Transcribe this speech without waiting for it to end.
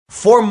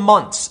For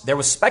months, there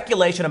was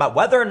speculation about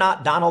whether or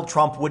not Donald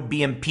Trump would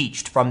be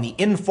impeached, from the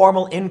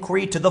informal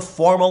inquiry to the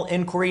formal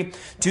inquiry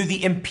to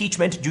the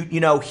impeachment,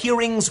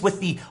 hearings with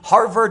the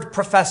Harvard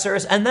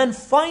professors. And then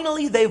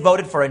finally they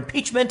voted for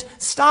impeachment,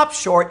 stopped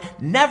short,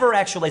 never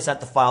actually sent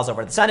the files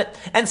over to the Senate.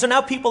 And so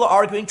now people are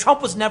arguing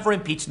Trump was never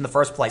impeached in the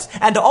first place.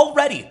 And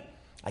already,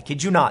 I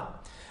kid you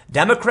not,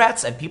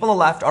 Democrats and people on the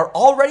left are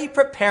already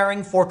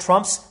preparing for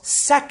Trump's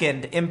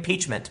second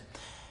impeachment.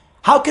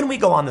 How can we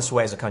go on this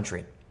way as a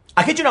country?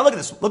 I kid you not, look at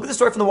this. Look at the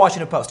story from the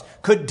Washington Post.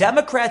 Could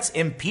Democrats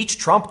impeach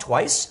Trump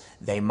twice?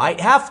 They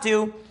might have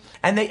to.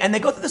 And they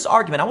go through this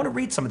argument. I want to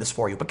read some of this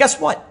for you. But guess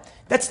what?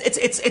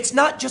 It's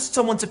not just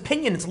someone's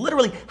opinion. It's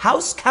literally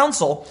House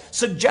counsel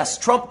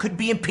suggests Trump could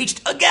be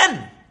impeached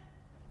again.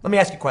 Let me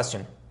ask you a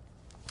question.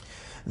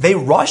 They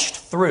rushed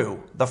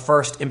through the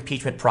first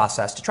impeachment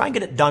process to try and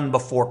get it done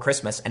before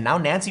Christmas. And now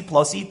Nancy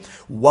Pelosi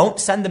won't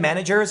send the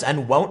managers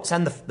and won't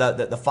send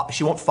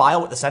she won't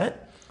file with the Senate.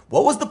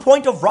 What was the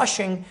point of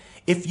rushing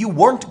if you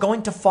weren't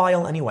going to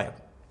file anyway?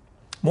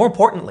 More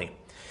importantly,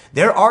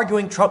 they're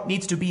arguing Trump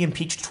needs to be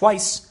impeached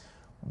twice.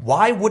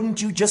 Why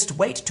wouldn't you just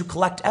wait to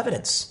collect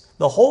evidence?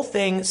 The whole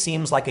thing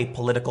seems like a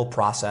political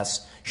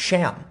process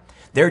sham.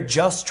 They're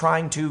just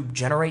trying to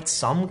generate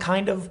some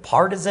kind of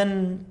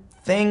partisan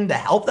thing to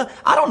help them.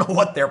 I don't know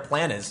what their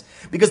plan is,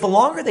 because the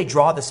longer they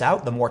draw this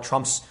out, the more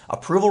Trump's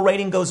approval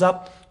rating goes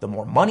up, the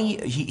more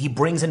money he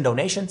brings in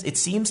donations. It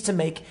seems to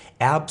make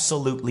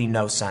absolutely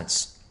no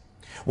sense.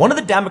 One of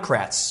the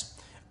Democrats,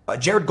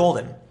 Jared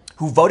Golden,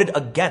 who voted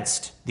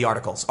against the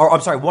articles,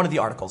 one of the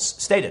articles,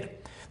 stated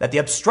that the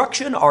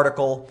obstruction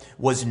article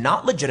was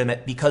not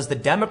legitimate because the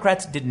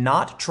Democrats did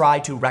not try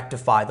to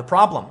rectify the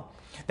problem.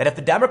 That if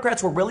the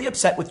Democrats were really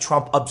upset with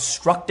Trump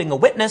obstructing a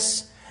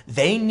witness,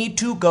 they need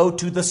to go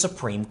to the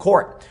Supreme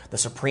Court. The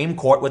Supreme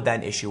Court would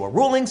then issue a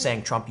ruling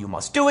saying, Trump, you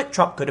must do it.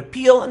 Trump could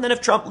appeal. And then if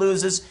Trump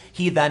loses,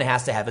 he then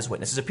has to have his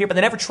witnesses appear. But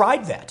they never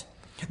tried that.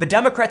 The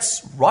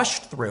Democrats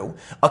rushed through,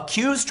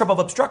 accused Trump of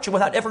obstruction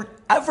without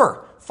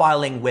ever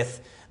filing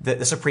with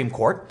the Supreme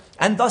Court.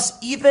 And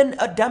thus, even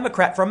a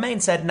Democrat from Maine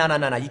said,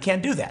 no, you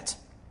can't do that.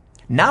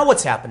 Now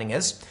what's happening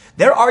is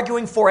they're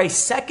arguing for a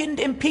second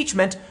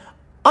impeachment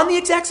on the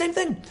exact same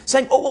thing,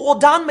 saying, well,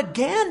 Don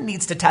McGahn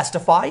needs to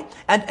testify.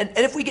 And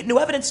if we get new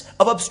evidence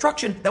of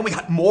obstruction, then we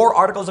got more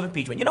articles of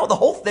impeachment. The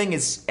whole thing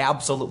is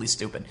absolutely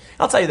stupid.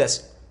 I'll tell you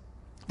this.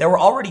 There were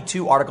already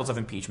 2 articles of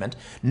impeachment,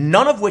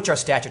 none of which are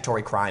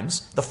statutory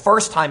crimes, the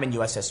first time in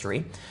U.S.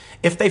 history.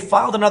 If they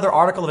filed another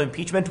article of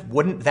impeachment,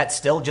 wouldn't that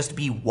still just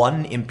be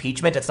one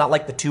impeachment? It's not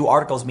like the 2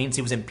 articles means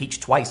he was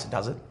impeached twice,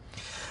 does it?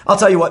 I'll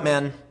tell you what,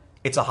 man,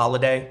 it's a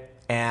holiday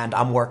and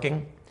I'm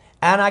working.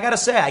 And I gotta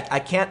say, I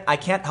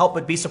can't help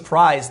but be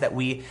surprised that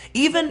we,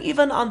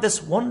 even on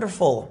this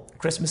wonderful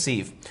Christmas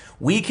Eve,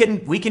 we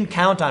can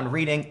count on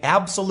reading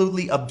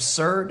absolutely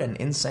absurd and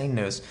insane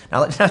news.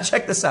 Now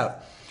check this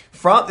out.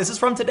 This is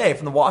from today,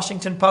 from the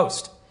Washington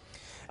Post.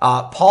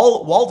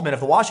 Paul Waldman of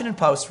the Washington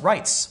Post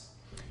writes,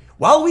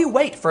 while we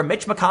wait for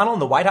Mitch McConnell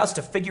and the White House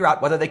to figure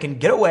out whether they can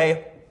get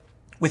away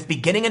with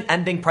beginning and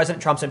ending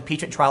President Trump's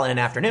impeachment trial in an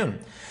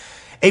afternoon,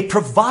 a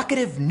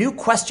provocative new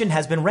question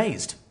has been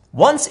raised.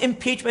 Once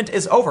impeachment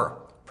is over,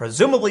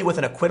 presumably with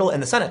an acquittal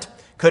in the Senate,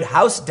 could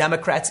House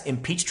Democrats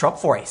impeach Trump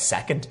for a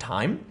second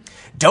time?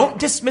 Don't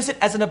dismiss it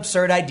as an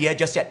absurd idea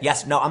just yet.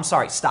 Yes, no, I'm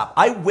sorry, stop.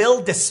 I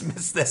will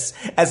dismiss this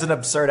as an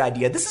absurd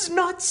idea. This is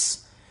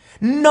nuts.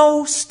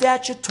 No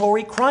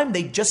statutory crime.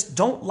 They just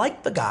don't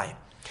like the guy.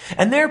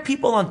 And there are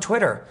people on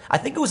Twitter, I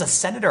think it was a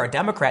senator, a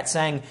Democrat,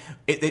 saying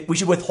we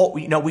should withhold,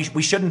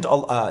 we shouldn't,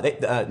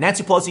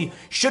 Nancy Pelosi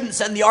shouldn't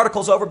send the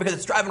articles over because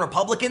it's driving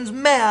Republicans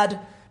mad.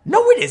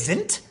 No, it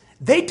isn't.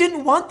 They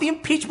didn't want the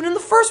impeachment in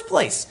the first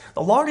place.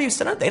 The longer you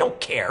sit on it, they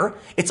don't care.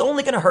 It's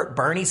only going to hurt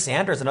Bernie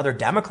Sanders and other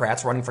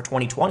Democrats running for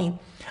 2020.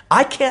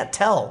 I can't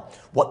tell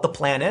what the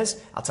plan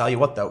is. I'll tell you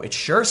what, though. It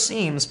sure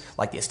seems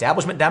like the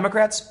establishment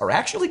Democrats are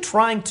actually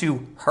trying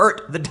to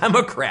hurt the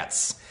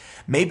Democrats.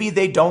 Maybe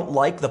they don't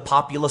like the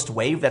populist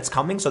wave that's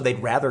coming, so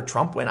they'd rather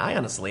Trump win. I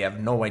honestly have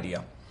no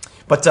idea.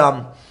 But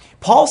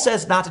Paul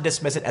says not to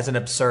dismiss it as an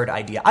absurd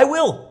idea. I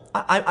will.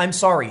 I'm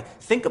sorry.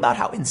 Think about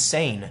how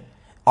insane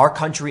our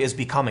country is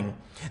becoming,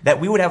 that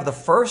we would have the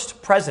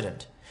first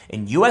president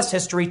in U.S.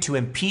 history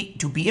to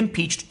be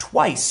impeached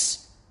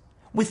twice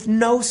with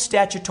no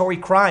statutory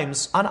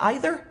crimes on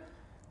either.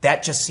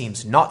 That just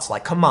seems nuts.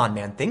 Like, come on,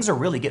 man. Things are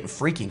really getting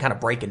freaky and kind of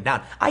breaking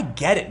down. I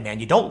get it, man.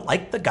 You don't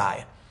like the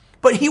guy.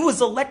 But he was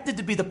elected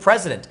to be the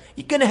president.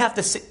 You're going to have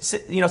to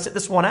sit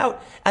this one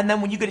out. And then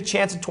when you get a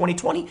chance in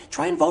 2020,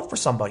 try and vote for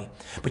somebody.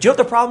 But you know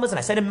what the problem is? And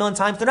I said it a million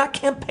times, they're not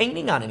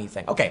campaigning on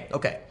anything.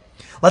 Okay.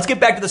 Let's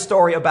get back to the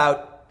story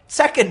about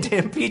second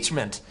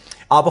impeachment.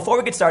 Before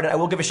we get started, I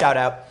will give a shout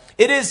out.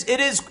 It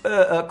is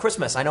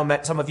Christmas. I know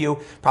some of you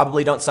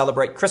probably don't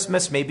celebrate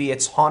Christmas. Maybe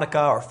it's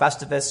Hanukkah or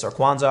Festivus or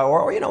Kwanzaa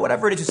or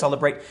whatever it is you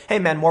celebrate. Hey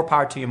man, more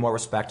power to you, more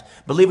respect.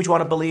 Believe what you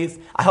want to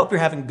believe. I hope you're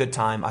having a good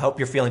time. I hope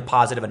you're feeling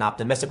positive and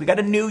optimistic. We got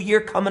a new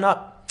year coming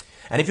up.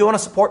 And if you want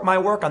to support my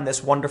work on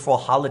this wonderful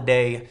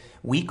holiday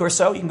week or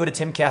so, you can go to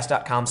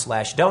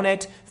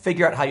timcast.com/donate,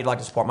 figure out how you'd like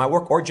to support my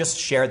work, or just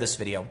share this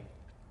video.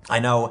 I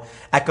know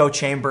echo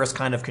chambers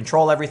kind of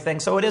control everything,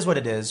 so it is what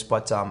it is.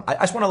 But I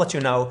just want to let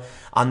you know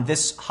on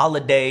this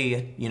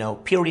holiday,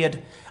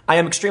 period, I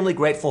am extremely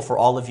grateful for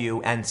all of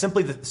you, and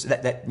simply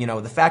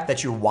the fact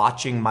that you're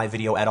watching my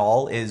video at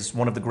all is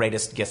one of the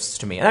greatest gifts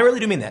to me, and I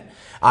really do mean that.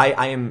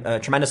 I am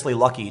tremendously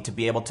lucky to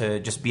be able to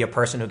just be a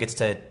person who gets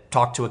to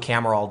talk to a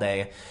camera all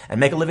day and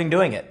make a living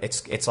doing it.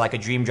 It's like a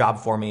dream job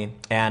for me,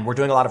 and we're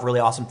doing a lot of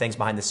really awesome things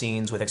behind the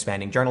scenes with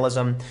expanding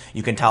journalism.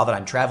 You can tell that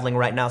I'm traveling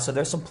right now, so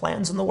there's some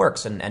plans in the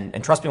works,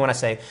 and trust me when I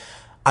say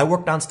I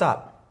work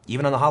nonstop,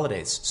 even on the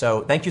holidays.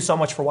 So thank you so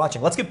much for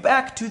watching. Let's get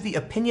back to the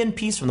opinion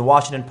piece from the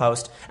Washington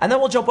Post, and then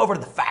we'll jump over to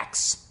the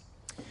facts.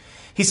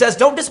 He says,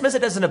 don't dismiss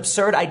it as an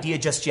absurd idea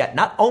just yet.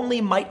 Not only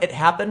might it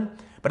happen,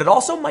 but it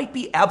also might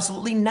be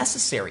absolutely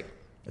necessary.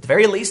 At the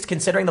very least,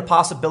 considering the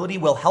possibility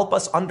will help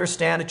us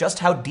understand just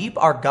how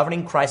deep our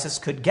governing crisis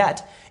could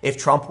get if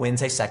Trump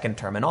wins a second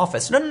term in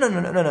office. No.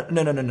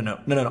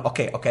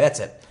 Okay, that's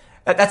it.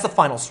 That's the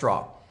final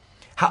straw.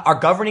 Our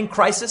governing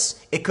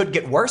crisis, it could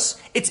get worse.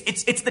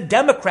 It's the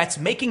Democrats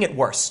making it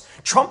worse.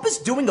 Trump is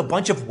doing a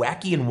bunch of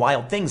wacky and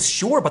wild things,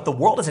 sure, but the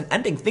world isn't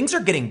ending. Things are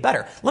getting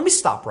better. Let me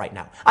stop right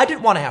now. I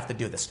didn't want to have to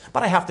do this,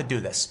 but I have to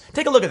do this.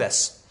 Take a look at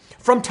this.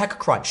 From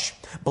TechCrunch,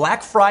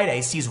 Black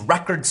Friday sees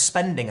record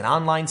spending in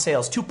online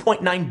sales,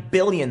 $2.9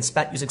 billion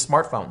spent using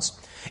smartphones.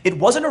 It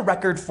wasn't a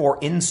record for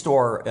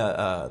in-store,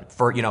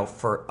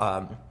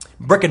 for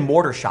brick and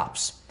mortar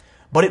shops,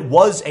 but it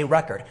was a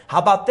record. How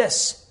about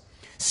this?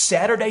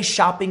 Saturday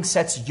shopping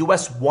sets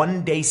U.S.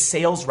 one-day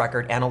sales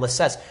record, analyst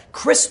says.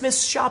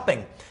 Christmas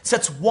shopping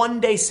sets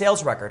one-day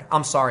sales record.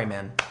 I'm sorry,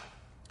 man.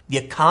 The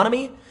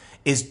economy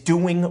is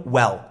doing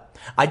well.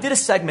 I did a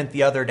segment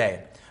the other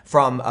day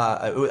from,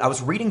 I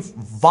was reading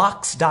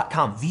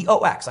Vox.com,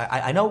 V-O-X.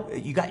 I know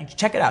you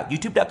check it out,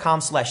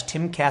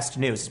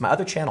 youtube.com/TimCastNews. It's my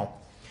other channel.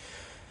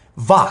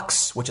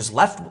 Vox, which is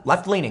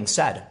left-leaning,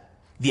 said,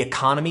 the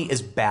economy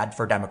is bad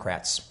for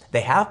Democrats.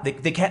 They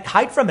can't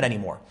hide from it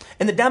anymore.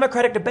 In the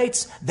Democratic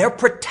debates, they're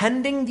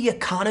pretending the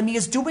economy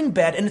is doing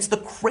bad, and it's the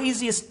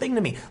craziest thing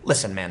to me.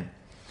 Listen, man,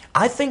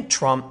 I think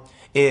Trump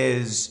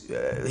is,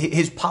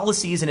 his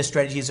policies and his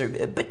strategies are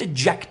a bit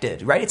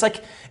dejected, right? It's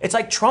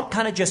like Trump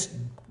kind of just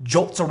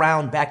jolts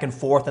around back and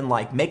forth and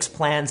makes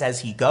plans as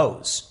he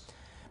goes.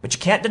 But you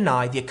can't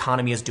deny the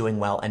economy is doing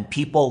well, and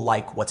people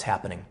like what's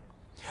happening.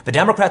 The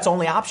Democrats'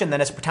 only option then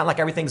is to pretend like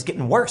everything's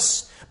getting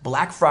worse.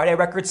 Black Friday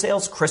record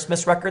sales,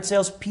 Christmas record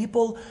sales,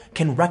 people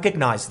can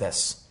recognize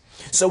this.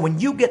 So when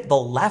you get the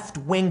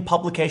left-wing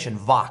publication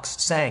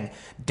Vox saying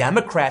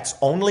Democrats'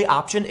 only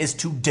option is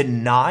to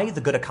deny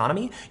the good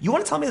economy, you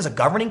want to tell me there's a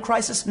governing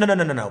crisis?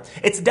 No.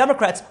 It's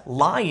Democrats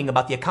lying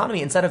about the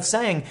economy instead of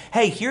saying,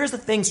 hey, here's the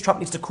things Trump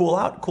needs to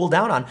cool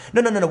down on.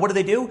 No. What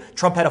do?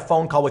 Trump had a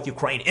phone call with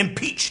Ukraine.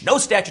 Impeach. No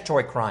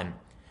statutory crime.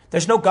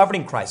 There's no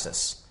governing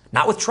crisis.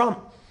 Not with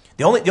Trump.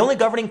 The only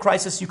governing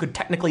crisis you could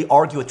technically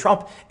argue with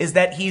Trump is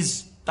that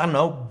he's,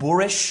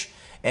 boorish,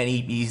 and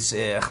he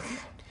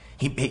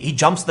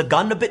jumps the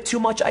gun a bit too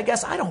much, I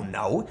guess. I don't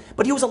know.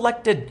 But he was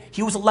elected.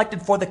 He was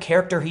elected for the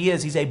character he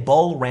is. He's a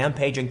bull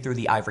rampaging through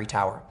the ivory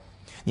tower.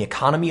 The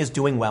economy is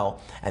doing well,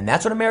 and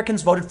that's what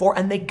Americans voted for,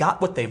 and they got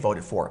what they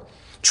voted for.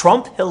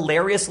 Trump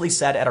hilariously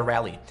said at a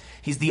rally,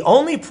 he's the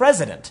only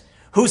president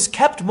who's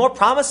kept more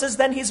promises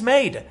than he's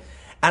made.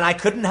 And I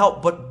couldn't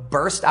help but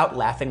burst out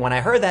laughing when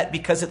I heard that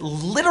because it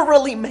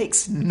literally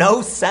makes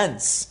no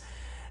sense.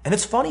 And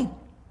it's funny.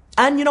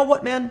 And you know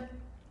what, man?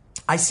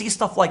 I see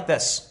stuff like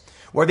this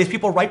where these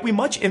people write, we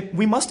must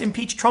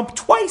impeach Trump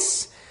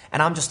twice.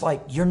 And I'm just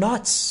like, you're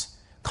nuts.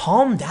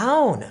 Calm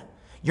down.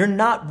 You're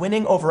not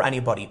winning over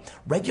anybody.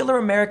 Regular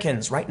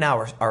Americans right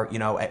now are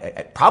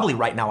probably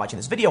right now watching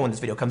this video when this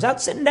video comes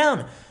out, sitting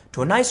down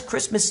to a nice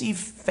Christmas Eve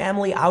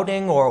family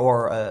outing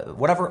or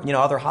whatever,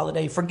 other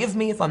holiday. Forgive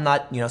me if I'm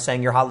not,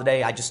 saying your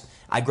holiday.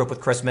 I grew up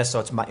with Christmas, so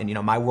it's my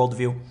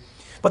worldview.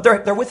 But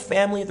they're with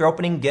family, they're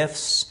opening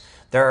gifts,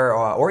 they're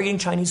or eating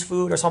Chinese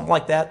food or something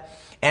like that,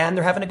 and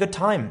they're having a good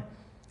time.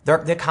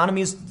 The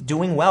economy is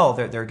doing well.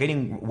 They're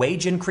getting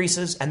wage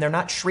increases, and they're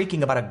not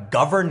shrieking about a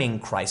governing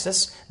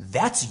crisis.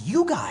 That's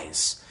you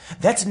guys.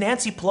 That's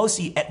Nancy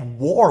Pelosi at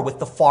war with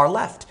the far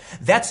left.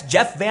 That's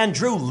Jeff Van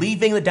Drew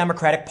leaving the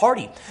Democratic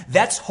Party.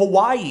 That's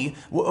Hawaii.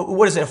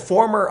 What is it? A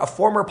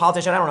former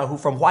politician, I don't know who,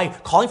 from Hawaii,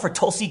 calling for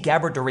Tulsi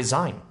Gabbard to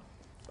resign.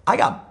 I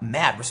got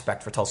mad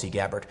respect for Tulsi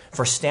Gabbard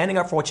for standing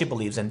up for what she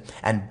believes in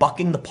and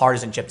bucking the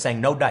partisanship,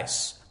 saying no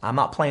dice. I'm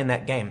not playing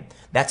that game.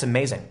 That's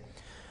amazing.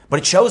 But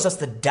it shows us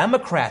the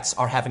Democrats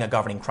are having a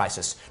governing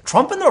crisis.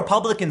 Trump and the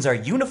Republicans are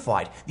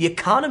unified. The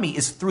economy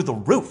is through the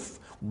roof.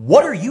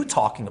 What are you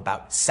talking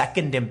about?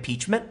 Second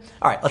impeachment?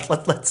 All right,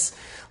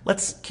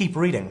 let's keep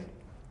reading.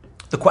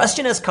 The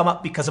question has come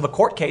up because of a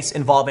court case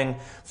involving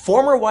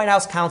former White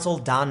House counsel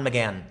Don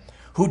McGahn,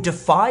 who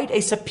defied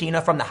a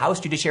subpoena from the House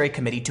Judiciary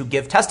Committee to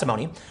give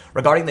testimony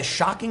regarding the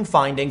shocking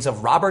findings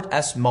of Robert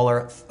S.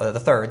 Mueller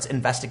III's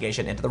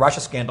investigation into the Russia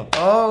scandal.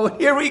 Oh,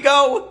 here we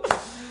go.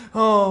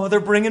 Oh, they're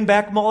bringing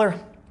back Mueller.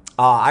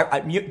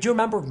 Do you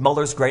remember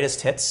Mueller's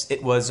greatest hits?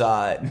 It was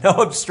no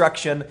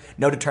obstruction,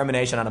 no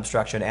determination on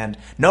obstruction, and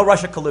no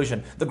Russia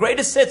collusion. The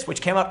greatest hits,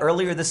 which came out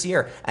earlier this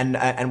year,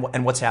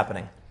 and what's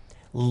happening?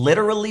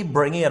 Literally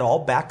bringing it all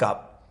back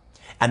up,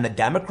 and the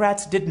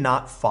Democrats did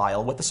not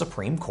file with the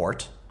Supreme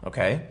Court,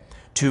 okay,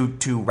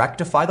 to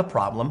rectify the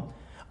problem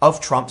of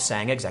Trump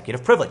saying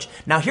executive privilege.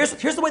 Now, here's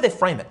the way they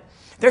frame it.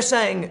 They're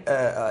saying,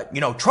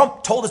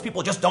 Trump told his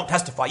people just don't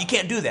testify. You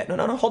can't do that.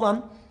 No, hold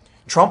on.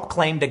 Trump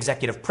claimed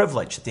executive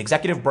privilege. The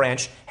executive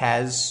branch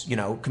has,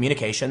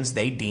 communications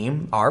they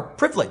deem are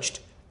privileged.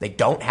 They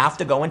don't have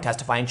to go and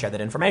testify and share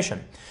that information.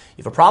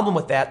 You have a problem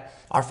with that.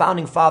 Our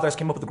founding fathers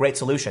came up with a great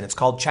solution. It's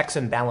called checks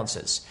and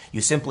balances.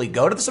 You simply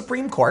go to the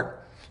Supreme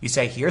Court. You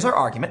say, here's our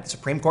argument. The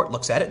Supreme Court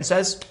looks at it and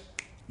says,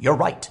 you're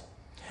right.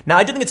 Now,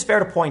 I do think it's fair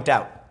to point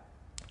out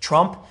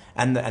Trump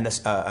and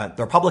the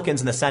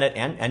Republicans in the Senate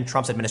and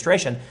Trump's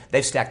administration,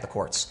 they've stacked the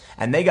courts.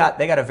 And they got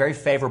a very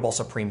favorable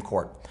Supreme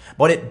Court.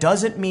 But it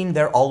doesn't mean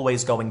they're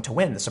always going to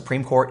win. The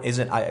Supreme Court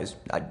isn't, I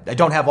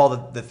don't have all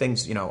the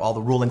things, all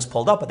the rulings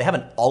pulled up, but they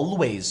haven't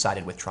always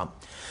sided with Trump.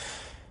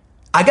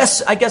 I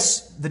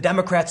guess the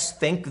Democrats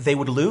think they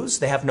would lose.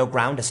 They have no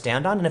ground to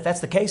stand on. And if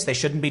that's the case, they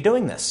shouldn't be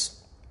doing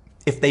this.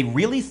 If they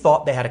really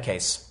thought they had a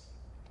case,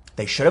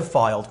 they should have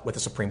filed with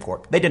the Supreme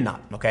Court. They did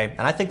not, okay?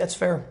 And I think that's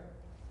fair.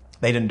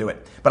 They didn't do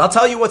it. But I'll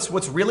tell you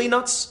what's really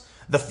nuts.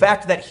 The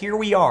fact that here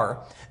we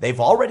are, they've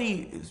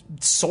already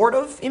sort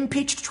of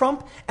impeached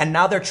Trump, and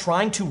now they're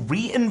trying to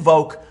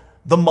re-invoke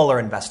the Mueller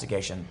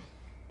investigation.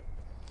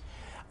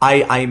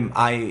 I'm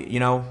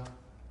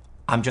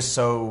just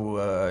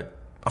so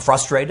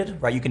frustrated,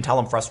 right? You can tell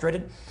I'm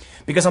frustrated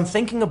because I'm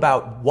thinking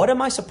about what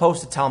am I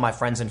supposed to tell my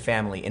friends and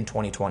family in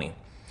 2020?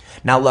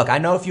 Now, look, I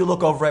know if you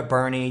look over at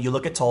Bernie, you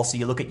look at Tulsi,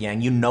 you look at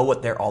Yang, you know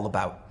what they're all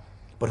about.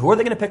 But who are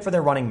they going to pick for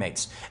their running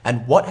mates?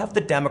 And what have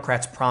the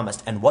Democrats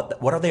promised? And what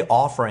are they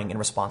offering in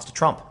response to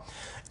Trump?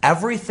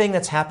 Everything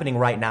that's happening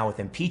right now with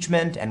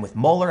impeachment and with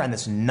Mueller and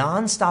this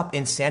nonstop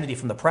insanity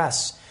from the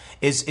press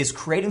is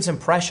creating this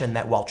impression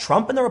that while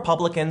Trump and the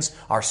Republicans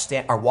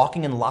are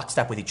walking in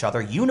lockstep with each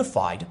other,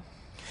 unified,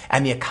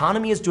 and the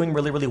economy is doing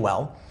really, really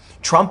well,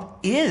 Trump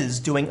is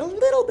doing a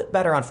little bit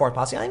better on foreign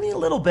policy. I mean a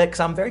little bit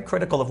because I'm very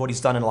critical of what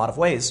he's done in a lot of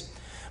ways.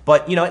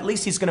 But, at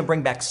least he's going to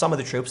bring back some of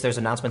the troops. There's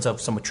announcements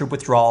of some troop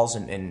withdrawals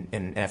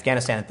in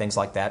Afghanistan and things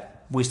like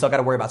that. We still got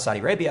to worry about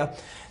Saudi Arabia.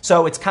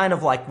 So it's kind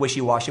of like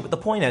wishy-washy. But the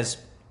point is,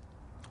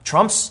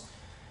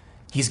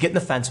 he's getting the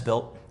fence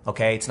built.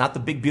 Okay, it's not the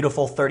big,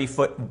 beautiful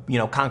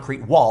 30-foot,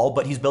 concrete wall,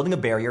 but he's building a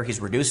barrier. He's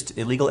reduced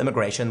illegal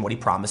immigration, what he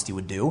promised he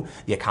would do.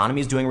 The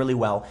economy is doing really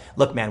well.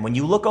 Look, man, when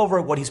you look over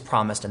at what he's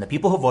promised and the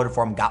people who voted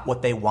for him got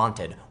what they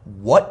wanted,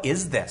 what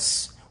is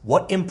this?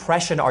 What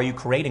impression are you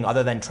creating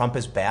other than Trump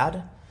is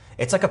bad?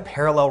 It's like a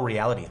parallel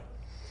reality.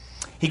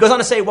 He goes on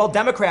to say, well,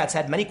 Democrats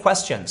had many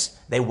questions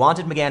they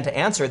wanted McGahn to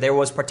answer. There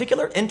was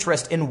particular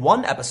interest in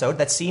one episode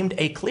that seemed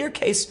a clear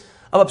case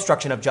of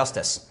obstruction of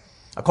justice.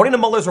 According to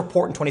Mueller's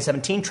report in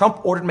 2017,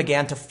 Trump ordered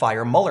McGahn to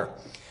fire Mueller,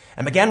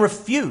 and McGahn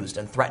refused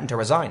and threatened to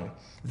resign.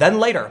 Then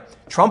later,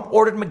 Trump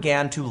ordered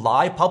McGahn to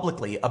lie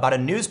publicly about a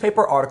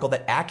newspaper article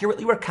that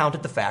accurately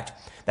recounted the fact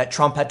that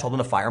Trump had told him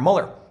to fire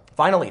Mueller.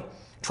 Finally,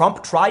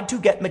 Trump tried to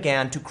get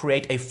McGahn to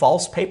create a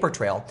false paper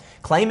trail,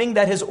 claiming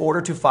that his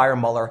order to fire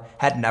Mueller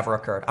had never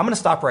occurred. I'm going to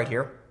stop right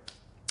here.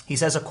 He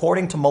says,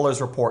 according to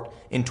Mueller's report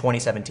in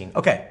 2017.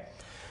 Okay,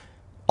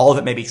 all of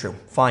it may be true.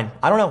 Fine.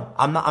 I don't know.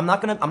 I'm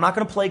not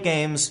going to play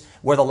games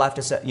where the left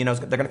is, they're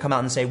going to come out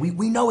and say,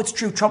 we know it's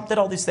true. Trump did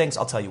all these things.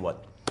 I'll tell you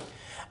what.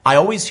 I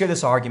always hear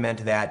this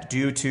argument that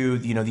due to,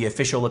 the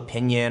official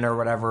opinion or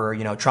whatever,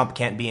 Trump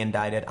can't be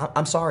indicted.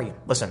 I'm sorry.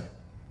 Listen,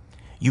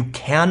 you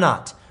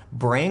cannot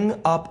bring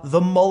up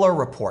the Mueller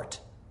report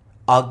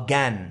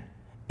again.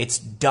 It's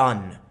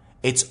done.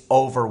 It's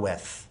over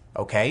with.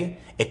 Okay?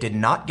 It did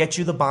not get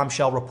you the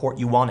bombshell report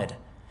you wanted.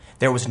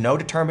 There was no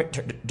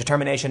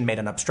determination made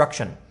on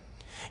obstruction.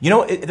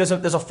 There's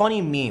a funny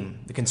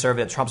meme the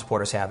conservative Trump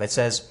supporters have. It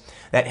says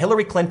that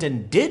Hillary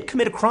Clinton did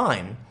commit a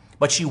crime,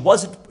 but she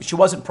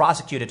wasn't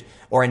prosecuted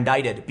or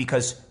indicted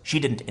because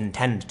she didn't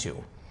intend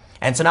to.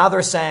 And so now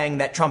they're saying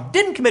that Trump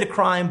didn't commit a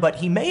crime, but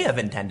he may have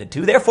intended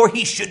to. Therefore,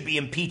 he should be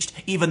impeached,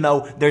 even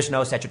though there's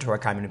no statutory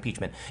crime in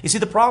impeachment. You see,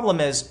 the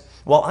problem is,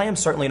 well, I am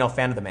certainly no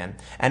fan of the man.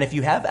 And if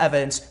you have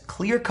evidence,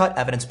 clear-cut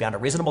evidence beyond a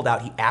reasonable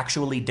doubt, he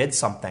actually did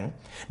something.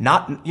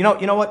 Not, you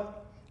know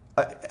what?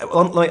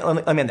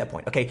 Let me end that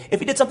point. Okay, if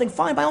he did something,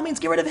 fine, by all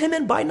means, get rid of him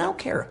and Biden. I don't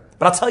care.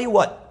 But I'll tell you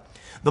what.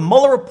 The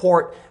Mueller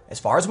report, as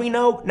far as we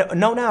know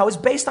now, is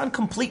based on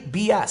complete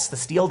BS. The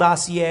Steele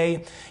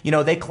dossier,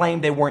 they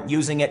claimed they weren't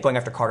using it, going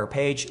after Carter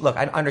Page. Look,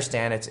 I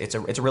understand it's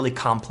a really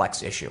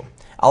complex issue.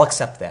 I'll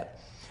accept that.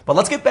 But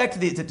let's get back to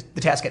the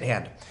task at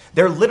hand.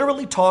 They're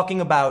literally talking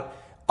about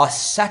a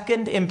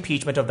second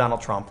impeachment of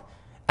Donald Trump,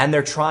 and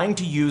they're trying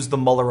to use the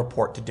Mueller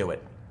report to do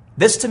it.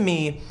 This, to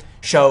me,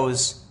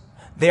 shows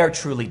they are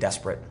truly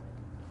desperate.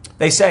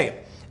 They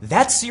say,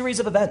 that series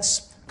of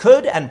events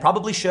could and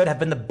probably should have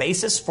been the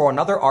basis for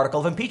another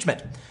article of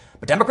impeachment.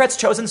 But Democrats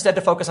chose instead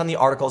to focus on the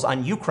articles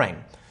on Ukraine.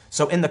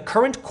 So in the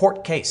current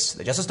court case,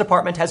 the Justice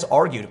Department has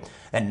argued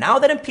that now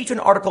that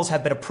impeachment articles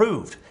have been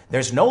approved,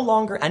 there's no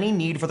longer any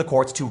need for the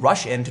courts to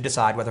rush in to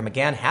decide whether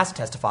McGahn has to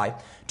testify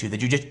to the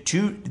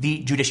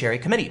Judiciary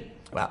Committee.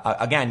 Well,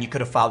 again, you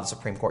could have filed the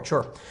Supreme Court,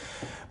 sure.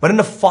 But in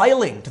a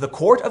filing to the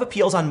Court of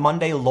Appeals on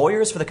Monday,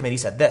 lawyers for the committee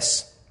said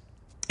this: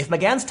 if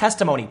McGahn's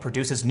testimony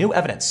produces new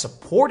evidence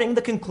supporting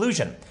the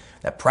conclusion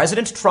that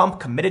President Trump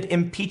committed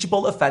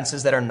impeachable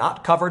offenses that are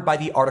not covered by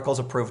the articles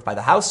approved by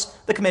the House,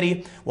 the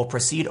committee will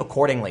proceed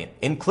accordingly,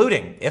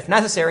 including, if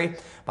necessary,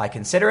 by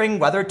considering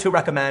whether to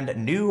recommend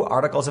new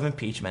articles of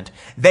impeachment.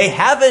 They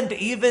haven't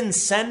even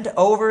sent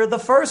over the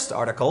first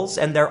articles,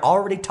 and they're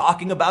already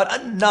talking about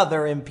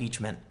another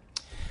impeachment.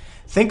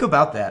 Think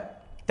about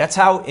that. That's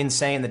how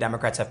insane the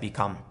Democrats have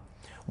become.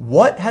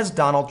 What has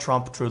Donald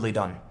Trump truly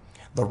done?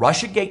 The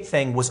Russiagate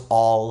thing was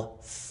all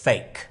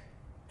fake.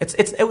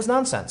 It was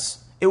nonsense.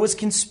 It was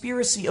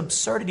conspiracy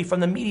absurdity from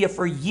the media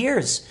for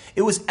years.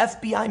 It was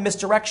FBI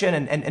misdirection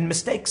and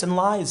mistakes and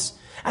lies.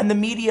 And the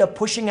media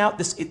pushing out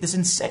this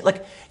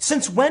insane,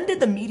 since when did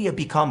the media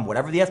become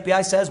whatever the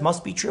FBI says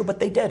must be true? But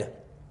they did.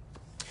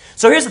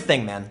 So here's the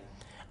thing, man.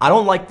 I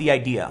don't like the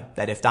idea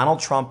that if Donald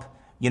Trump,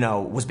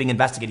 was being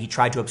investigated, he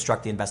tried to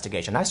obstruct the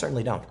investigation. I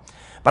certainly don't.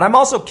 But I'm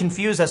also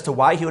confused as to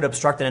why he would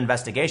obstruct an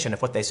investigation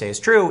if what they say is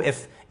true,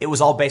 if it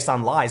was all based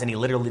on lies and he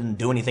literally didn't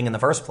do anything in the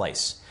first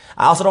place.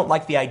 I also don't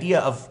like the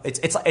idea of,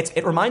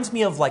 it reminds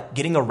me of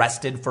getting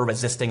arrested for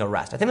resisting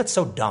arrest. I think that's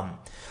so dumb.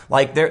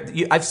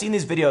 I've seen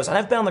these videos and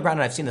I've been on the ground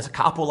and I've seen this. A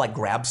cop will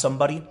grab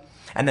somebody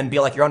and then be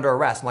like, you're under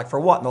arrest. I'm like, for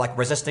what? And they're like,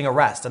 resisting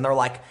arrest. And they're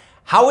like,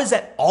 how is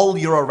that all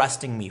you're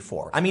arresting me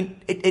for? I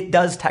mean, it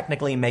does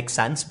technically make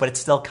sense, but it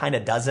still kind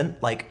of doesn't.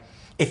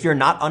 If you're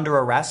not under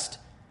arrest,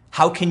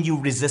 how can you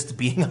resist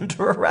being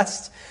under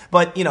arrest?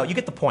 But, you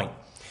get the point.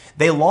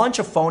 They launch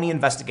a phony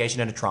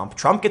investigation into Trump.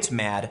 Trump gets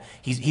mad.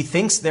 He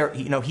thinks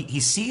he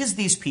sees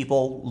these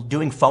people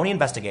doing phony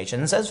investigations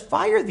and says,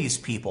 fire these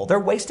people. They're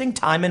wasting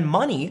time and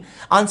money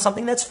on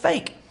something that's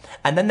fake.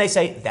 And then they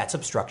say, that's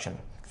obstruction.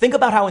 Think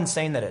about how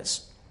insane that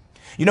is.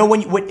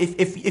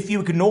 If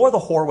you ignore the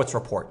Horowitz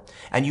report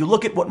and you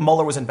look at what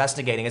Mueller was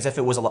investigating as if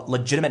it was a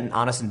legitimate and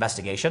honest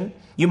investigation,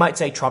 you might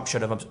say Trump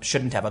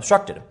shouldn't have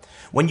obstructed.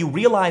 When you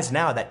realize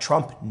now that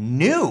Trump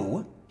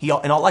knew, he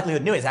in all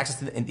likelihood knew, his access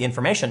to the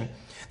information,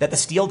 that the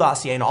Steele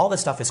dossier and all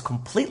this stuff is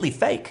completely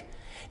fake.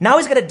 Now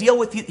he's got to deal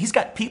with, he's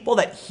got people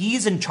that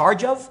he's in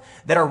charge of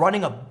that are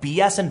running a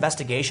BS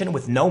investigation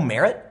with no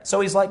merit.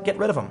 So he's like, get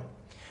rid of them.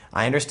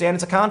 I understand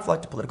it's a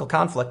conflict, a political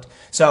conflict.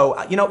 So,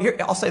 here,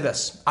 I'll say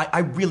this. I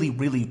really,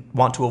 really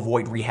want to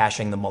avoid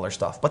rehashing the Mueller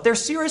stuff. But they're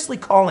seriously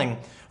calling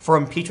for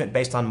impeachment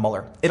based on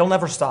Mueller. It'll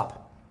never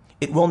stop.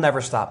 It will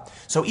never stop.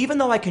 So even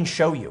though I can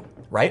show you,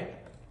 right,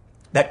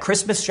 that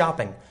Christmas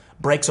shopping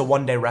breaks a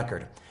one-day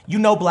record,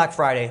 Black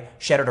Friday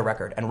shattered a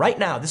record. And right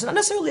now, this is not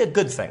necessarily a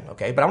good thing,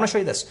 okay? But I want to show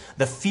you this.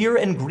 The Fear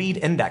and Greed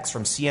Index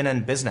from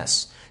CNN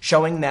Business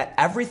showing that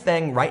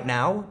everything right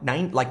now,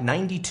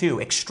 92,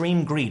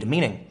 extreme greed,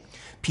 meaning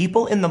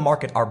people in the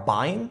market are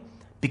buying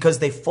because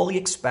they fully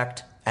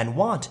expect and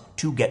want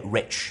to get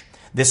rich.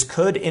 This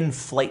could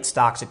inflate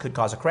stocks. It could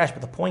cause a crash.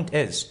 But the point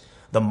is,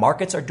 the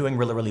markets are doing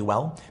really, really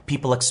well.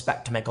 People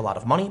expect to make a lot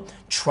of money.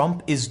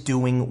 Trump is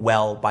doing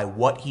well by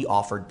what he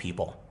offered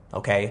people.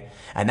 Okay?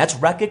 And that's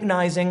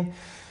recognizing,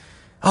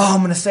 I'm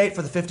going to say it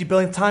for the 50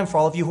 billionth time for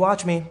all of you who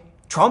watch me.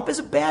 Trump is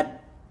a bad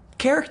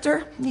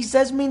character. He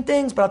says mean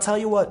things, but I'll tell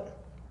you what.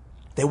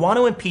 They want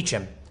to impeach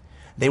him.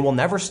 They will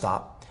never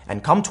stop.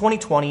 And come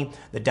 2020,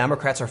 the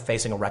Democrats are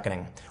facing a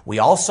reckoning. We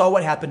all saw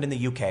what happened in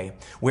the UK.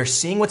 We're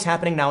seeing what's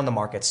happening now in the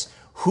markets.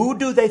 Who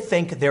do they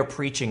think they're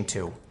preaching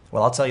to?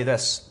 Well, I'll tell you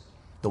this.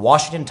 The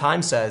Washington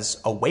Times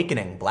says,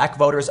 awakening, black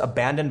voters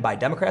abandoned by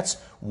Democrats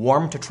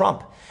warm to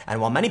Trump. And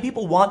while many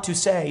people want to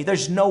say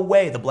there's no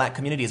way the black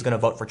community is going to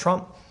vote for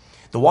Trump,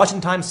 the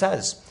Washington Times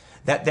says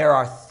that there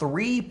are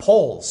 3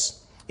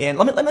 polls. And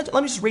let me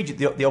just read you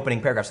the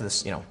opening paragraphs of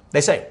this.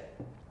 They say,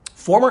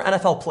 former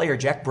NFL player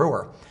Jack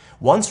Brewer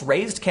once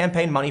raised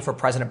campaign money for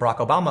President Barack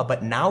Obama,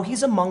 but now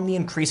he's among the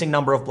increasing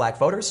number of black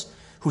voters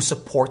who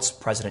supports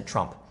President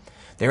Trump.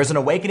 There is an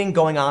awakening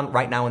going on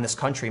right now in this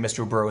country,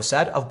 Mr. Brewer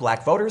said, of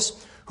black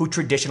voters who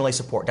traditionally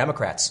support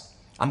Democrats.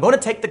 I'm going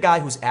to take the guy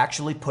who's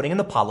actually putting in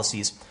the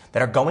policies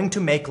that are going to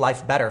make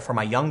life better for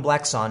my young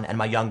black son and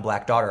my young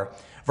black daughter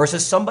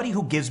versus somebody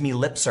who gives me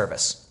lip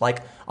service, like,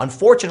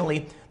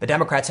 unfortunately, the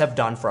Democrats have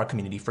done for our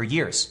community for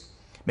years.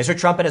 Mr.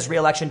 Trump and his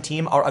re-election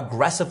team are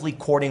aggressively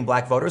courting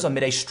black voters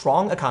amid a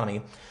strong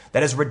economy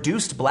that has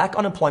reduced black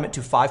unemployment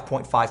to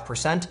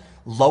 5.5%,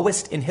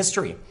 lowest in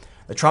history.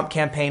 The Trump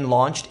campaign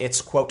launched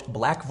its, quote,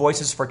 Black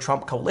Voices for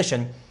Trump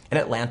coalition in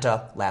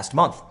Atlanta last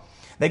month.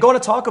 They go on to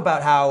talk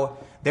about how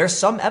there's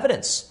some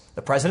evidence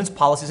the president's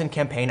policies and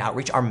campaign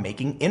outreach are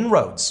making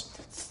inroads.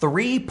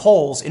 3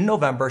 polls in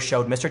November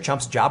showed Mr.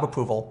 Trump's job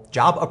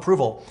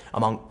approval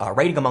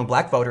rating among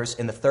black voters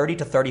in the 30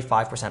 to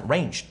 35%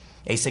 range,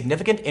 a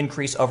significant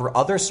increase over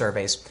other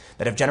surveys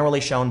that have generally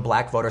shown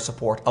black voter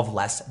support of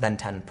less than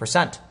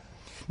 10%.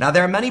 Now,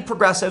 there are many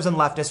progressives and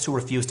leftists who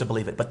refuse to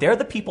believe it, but they're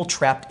the people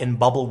trapped in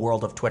bubble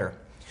world of Twitter.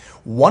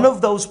 One of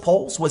those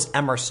polls was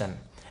Emerson,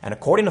 and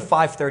according to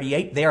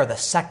 538, they are the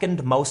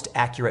second most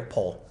accurate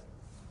poll.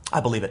 I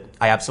believe it.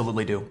 I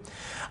absolutely do.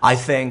 I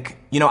think,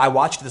 I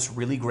watched this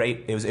really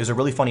great, it was a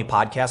really funny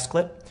podcast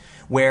clip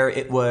where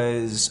it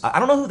was, I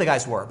don't know who the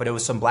guys were, but it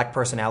was some black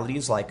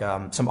personalities, like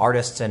some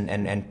artists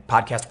and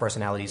podcast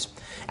personalities.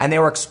 And they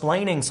were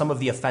explaining some of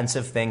the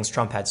offensive things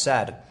Trump had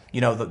said.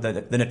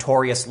 The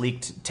notorious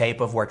leaked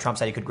tape of where Trump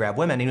said he could grab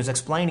women. And he was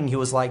explaining, he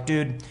was like,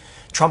 dude,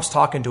 Trump's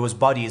talking to his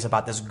buddies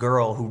about this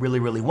girl who really,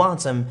 really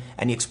wants him.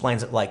 And he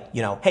explains it like,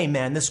 hey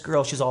man, this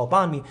girl, she's all up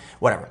on me,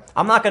 whatever.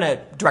 I'm not going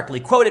to directly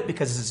quote it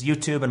because this is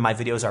YouTube and my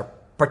videos are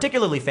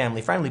particularly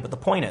family friendly. But the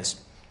point is,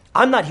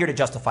 I'm not here to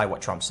justify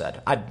what Trump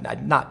said. I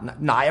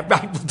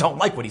don't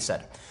like what he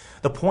said.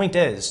 The point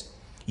is,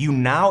 you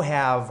now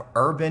have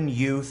urban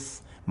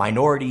youth,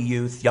 minority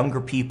youth,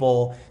 younger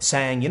people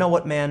saying, you know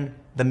what, man,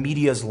 the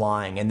media's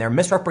lying and they're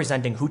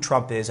misrepresenting who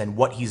Trump is and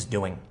what he's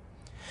doing.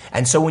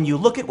 And so when you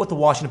look at what the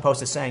Washington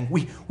Post is saying,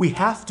 we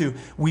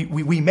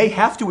may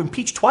have to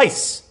impeach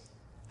twice.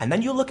 And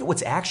then you look at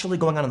what's actually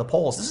going on in the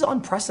polls. This is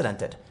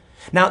unprecedented.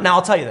 Now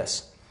I'll tell you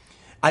this.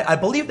 I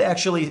believe they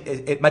actually,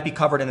 it might be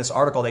covered in this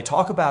article. They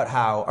talk about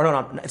how, or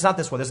no, it's not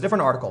this one. There's a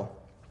different article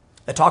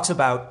that talks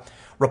about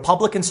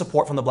Republican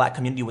support from the black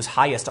community was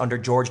highest under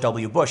George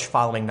W. Bush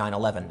following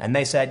 9/11. And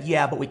they said,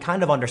 yeah, but we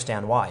kind of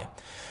understand why.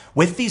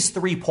 With these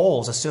three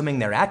polls, assuming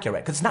they're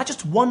accurate, because it's not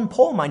just one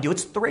poll, mind you,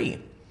 it's three.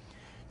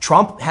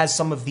 Trump has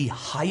some of the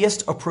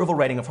highest approval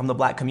rating from the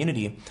black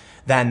community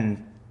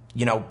than,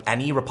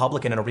 any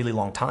Republican in a really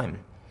long time.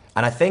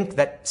 And I think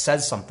that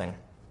says something.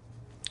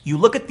 You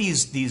look at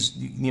these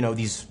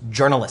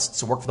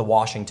journalists who work for the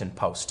Washington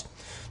Post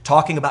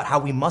talking about how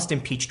we must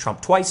impeach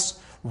Trump twice,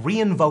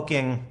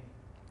 re-invoking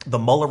the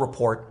Mueller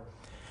report.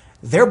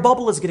 Their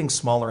bubble is getting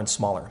smaller and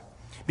smaller.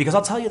 Because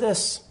I'll tell you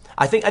this,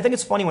 I think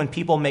it's funny when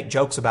people make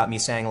jokes about me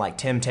saying like,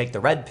 Tim, take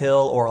the red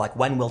pill, or like,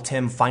 when will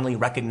Tim finally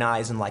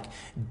recognize and like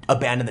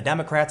abandon the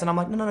Democrats? And I'm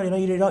like, no,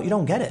 you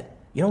don't get it.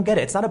 You don't get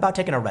it. It's not about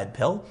taking a red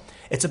pill.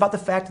 It's about the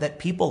fact that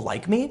people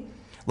like me,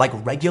 like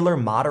regular,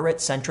 moderate,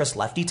 centrist,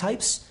 lefty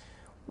types,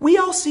 we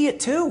all see it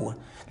too.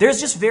 There's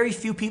just very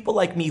few people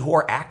like me who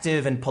are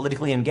active and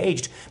politically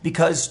engaged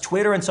because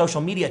Twitter and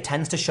social media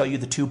tends to show you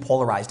the two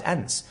polarized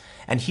ends.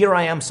 And here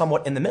I am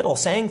somewhat in the middle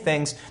saying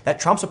things that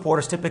Trump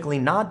supporters typically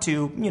nod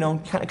to,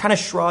 kind of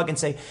shrug and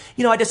say,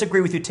 I disagree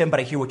with you, Tim, but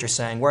I hear what you're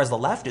saying. Whereas the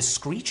left is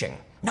screeching,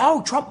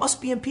 no, Trump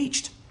must be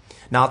impeached.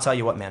 Now, I'll tell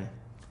you what, man,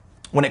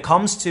 when it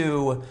comes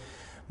to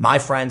my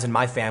friends and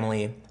my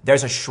family,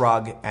 there's a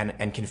shrug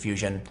and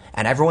confusion,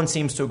 and everyone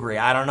seems to agree.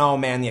 I don't know,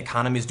 man, the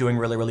economy is doing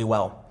really, really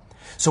well.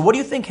 So what do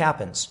you think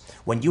happens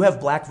when you have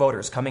black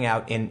voters coming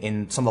out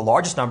in some of the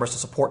largest numbers to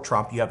support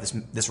Trump? You have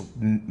this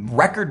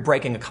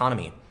record-breaking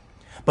economy,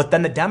 but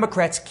then the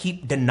Democrats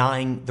keep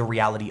denying the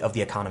reality of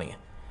the economy.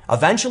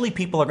 Eventually,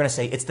 people are going to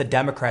say it's the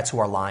Democrats who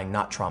are lying,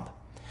 not Trump.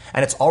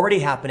 And it's already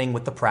happening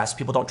with the press.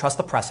 People don't trust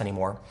the press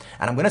anymore.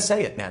 And I'm going to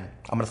say it, man.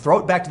 I'm going to throw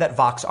it back to that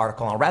Vox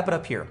article, and I'll wrap it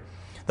up here.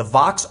 The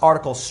Vox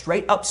article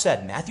straight up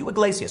said, Matthew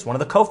Iglesias, one of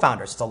the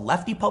co-founders, it's a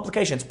lefty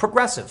publication, it's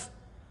progressive.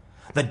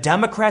 The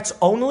Democrats'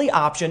 only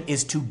option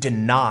is to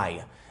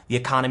deny the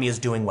economy is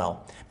doing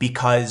well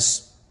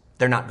because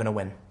they're not going to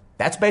win.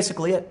 That's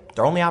basically it.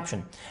 Their only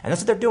option. And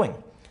that's what they're doing.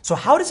 So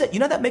how does it,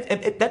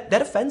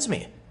 that offends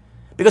me.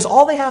 Because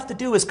all they have to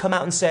do is come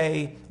out and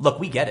say, look,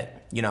 we get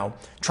it.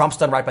 Trump's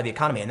done right by the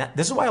economy. And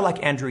this is why I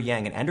like Andrew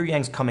Yang. And Andrew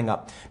Yang's coming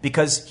up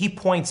because he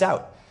points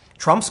out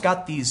Trump's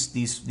got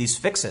these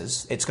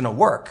fixes. It's going to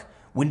work.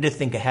 We need to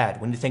think ahead.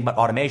 We need to think about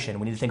automation.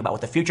 We need to think about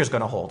what the future is going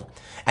to hold.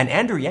 And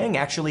Andrew Yang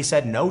actually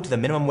said no to the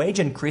minimum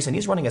wage increase, and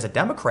he's running as a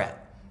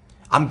Democrat.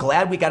 I'm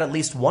glad we got at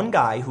least one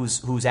guy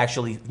who's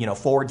actually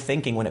forward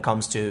thinking when it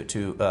comes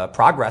to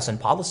progress and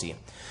policy.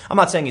 I'm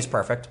not saying he's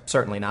perfect.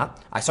 Certainly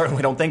not. I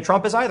certainly don't think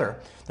Trump is either.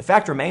 The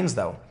fact remains,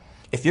 though,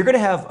 if you're going to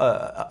have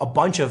a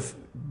bunch of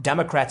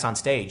Democrats on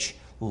stage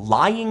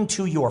lying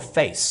to your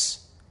face,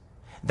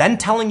 then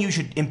telling you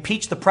should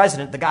impeach the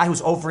president, the guy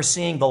who's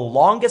overseeing the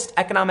longest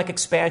economic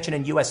expansion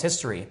in U.S.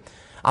 history,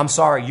 I'm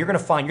sorry, you're going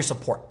to find your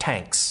support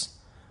tanks.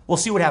 We'll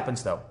see what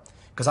happens, though.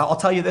 Because I'll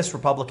tell you this,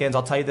 Republicans,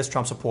 I'll tell you this,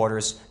 Trump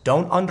supporters,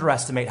 don't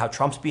underestimate how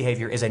Trump's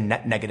behavior is a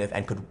net negative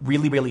and could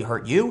really, really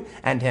hurt you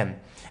and him.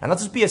 And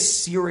let's just be a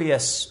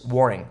serious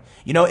warning.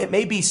 It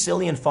may be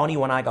silly and funny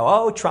when I go,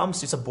 oh,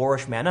 Trump's just a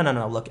boorish man.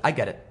 No, look, I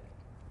get it.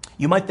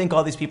 You might think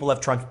all these people have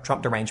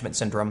Trump derangement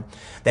syndrome.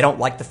 They don't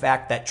like the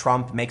fact that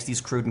Trump makes these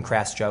crude and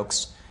crass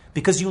jokes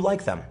because you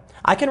like them.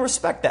 I can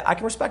respect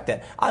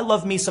that. I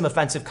love me some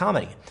offensive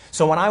comedy.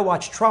 So when I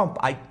watch Trump,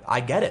 I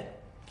get it.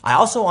 I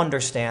also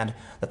understand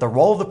that the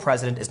role of the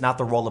president is not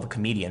the role of a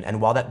comedian. And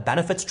while that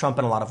benefits Trump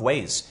in a lot of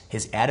ways,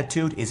 his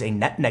attitude is a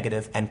net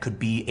negative and could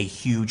be a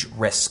huge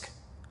risk.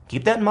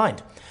 Keep that in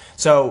mind.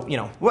 So,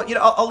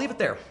 I'll leave it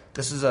there.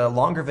 This is a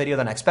longer video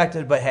than I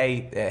expected, but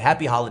hey,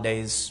 happy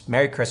holidays.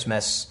 Merry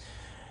Christmas.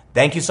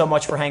 Thank you so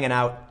much for hanging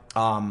out.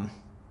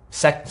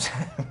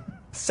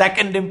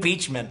 Second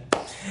impeachment.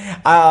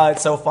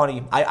 It's so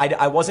funny.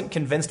 I wasn't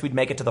convinced we'd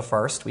make it to the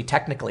first. We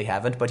technically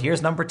haven't, but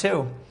here's number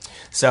 2.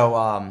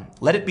 So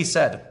let it be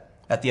said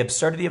that the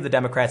absurdity of the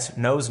Democrats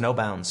knows no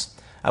bounds.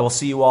 I will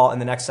see you all in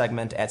the next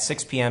segment at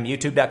 6 p.m.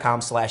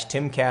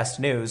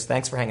 youtube.com/TimCastNews.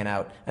 Thanks for hanging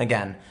out.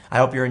 Again, I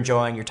hope you're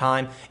enjoying your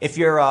time. If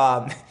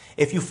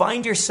you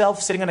find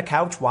yourself sitting on a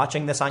couch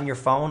watching this on your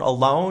phone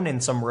alone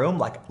in some room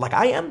like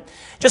I am,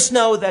 just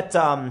know that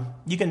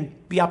you can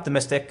be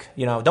optimistic.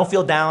 Don't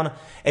feel down.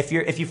 If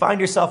you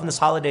find yourself in this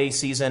holiday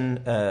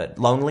season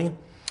lonely,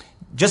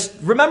 just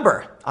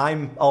remember,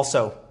 I'm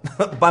also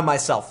by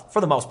myself for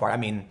the most part. I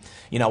mean,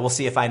 we'll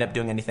see if I end up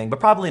doing anything,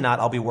 but probably not.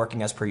 I'll be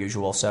working as per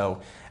usual.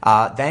 So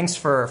thanks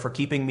for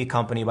keeping me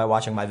company by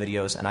watching my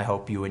videos, and I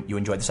hope you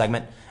enjoyed the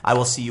segment. I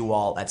will see you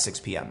all at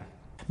 6 p.m.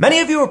 Many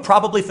of you are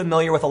probably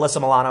familiar with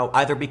Alyssa Milano,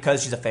 either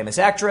because she's a famous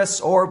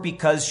actress or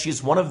because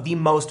she's one of the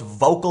most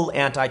vocal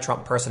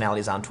anti-Trump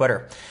personalities on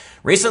Twitter.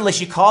 Recently,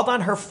 she called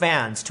on her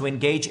fans to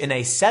engage in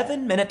a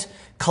 7-minute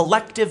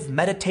collective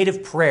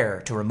meditative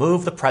prayer to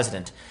remove the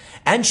president.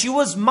 And she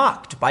was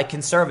mocked by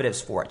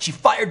conservatives for it. She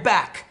fired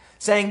back,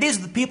 saying, these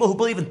are the people who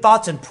believe in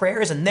thoughts and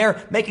prayers, and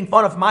they're making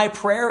fun of my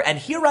prayer. And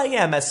here I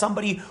am as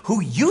somebody who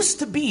used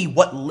to be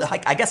what,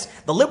 I guess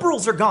the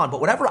liberals are gone,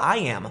 but whatever I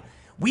am,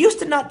 we used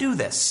to not do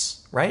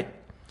this, right?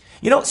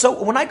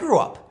 So when I grew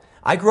up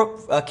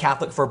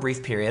Catholic for a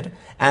brief period,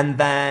 and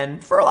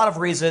then for a lot of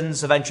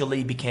reasons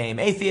eventually became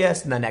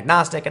atheist and then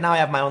agnostic, and now I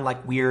have my own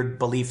weird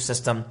belief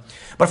system.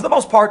 But for the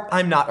most part,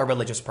 I'm not a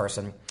religious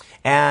person.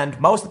 And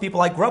most of the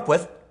people I grew up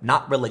with,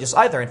 not religious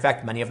either. In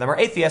fact, many of them are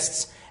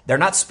atheists. They're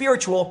not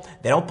spiritual.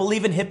 They don't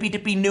believe in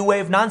hippy-dippy new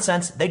wave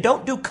nonsense. They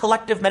don't do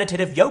collective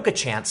meditative yoga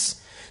chants.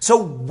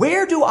 So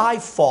where do I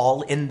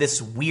fall in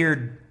this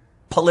weird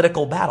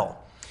political battle?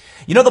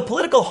 The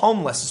political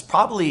homeless is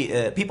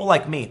probably people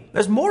like me.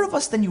 There's more of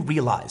us than you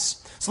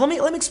realize. So let me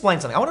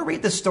explain something. I want to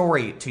read this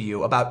story to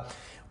you about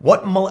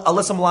what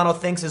Alyssa Milano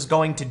thinks is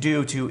going to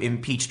do to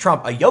impeach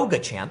Trump, a yoga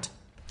chant.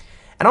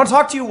 And I want to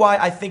talk to you why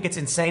I think it's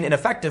insane and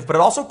ineffective, but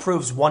it also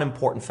proves one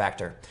important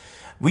factor.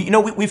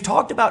 We've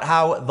talked about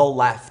how the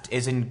left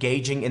is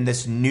engaging in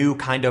this new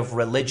kind of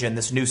religion,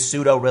 this new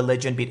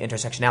pseudo-religion, be it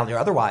intersectionality or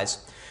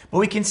otherwise. But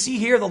we can see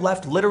here the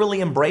left literally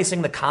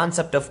embracing the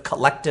concept of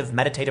collective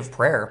meditative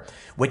prayer,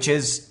 which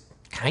is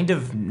kind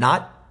of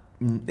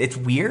it's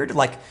weird.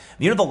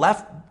 The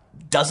left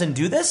doesn't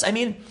do this. I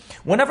mean,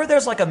 whenever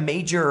there's a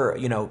major,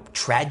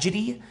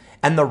 tragedy,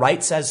 and the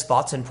right says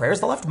thoughts and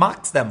prayers, the left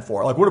mocks them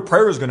for what are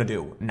prayers going to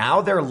do?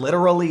 Now they're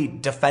literally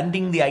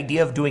defending the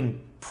idea of doing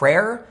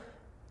prayer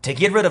to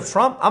get rid of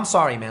Trump. I'm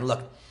sorry, man.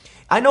 Look,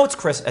 I know it's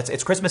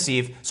Christmas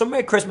Eve, so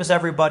Merry Christmas,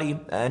 everybody,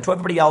 and to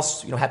everybody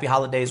else, Happy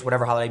holidays,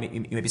 whatever holiday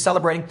you may be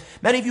celebrating.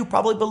 Many of you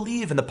probably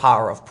believe in the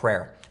power of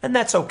prayer, and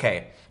that's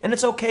okay. And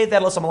it's okay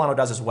that Alyssa Milano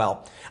does as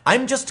well.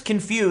 I'm just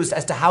confused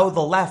as to how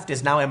the left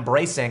is now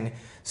embracing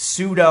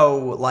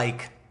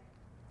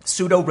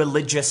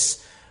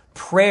pseudo-religious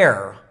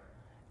prayer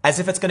as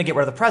if it's going to get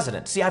rid of the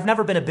president. See, I've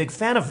never been a big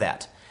fan of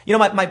that.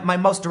 My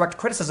most direct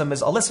criticism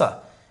is, Alyssa,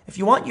 if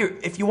you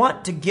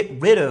want to get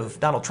rid of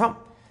Donald Trump,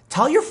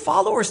 tell your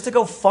followers to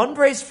go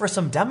fundraise for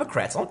some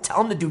Democrats. Don't tell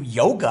them to do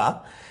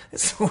yoga.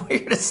 It's the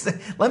weirdest thing.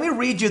 Let me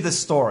read you this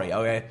story,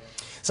 okay?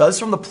 So this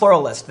is from The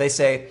Pluralist. They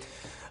say,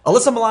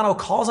 Alyssa Milano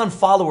calls on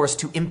followers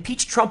to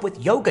impeach Trump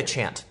with yoga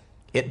chant.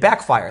 It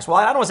backfires. Well,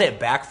 I don't want to say it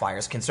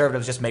backfires.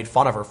 Conservatives just made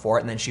fun of her for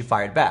it, and then she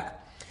fired back.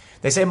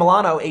 They say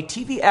Milano, a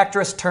TV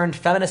actress turned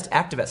feminist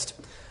activist,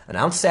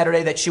 announced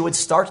Saturday that she would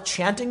start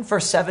chanting for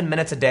 7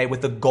 minutes a day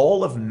with the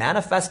goal of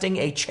manifesting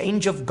a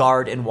change of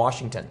guard in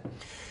Washington.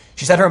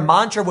 She said her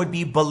mantra would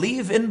be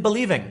believe in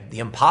believing. The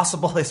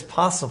impossible is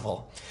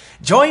possible.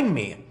 Join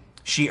me,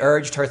 she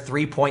urged her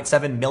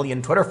 3.7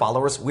 million Twitter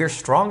followers. We're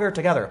stronger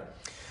together.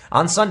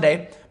 On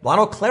Sunday,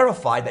 Milano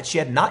clarified that she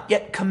had not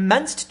yet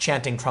commenced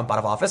chanting Trump out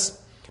of office,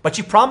 but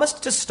she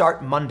promised to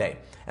start Monday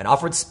and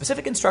offered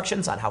specific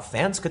instructions on how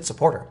fans could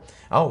support her.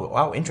 Oh,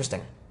 wow,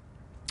 interesting.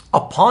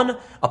 Upon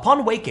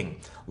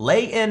waking,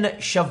 lay in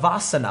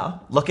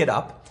Shavasana, look it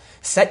up,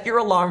 set your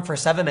alarm for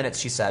 7 minutes,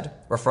 she said,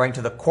 referring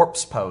to the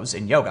corpse pose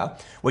in yoga,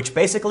 which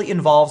basically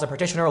involves a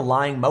practitioner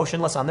lying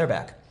motionless on their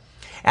back.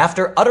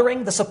 After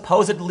uttering the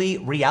supposedly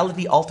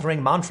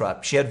reality-altering mantra,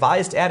 she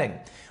advised, adding,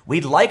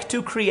 we'd like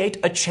to create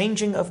a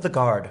changing of the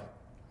guard.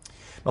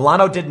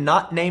 Milano did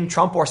not name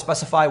Trump or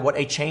specify what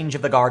a change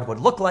of the guard would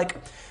look like,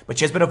 but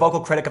she has been a vocal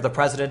critic of the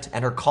president,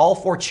 and her call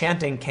for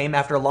chanting came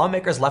after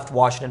lawmakers left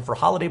Washington for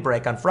holiday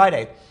break on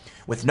Friday,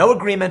 with no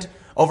agreement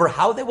over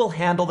how they will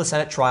handle the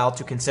Senate trial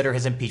to consider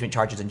his impeachment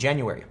charges in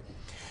January.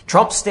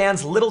 Trump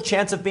stands little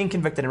chance of being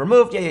convicted and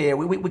removed. Yeah,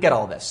 we get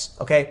all of this,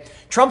 okay?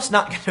 Trump's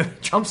not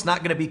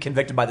going to be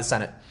convicted by the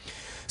Senate.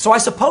 So I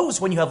suppose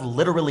when you have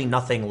literally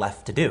nothing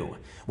left to do,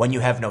 when you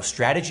have no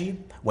strategy,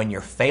 when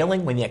you're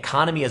failing, when the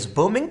economy is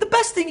booming, the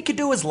best thing you could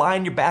do is lie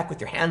on your back with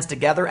your hands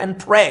together and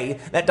pray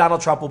that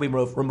Donald Trump will be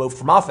removed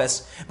from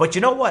office. But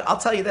you know what? I'll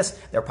tell you this.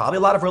 There are probably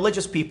a lot of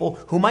religious people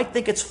who might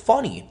think it's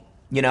funny,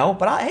 but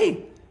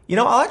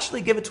I'll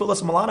actually give it to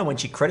Alyssa Milano when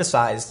she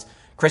criticized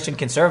Christian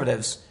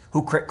conservatives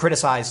who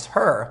criticized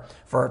her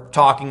for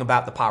talking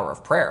about the power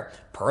of prayer.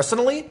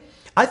 Personally,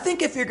 I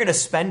think if you're going to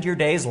spend your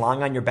days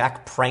lying on your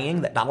back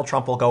praying that Donald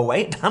Trump will go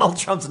away, Donald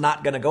Trump's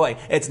not going to go away.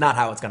 It's not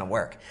how it's going to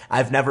work.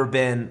 I've never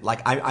been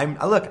like,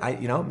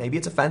 maybe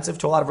it's offensive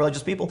to a lot of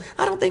religious people.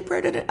 I don't think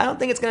prayer did it. I don't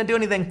think it's going to do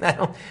anything.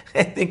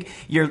 I think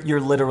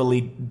you're literally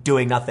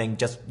doing nothing,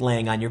 just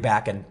laying on your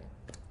back and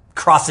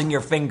crossing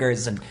your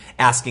fingers and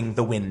asking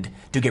the wind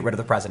to get rid of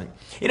the president.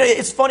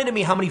 It's funny to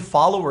me how many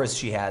followers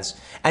she has,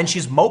 and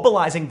she's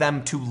mobilizing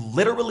them to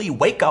literally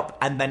wake up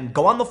and then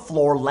go on the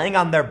floor laying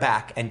on their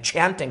back and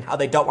chanting how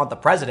they don't want the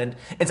president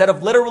instead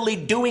of literally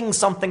doing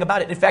something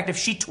about it. In fact, if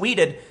she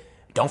tweeted,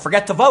 "Don't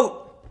forget to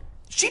vote,"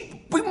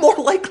 she'd be more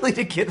likely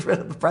to get rid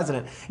of the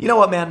president. You know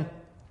what, man?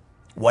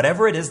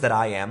 Whatever it is that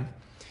I am,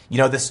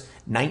 this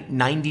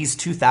 90s,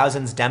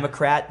 2000s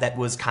Democrat that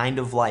was kind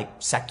of like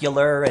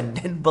secular and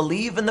didn't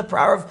believe in the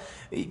power of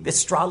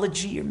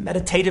astrology or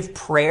meditative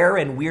prayer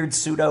and weird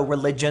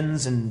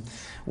pseudo-religions and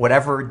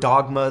whatever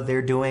dogma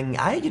they're doing.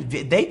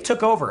 They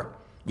took over.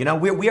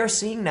 We are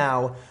seeing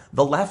now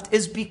the left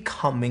is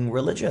becoming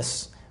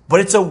religious.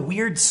 But it's a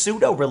weird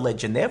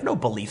pseudo-religion. They have no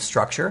belief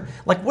structure.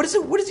 Like, what does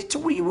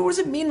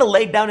it mean to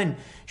lay down in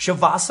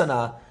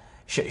Shavasana?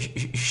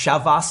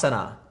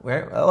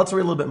 Let's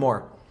read a little bit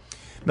more.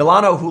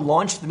 Milano, who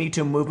launched the Me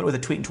Too movement with a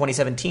tweet in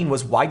 2017,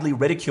 was widely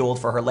ridiculed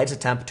for her latest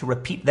attempt to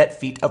repeat that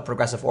feat of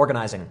progressive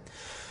organizing.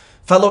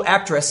 Fellow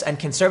actress and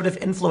conservative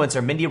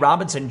influencer Mindy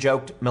Robinson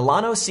joked,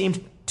 Milano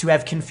seemed to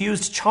have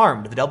confused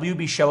Charmed, the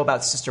WB show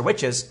about sister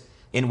witches,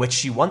 in which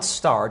she once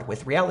starred,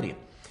 with reality.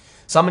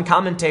 Some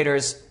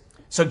commentators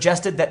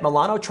suggested that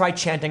Milano tried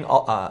chanting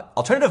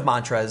alternative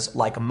mantras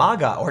like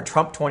MAGA or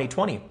Trump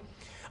 2020.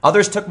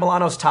 Others took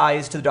Milano's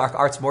ties to the dark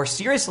arts more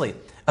seriously,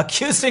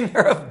 accusing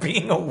her of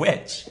being a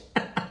witch,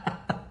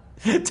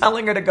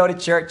 telling her to go to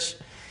church.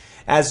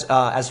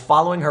 As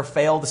following her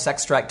failed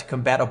sex strike to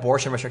combat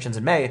abortion restrictions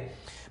in May,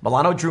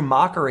 Milano drew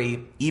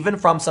mockery even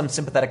from some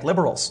sympathetic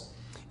liberals.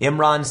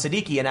 Imran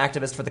Siddiqui, an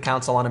activist for the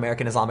Council on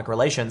American Islamic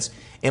Relations,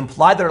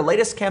 implied that her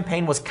latest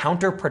campaign was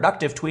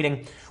counterproductive,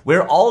 tweeting,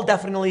 "We're all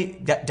definitely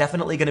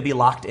going to be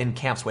locked in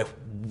camps with."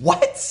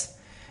 What?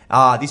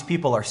 These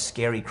people are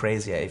scary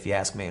crazy, if you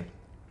ask me.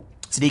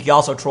 Siddiqui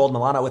also trolled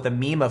Milano with a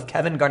meme of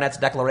Kevin Garnett's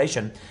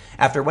declaration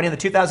after winning the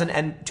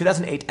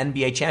 2008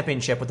 NBA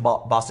championship with the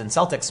Boston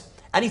Celtics.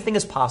 Anything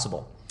is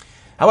possible.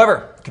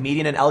 However,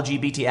 comedian and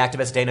LGBT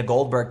activist Dana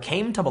Goldberg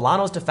came to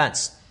Milano's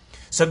defense,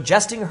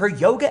 suggesting her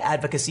yoga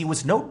advocacy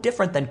was no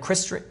different than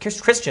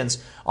Christians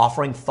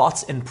offering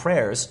thoughts and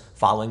prayers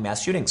following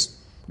mass shootings.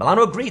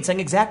 Milano agreed, saying,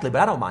 "Exactly,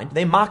 but I don't mind.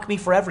 They mock me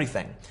for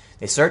everything.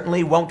 They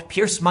certainly won't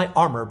pierce my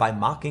armor by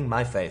mocking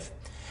my faith."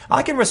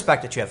 I can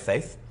respect that you have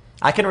faith.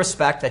 I can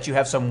respect that you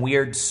have some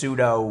weird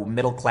pseudo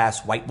middle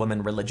class white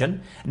woman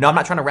religion. No, I'm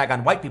not trying to rag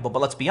on white people,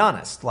 but let's be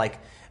honest.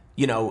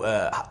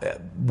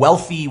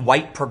 Wealthy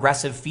white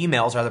progressive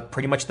females are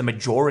pretty much the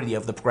majority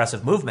of the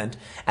progressive movement,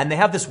 and they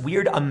have this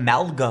weird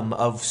amalgam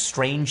of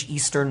strange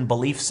Eastern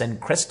beliefs and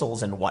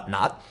crystals and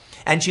whatnot.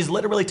 And she's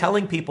literally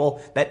telling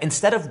people that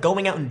instead of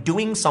going out and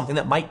doing something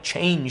that might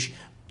change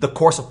the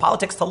course of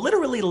politics, to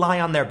literally lie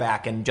on their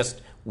back and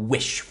just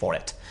wish for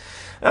it.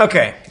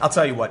 Okay, I'll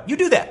tell you what. You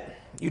do that.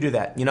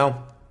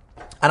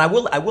 And I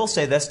will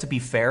say this, to be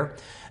fair,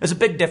 there's a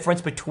big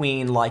difference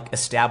between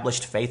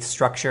established faith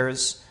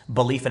structures,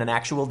 belief in an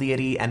actual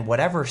deity, and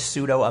whatever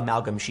pseudo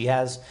amalgam she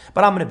has.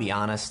 But I'm going to be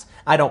honest,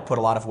 I don't put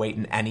a lot of weight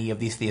in any of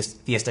these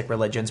theistic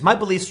religions. My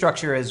belief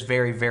structure is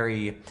very,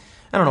 very,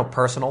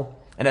 personal.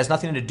 And has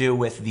nothing to do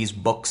with these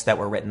books that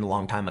were written a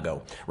long time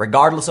ago.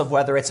 Regardless of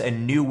whether it's a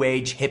new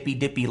age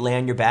hippy-dippy lay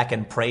on your back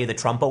and pray the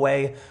Trump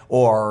away,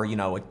 or, a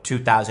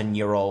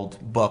 2,000-year-old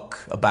book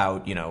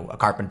about, a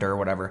carpenter or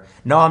whatever.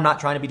 No, I'm not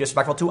trying to be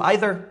disrespectful to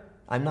either.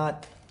 I'm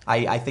not.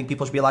 I think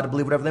people should be allowed to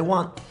believe whatever they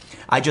want.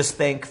 I just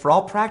think, for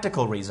all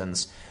practical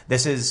reasons,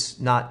 this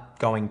is not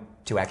going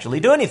to actually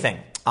do anything.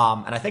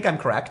 And I think I'm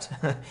correct.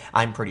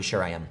 I'm pretty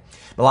sure I am.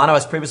 Milano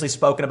has previously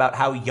spoken about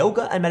how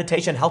yoga and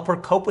meditation help her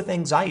cope with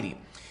anxiety,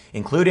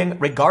 including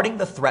regarding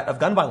the threat of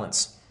gun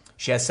violence.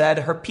 She has said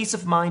her peace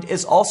of mind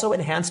is also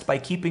enhanced by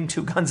keeping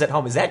 2 guns at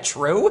home. Is that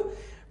true?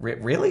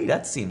 Really?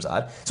 That seems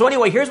odd. So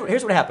anyway, here's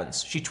what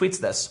happens. She tweets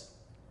this.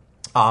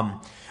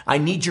 I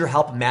need your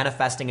help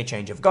manifesting a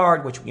change of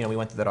guard, which, we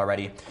went through that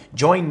already.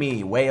 Join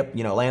me, way up,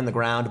 lay on the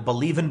ground,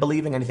 believe in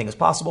believing anything is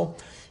possible.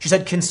 She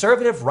said,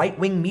 conservative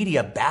right-wing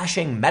media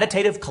bashing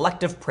meditative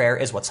collective prayer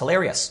is what's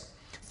hilarious.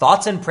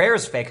 Thoughts and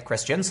prayers, fake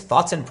Christians.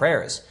 Thoughts and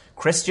prayers.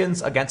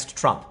 Christians against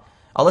Trump.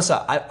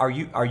 Alyssa,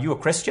 are you a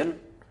Christian?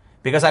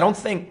 Because I don't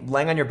think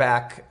laying on your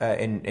back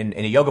in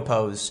a yoga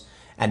pose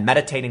and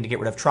meditating to get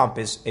rid of Trump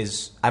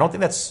is I don't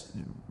think that's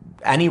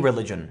any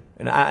religion.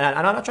 And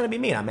I'm not trying to be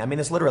mean. I mean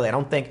this literally. I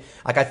don't think,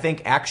 I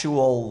think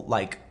actual,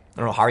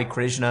 Hare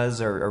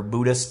Krishnas or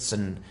Buddhists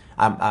and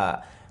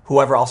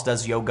whoever else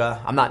does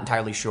yoga. I'm not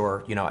entirely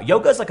sure.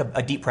 Yoga is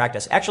a deep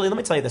practice. Actually, let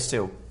me tell you this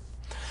too.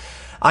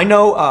 I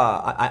know,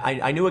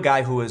 I knew a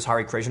guy who was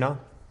Hare Krishna.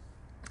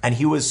 and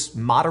he was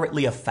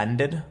moderately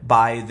offended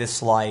by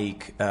this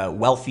like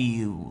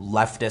wealthy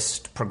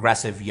leftist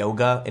progressive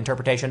yoga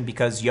interpretation,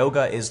 because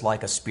yoga is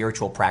like a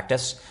spiritual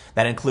practice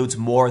that includes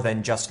more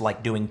than just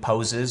like doing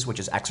poses, which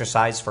is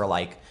exercise for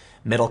like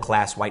middle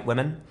class white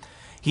women.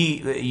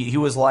 He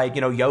was like,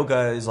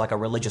 yoga is like a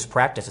religious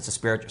practice. It's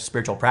a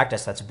spiritual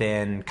practice that's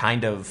been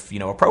kind of,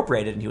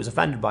 appropriated, and he was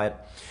offended by it.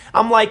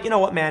 I'm like, you know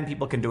what, man,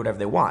 people can do whatever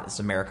they want. It's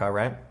America,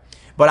 right?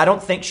 But I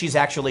don't think she's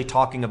actually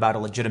talking about a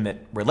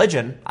legitimate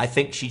religion. I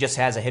think she just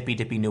has a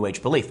hippy-dippy New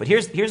Age belief. But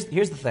here's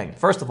the thing.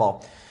 First of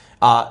all,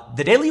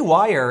 the Daily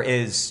Wire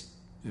is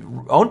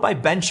owned by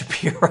Ben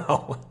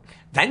Shapiro.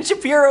 Ben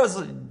Shapiro is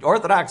an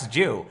Orthodox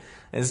Jew.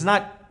 It's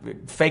not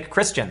fake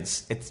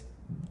Christians.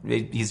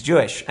 He's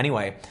Jewish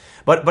anyway.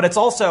 But it's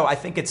also, I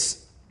think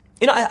it's,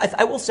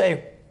 I will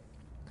say,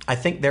 I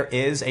think there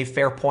is a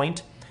fair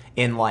point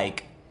in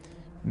like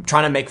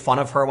trying to make fun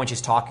of her when she's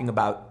talking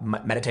about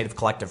meditative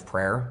collective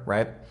prayer,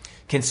 right?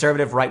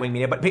 Conservative right-wing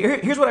media. But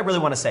here's what I really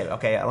want to say.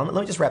 Okay, let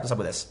me just wrap this up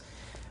with this.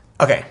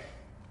 Okay,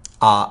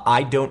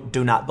 I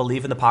do not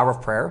believe in the power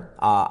of prayer.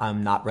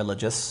 I'm not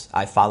religious.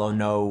 I follow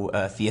no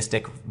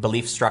theistic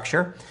belief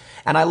structure.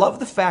 And I love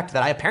the fact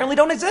that I apparently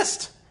don't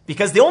exist.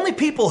 Because the only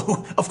people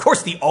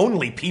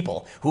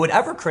who would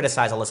ever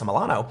criticize Alyssa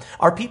Milano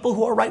are people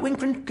who are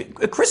right-wing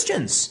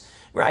Christians,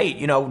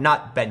 right?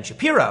 Not Ben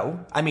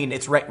Shapiro. I mean,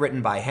 it's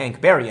written by Hank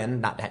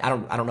Berrien. I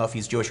don't know if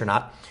he's Jewish or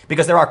not,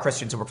 because there are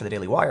Christians who work for the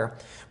Daily Wire.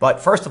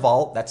 But first of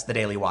all, that's the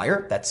Daily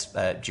Wire. That's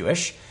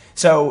Jewish.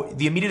 So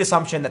the immediate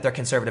assumption that they're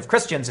conservative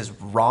Christians is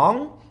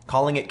wrong.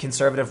 Calling it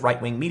conservative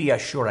right-wing media,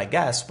 sure, I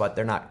guess, but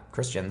they're not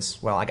Christians.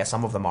 Well, I guess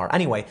some of them are.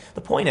 Anyway,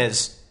 the point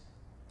is,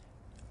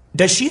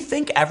 does she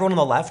think everyone on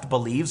the left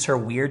believes her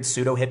weird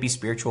pseudo-hippie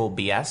spiritual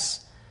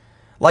BS?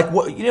 Like,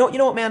 what, you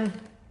know what, man?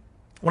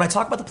 When I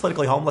talk about the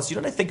politically homeless, you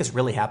know what I think is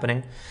really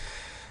happening?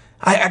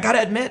 I gotta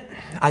admit,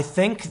 I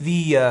think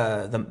the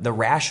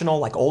rational,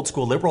 like old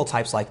school liberal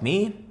types like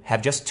me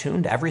have just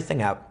tuned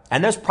everything out.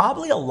 And there's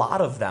probably a lot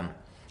of them.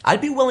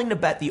 I'd be willing to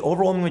bet the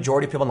overwhelming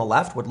majority of people on the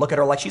left would look at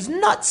her like she's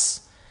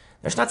nuts.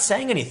 They're just not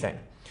saying anything.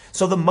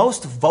 So the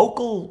most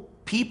vocal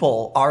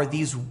people are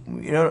these,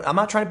 I'm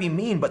not trying to be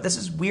mean, but this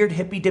is weird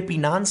hippy-dippy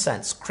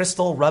nonsense,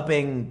 crystal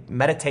rubbing,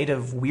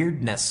 meditative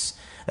weirdness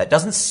that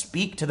doesn't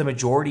speak to the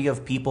majority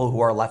of people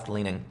who are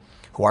left-leaning,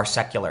 who are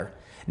secular.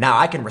 Now,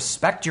 I can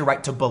respect your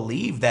right to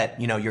believe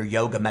that, your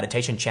yoga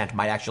meditation chant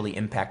might actually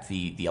impact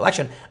the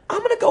election. I'm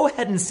going to go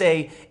ahead and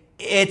say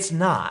it's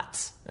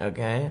not,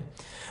 okay?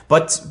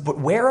 But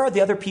where are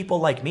the other people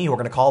like me who are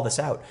going to call this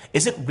out?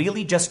 Is it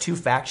really just two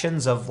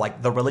factions of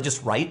like the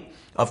religious right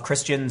of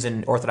Christians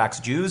and Orthodox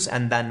Jews,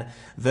 and then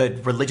the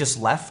religious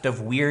left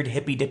of weird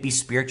hippy-dippy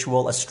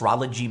spiritual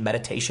astrology,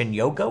 meditation,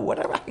 yoga,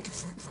 whatever?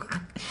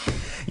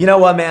 You know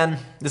what, man?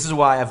 This is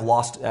why I've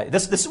lost.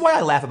 This is why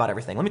I laugh about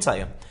everything. Let me tell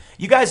you.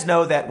 You guys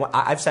know that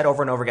I've said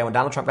over and over again, when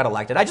Donald Trump got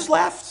elected, I just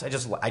laughed. I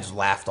just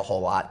laughed a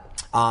whole lot.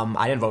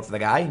 I didn't vote for the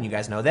guy, and you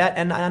guys know that,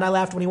 and I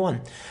laughed when he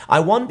won.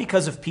 I won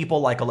because of people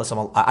like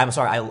Alyssa.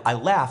 I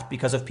laughed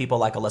because of people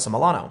like Alyssa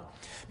Milano,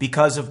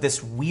 because of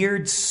this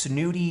weird,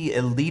 snooty,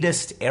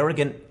 elitist,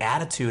 arrogant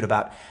attitude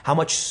about how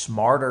much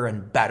smarter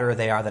and better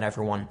they are than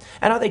everyone,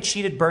 and how they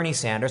cheated Bernie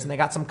Sanders and they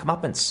got some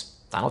comeuppance.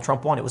 Donald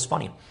Trump won. It was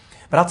funny.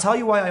 But I'll tell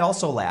you why I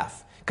also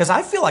laugh, because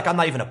I feel like I'm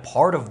not even a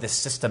part of this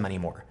system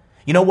anymore.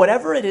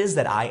 Whatever it is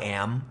that I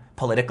am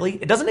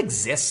politically, it doesn't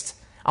exist.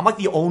 I'm like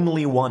the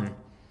only one.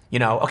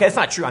 Okay, it's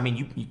not true. I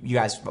mean, you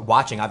guys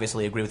watching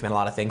obviously agree with me on a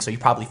lot of things, so you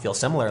probably feel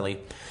similarly.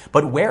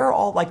 But where are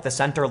all like the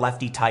center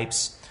lefty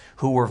types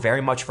who were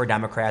very much for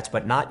Democrats,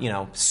 but not,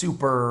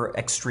 super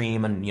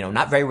extreme and,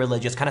 not very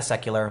religious, kind of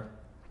secular?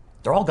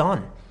 They're all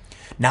gone.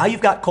 Now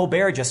you've got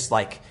Colbert just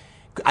like,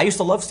 I used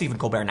to love Stephen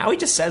Colbert. Now he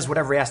just says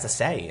whatever he has to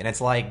say. And it's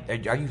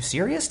like, are you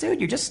serious,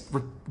 dude? You're just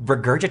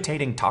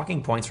regurgitating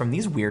talking points from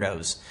these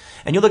weirdos.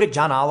 And you look at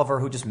John Oliver,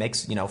 who just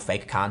makes,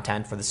 fake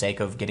content for the sake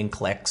of getting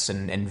clicks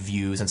and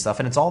views and stuff.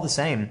 And it's all the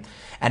same.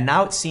 And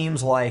now it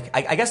seems like,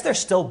 I guess there's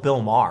still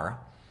Bill Maher.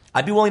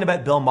 I'd be willing to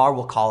bet Bill Maher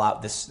will call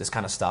out this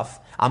kind of stuff.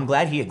 I'm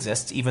glad he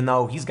exists, even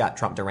though he's got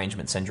Trump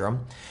derangement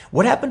syndrome.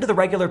 What happened to the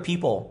regular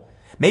people?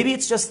 Maybe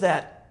it's just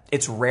that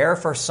it's rare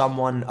for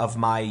someone of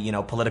my,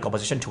 political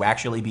position to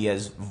actually be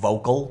as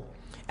vocal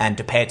and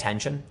to pay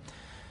attention.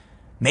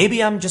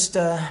 Maybe I'm just,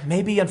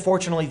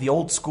 unfortunately, the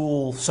old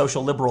school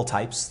social liberal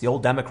types, the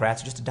old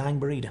Democrats, are just a dying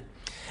breed.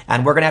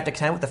 And we're going to have to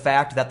contend with the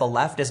fact that the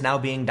left is now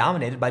being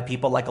dominated by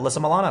people like Alyssa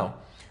Milano,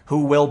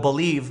 who will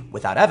believe,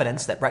 without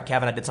evidence, that Brett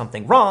Kavanaugh did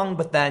something wrong,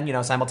 but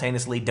then,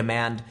 simultaneously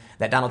demand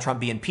that Donald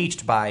Trump be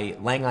impeached by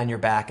laying on your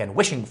back and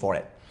wishing for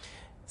it.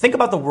 Think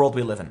about the world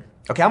we live in.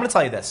 Okay, I'm going to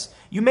tell you this.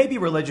 You may be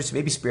religious, you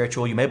may be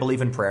spiritual, you may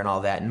believe in prayer and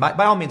all that, and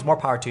by all means, more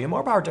power to you,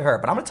 more power to her,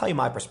 but I'm going to tell you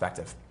my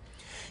perspective.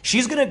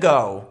 She's going to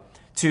go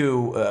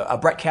to a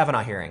Brett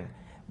Kavanaugh hearing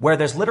where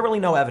there's literally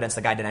no evidence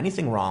the guy did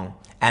anything wrong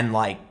and,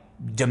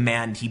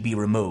 demand he be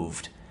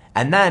removed.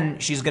 And then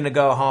she's going to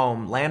go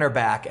home, lay on her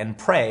back, and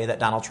pray that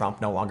Donald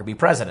Trump no longer be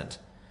president.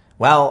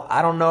 Well,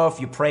 I don't know if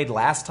you prayed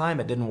last time,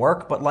 it didn't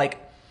work, but,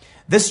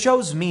 This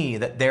shows me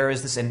that there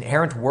is this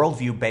inherent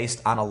worldview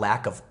based on a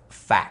lack of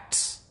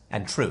facts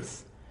and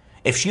truth.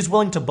 If she's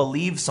willing to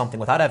believe something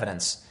without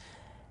evidence,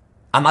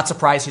 I'm not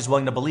surprised she's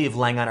willing to believe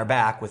laying on her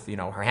back with,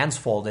 her hands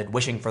folded,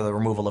 wishing for the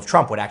removal of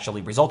Trump would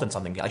actually result in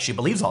something. Like, she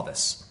believes all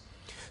this.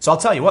 So I'll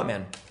tell you what,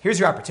 man, here's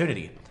your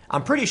opportunity.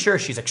 I'm pretty sure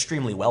she's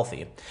extremely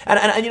wealthy.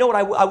 And you know what?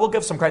 I will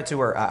give some credit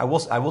to her. I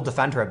will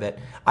defend her a bit.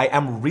 I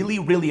am really,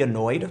 really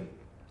annoyed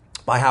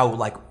by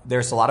how,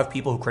 there's a lot of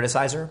people who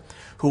criticize her,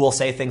 who will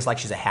say things like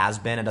she's a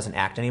has-been and doesn't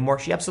act anymore.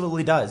 She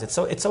absolutely does. It's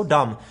so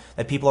dumb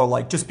that people are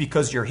like, just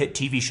because your hit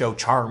TV show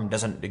Charm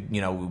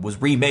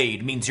was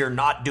remade means you're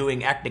not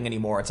doing acting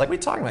anymore. It's like, what are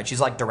you talking about?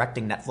 She's like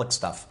directing Netflix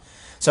stuff.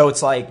 So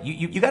it's like,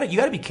 you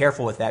gotta be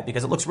careful with that,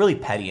 because it looks really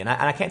petty, and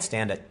I can't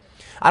stand it.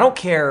 I don't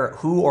care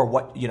who or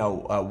what,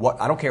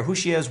 I don't care who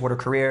she is, what her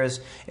career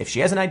is. If she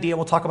has an idea,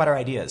 we'll talk about her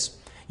ideas.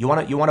 You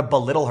want to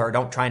belittle her,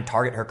 don't try and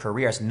target her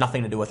career. It has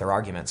nothing to do with her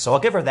arguments. So I'll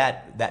give her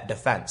that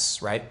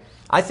defense, right?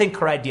 I think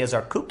her ideas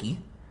are kooky.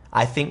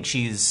 I think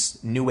she's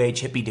new age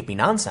hippy dippy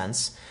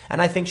nonsense,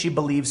 and I think she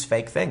believes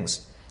fake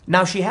things.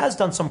 Now, she has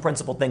done some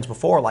principled things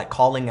before, like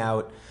calling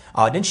out,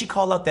 didn't she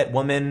call out that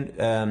woman,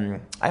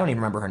 I don't even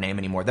remember her name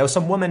anymore. There was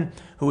some woman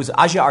who was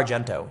Asia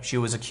Argento. She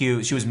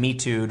was Me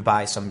Too'd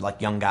by some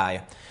young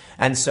guy.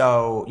 And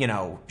so,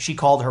 she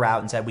called her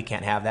out and said, we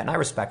can't have that. And I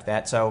respect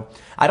that. So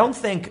I don't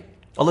think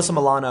Alyssa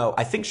Milano,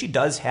 I think she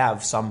does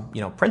have some,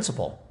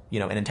 principle,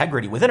 and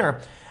integrity within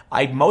her.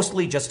 I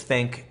mostly just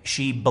think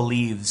she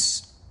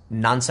believes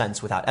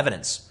nonsense without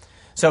evidence.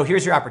 So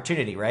here's your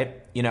opportunity,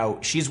 right?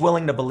 She's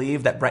willing to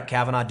believe that Brett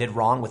Kavanaugh did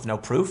wrong with no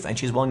proof, and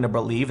she's willing to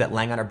believe that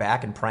laying on her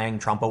back and praying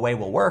Trump away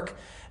will work.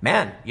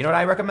 Man, you know what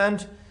I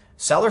recommend?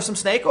 Sell her some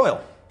snake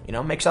oil.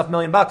 Make yourself $1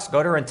 million.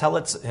 Go to her and tell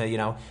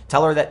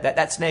her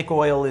that snake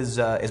oil is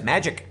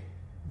magic.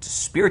 It's a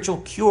spiritual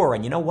cure.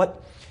 And you know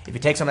what? If you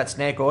take some of that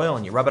snake oil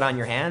and you rub it on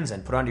your hands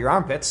and put it under your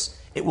armpits,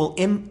 it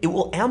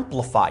will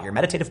amplify your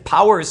meditative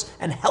powers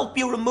and help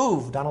you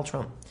remove Donald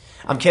Trump.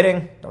 I'm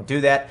kidding. Don't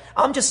do that.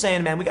 I'm just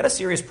saying, man, we got a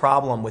serious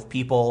problem with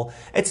people.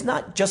 It's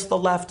not just the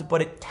left,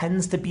 but it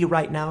tends to be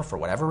right now for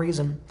whatever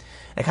reason.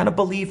 They kind of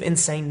believe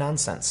insane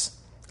nonsense.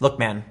 Look,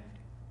 man,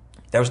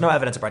 there was no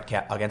evidence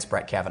against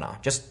Brett Kavanaugh.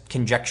 Just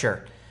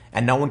conjecture,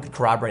 and no one could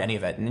corroborate any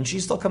of it. And then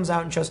she still comes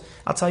out and shows,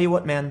 I'll tell you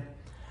what, man,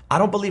 I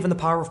don't believe in the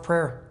power of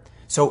prayer.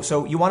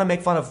 So you want to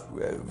make fun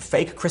of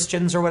fake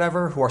Christians or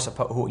whatever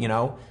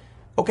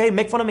okay,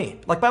 make fun of me.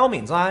 By all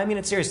means. I mean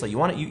it seriously.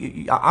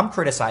 I'm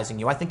criticizing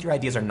you. I think your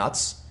ideas are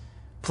nuts.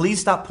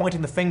 Please stop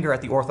pointing the finger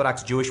at the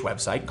Orthodox Jewish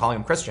website, calling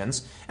them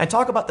Christians, and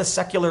talk about the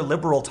secular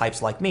liberal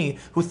types like me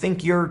who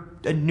think you're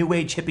a new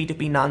age hippy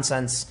dippy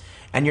nonsense,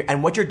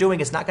 and what you're doing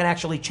is not going to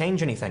actually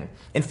change anything.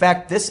 In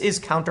fact, this is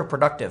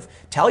counterproductive.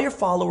 Tell your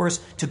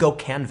followers to go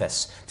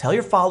canvass. Tell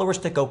your followers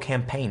to go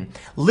campaign.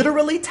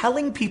 Literally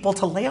telling people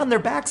to lay on their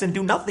backs and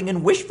do nothing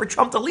and wish for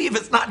Trump to leave.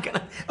 It's not going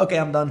to... Okay,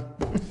 I'm done.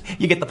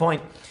 You get the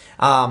point.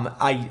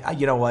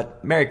 You know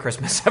what? Merry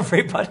Christmas,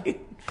 everybody.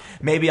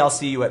 Maybe I'll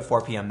see you at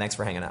 4 p.m. Thanks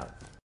for hanging out.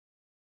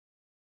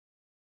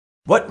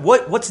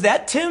 What's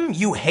that, Tim?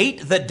 You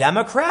hate the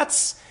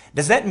Democrats?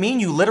 Does that mean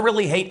you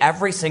literally hate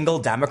every single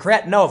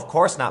Democrat? No, of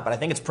course not, but I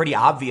think it's pretty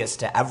obvious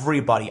to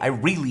everybody. I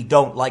really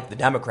don't like the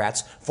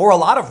Democrats for a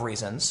lot of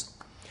reasons.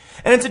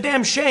 And it's a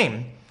damn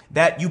shame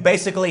that you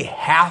basically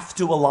have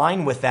to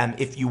align with them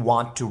if you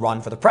want to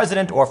run for the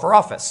president or for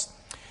office.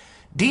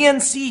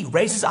 DNC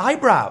raises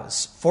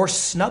eyebrows for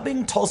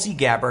snubbing Tulsi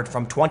Gabbard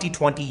from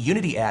 2020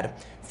 Unity ad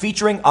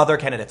featuring other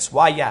candidates.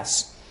 Why,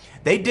 yes.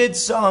 They did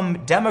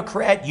some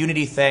Democrat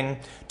unity thing.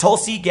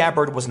 Tulsi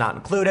Gabbard was not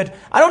included.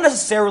 I don't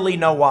necessarily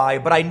know why,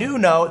 but I do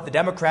know the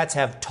Democrats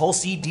have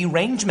Tulsi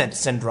derangement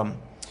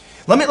syndrome.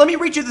 Let me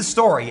read you the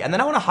story, and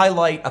then I want to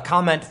highlight a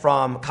comment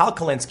from Kyle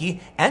Kulinski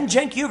and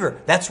Cenk Uygur.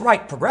 That's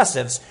right,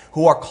 progressives,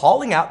 who are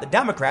calling out the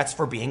Democrats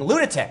for being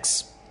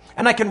lunatics.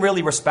 And I can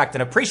really respect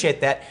and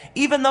appreciate that,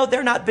 even though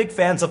they're not big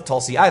fans of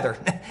Tulsi either.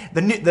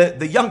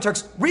 The Young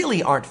Turks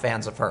really aren't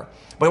fans of her.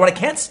 But what I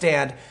can't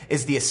stand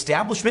is the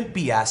establishment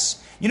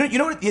BS. You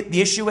know what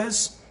the issue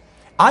is?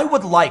 I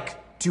would like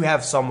to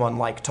have someone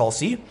like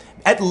Tulsi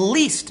at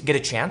least get a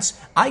chance.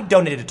 I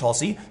donated to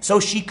Tulsi so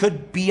she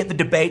could be at the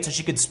debate, so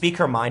she could speak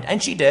her mind,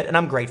 and she did, and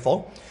I'm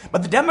grateful.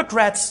 But the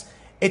Democrats,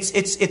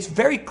 it's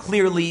very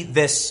clearly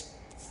this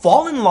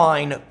fall in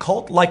line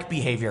cult-like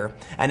behavior,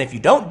 and if you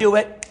don't do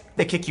it,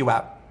 they kick you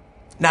out.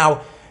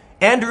 Now,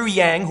 Andrew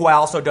Yang, who I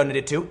also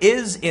donated to,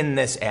 is in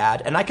this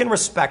ad, and I can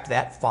respect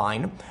that,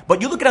 fine.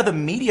 But you look at how the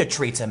media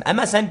treats him.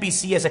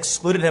 MSNBC has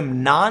excluded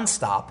him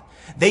nonstop.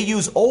 They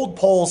use old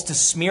polls to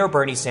smear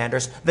Bernie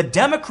Sanders. The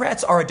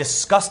Democrats are a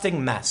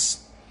disgusting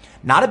mess.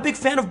 Not a big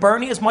fan of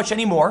Bernie as much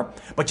anymore,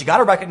 but you got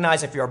to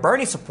recognize if you're a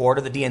Bernie supporter,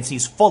 the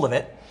DNC's full of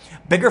it.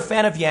 Bigger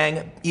fan of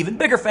Yang, even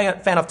bigger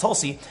fan of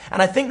Tulsi.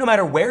 And I think no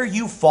matter where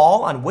you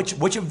fall on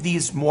which of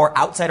these more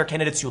outsider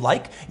candidates you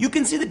like, you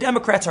can see the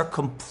Democrats are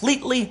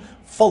completely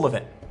full of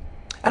it.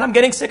 And I'm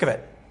getting sick of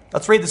it.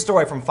 Let's read the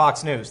story from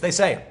Fox News. They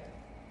say,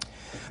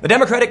 the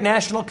Democratic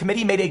National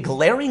Committee made a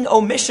glaring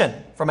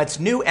omission from from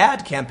its new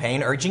ad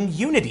campaign urging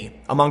unity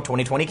among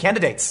 2020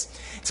 candidates.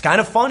 It's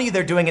kind of funny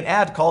they're doing an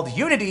ad called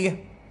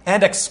Unity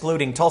and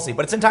excluding Tulsi,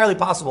 but it's entirely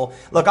possible.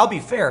 Look, I'll be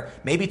fair.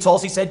 Maybe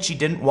Tulsi said she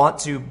didn't want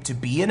to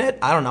be in it.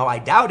 I don't know. I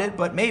doubt it,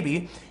 but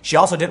maybe. She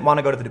also didn't want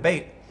to go to the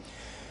debate.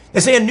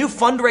 They say a new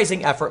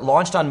fundraising effort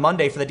launched on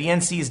Monday for the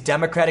DNC's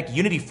Democratic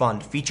Unity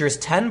Fund features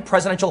 10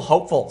 presidential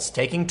hopefuls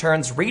taking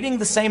turns reading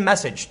the same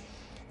message.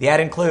 The ad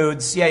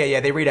includes,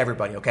 they read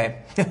everybody, okay?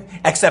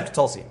 Except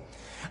Tulsi.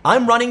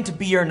 I'm running to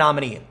be your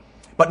nominee.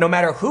 But no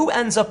matter who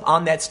ends up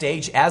on that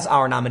stage as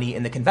our nominee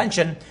in the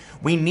convention,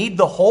 we need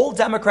the whole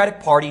Democratic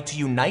Party to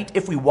unite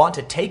if we want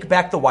to take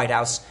back the White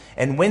House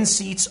and win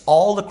seats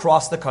all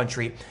across the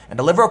country and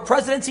deliver a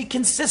presidency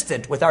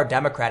consistent with our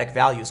democratic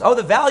values. Oh,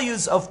 the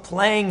values of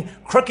playing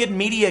crooked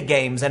media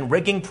games and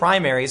rigging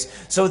primaries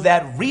so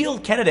that real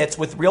candidates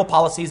with real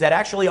policies that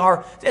actually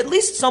are at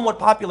least somewhat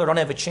popular don't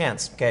have a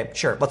chance. Okay,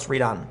 sure, let's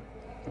read on.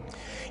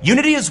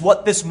 Unity is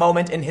what this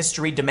moment in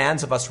history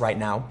demands of us right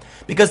now,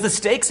 because the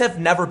stakes have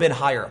never been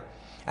higher.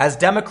 As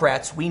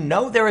Democrats, we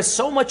know there is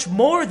so much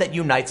more that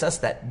unites us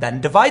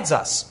than divides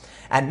us.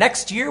 And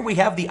next year, we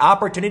have the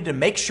opportunity to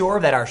make sure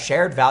that our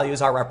shared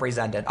values are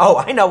represented. Oh,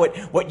 I know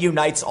what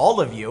unites all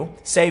of you,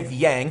 save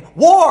Yang,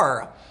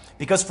 war!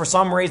 Because for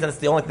some reason, it's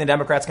the only thing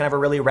Democrats can ever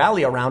really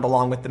rally around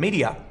along with the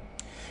media.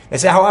 They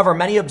say, however,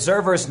 many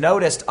observers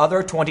noticed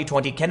other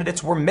 2020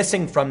 candidates were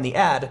missing from the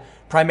ad,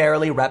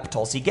 primarily Rep.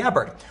 Tulsi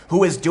Gabbard,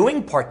 who is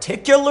doing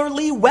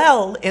particularly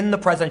well in the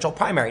presidential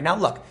primary. Now,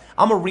 look,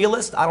 I'm a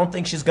realist. I don't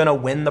think she's going to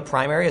win the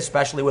primary,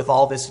 especially with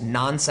all this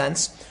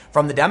nonsense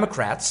from the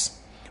Democrats.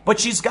 But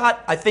she's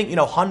got, I think,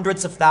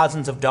 hundreds of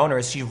thousands of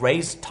donors. She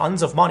raised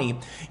tons of money.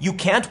 You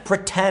can't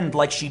pretend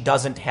like she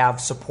doesn't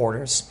have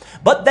supporters.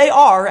 But they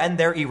are, and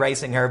they're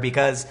erasing her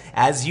because,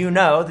 as you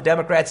know, the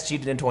Democrats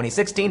cheated in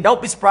 2016.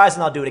 Don't be surprised,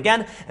 and I'll do it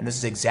again. And this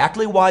is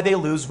exactly why they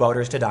lose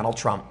voters to Donald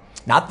Trump.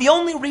 Not the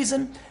only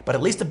reason, but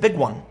at least a big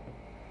one.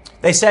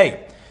 They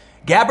say,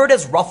 Gabbard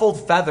has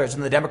ruffled feathers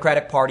in the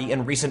Democratic Party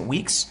in recent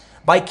weeks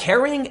by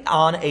carrying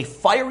on a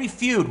fiery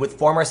feud with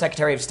former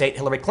Secretary of State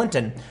Hillary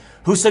Clinton,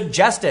 who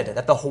suggested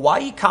that the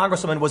Hawaii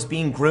congresswoman was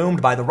being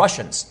groomed by the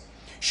Russians.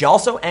 She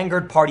also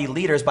angered party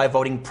leaders by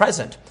voting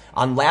present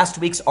on last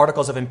week's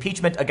articles of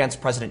impeachment against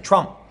President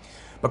Trump.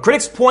 But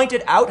critics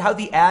pointed out how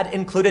the ad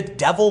included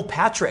Devil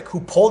Patrick,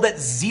 who polled at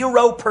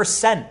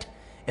 0%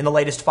 in the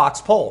latest Fox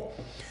poll.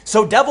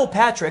 So Devil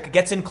Patrick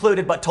gets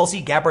included, but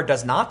Tulsi Gabbard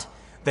does not?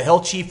 The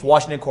Hill chief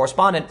Washington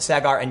correspondent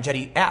Sagar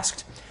Enjeti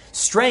asked.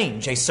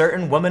 Strange, a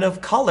certain woman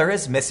of color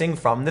is missing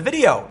from the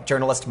video,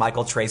 journalist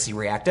Michael Tracy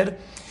reacted.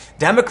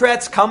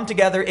 Democrats come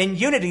together in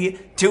unity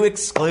to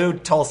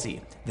exclude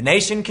Tulsi. The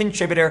Nation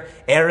contributor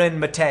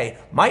Aaron Matei,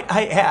 might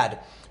I add,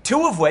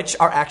 two of which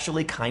are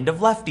actually kind of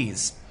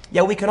lefties.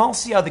 Yeah, we can all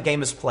see how the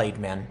game is played,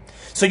 man.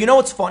 So you know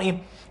what's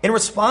funny? In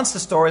response to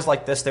stories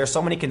like this, there's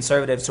so many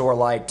conservatives who are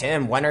like,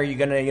 Tim, when are you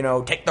going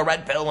to, take the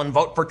red pill and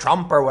vote for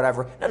Trump or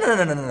whatever?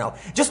 No.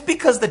 Just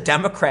because the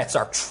Democrats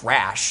are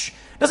trash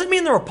doesn't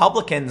mean the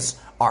Republicans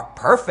are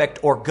perfect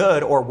or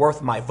good or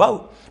worth my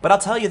vote. But I'll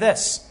tell you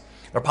this.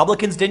 The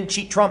Republicans didn't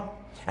cheat Trump.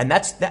 And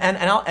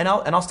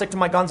I'll stick to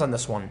my guns on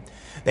this one.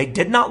 They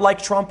did not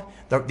like Trump.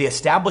 The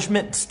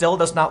establishment still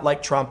does not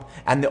like Trump.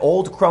 And the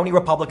old crony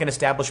Republican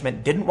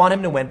establishment didn't want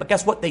him to win. But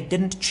guess what? They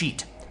didn't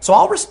cheat. So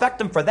I'll respect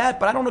them for that,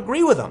 but I don't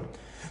agree with them.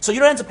 So you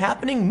know what ends up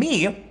happening?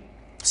 Me,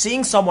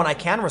 seeing someone I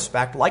can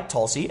respect, like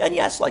Tulsi, and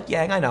yes, like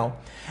Yang, I know.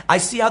 I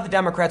see how the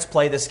Democrats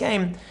play this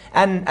game,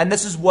 and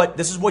this is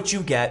what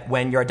you get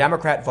when you're a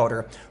Democrat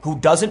voter who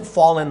doesn't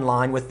fall in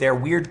line with their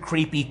weird,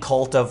 creepy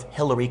cult of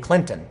Hillary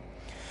Clinton.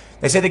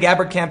 They say the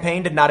Gabbard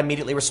campaign did not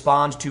immediately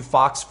respond to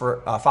Fox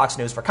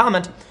News for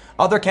comment.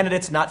 Other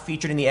candidates not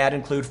featured in the ad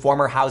include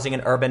former Housing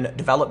and Urban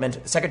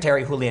Development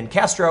Secretary Julian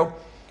Castro,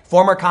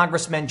 former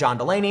Congressman John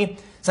Delaney,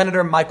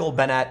 Senator Michael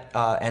Bennet,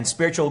 and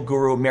spiritual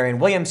guru Marianne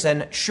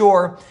Williamson,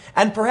 sure.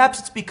 And perhaps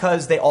it's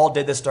because they all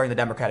did this during the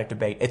Democratic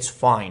debate. It's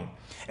fine.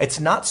 It's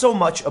not so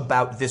much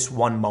about this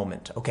one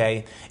moment,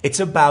 okay? It's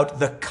about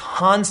the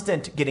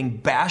constant getting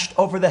bashed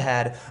over the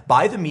head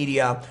by the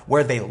media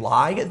where they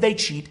lie, they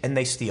cheat, and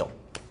they steal.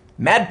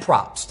 Mad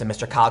props to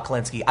Mr. Kyle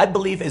Kulinski, I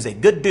believe is a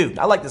good dude.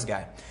 I like this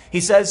guy.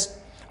 He says,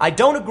 I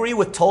don't agree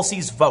with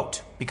Tulsi's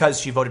vote because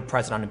she voted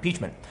present on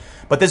impeachment.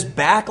 But this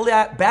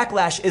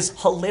backlash is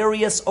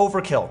hilarious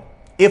overkill.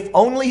 If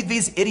only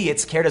these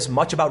idiots cared as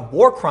much about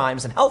war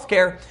crimes and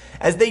healthcare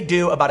as they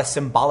do about a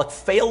symbolic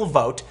fail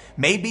vote,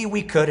 maybe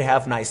we could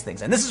have nice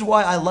things. And this is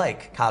why I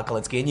like Kyle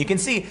Kulinski. And you can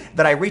see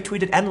that I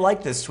retweeted and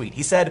liked this tweet.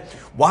 He said,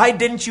 why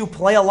didn't you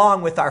play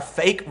along with our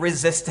fake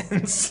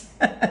resistance?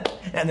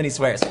 And then he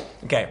swears.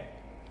 Okay.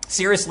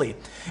 Seriously,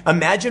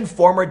 imagine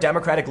former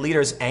Democratic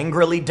leaders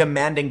angrily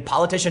demanding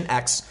politician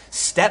X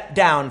step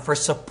down for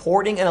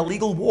supporting an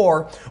illegal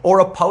war or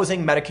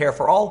opposing Medicare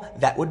for all.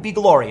 That would be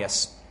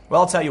glorious.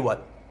 Well, I'll tell you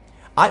what.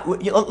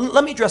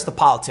 Let me address the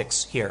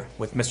politics here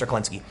with Mr.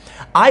 Kulinski.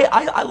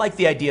 I like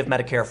the idea of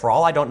Medicare for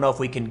all. I don't know if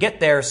we can get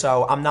there,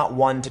 so I'm not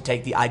one to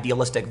take the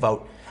idealistic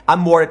vote.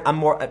 I'm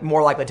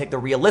more likely to take the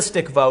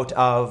realistic vote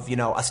of,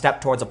 a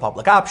step towards a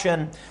public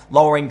option,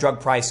 lowering drug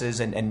prices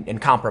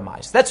and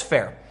compromise. That's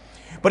fair.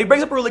 But he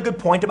brings up a really good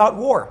point about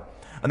war.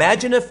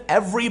 Imagine if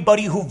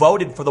everybody who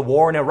voted for the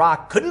war in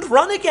Iraq couldn't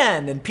run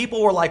again and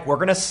people were like, we're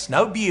going to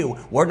snub you,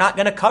 we're not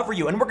going to cover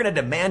you, and we're going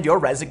to demand your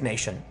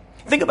resignation.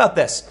 Think about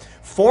this.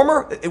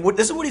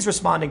 This is what he's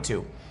responding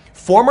to.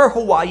 Former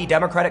Hawaii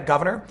Democratic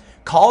governor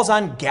calls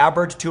on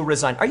Gabbard to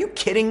resign. Are you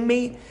kidding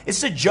me? Is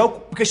this a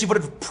joke because she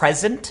voted for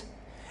president?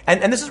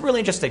 And this is really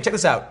interesting. Check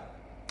this out.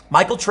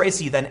 Michael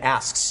Tracy then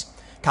asks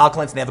Kyle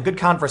Clinton, they have a good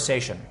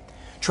conversation.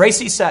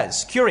 Tracy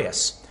says,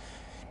 curious,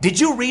 did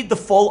you read the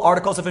full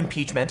articles of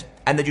impeachment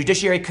and the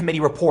Judiciary Committee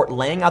report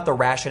laying out the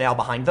rationale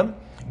behind them?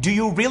 Do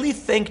you really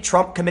think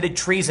Trump committed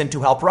treason to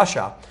help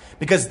Russia?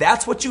 Because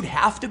that's what you'd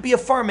have to be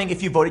affirming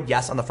if you voted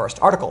yes on the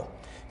first article.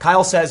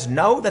 Kyle says,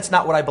 no, that's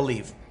not what I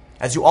believe,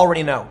 as you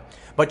already know.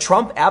 But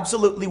Trump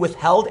absolutely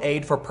withheld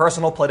aid for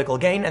personal political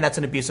gain, and that's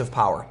an abuse of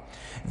power.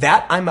 He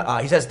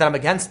says that I'm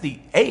against the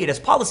aid as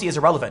policy is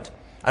irrelevant.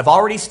 I've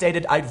already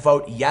stated I'd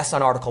vote yes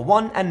on Article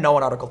 1 and no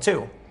on Article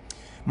 2.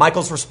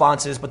 Michael's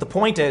response is, but the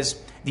point is,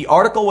 the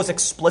article was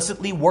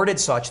explicitly worded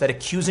such that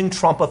accusing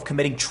Trump of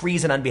committing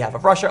treason on behalf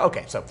of Russia.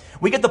 Okay, so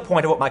we get the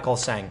point of what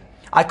Michael's saying.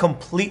 I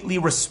completely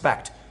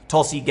respect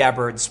Tulsi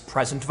Gabbard's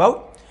present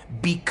vote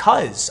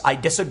because I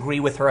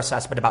disagree with her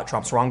assessment about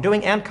Trump's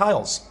wrongdoing and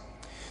Kyle's.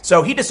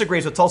 So he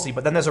disagrees with Tulsi,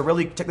 but then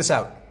check this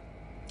out.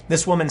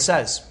 This woman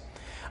says,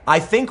 I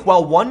think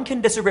while one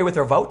can disagree with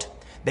her vote,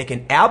 they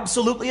can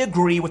absolutely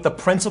agree with the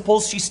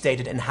principles she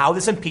stated and how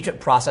this impeachment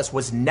process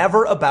was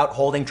never about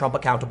holding Trump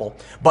accountable,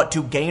 but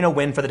to gain a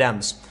win for the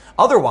Dems.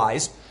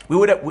 Otherwise, we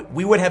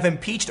would have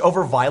impeached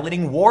over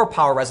violating war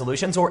power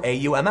resolutions or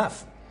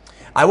AUMF.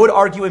 I would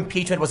argue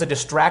impeachment was a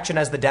distraction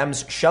as the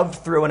Dems shoved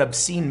through an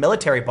obscene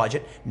military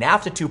budget,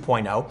 NAFTA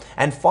 2.0,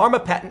 and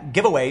pharma patent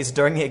giveaways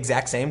during the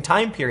exact same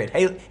time period.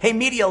 Hey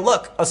media,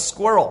 look, a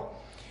squirrel.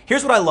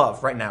 Here's what I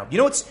love right now. You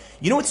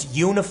know what's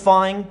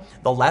unifying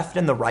the left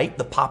and the right,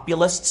 the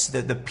populists,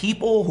 the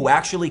people who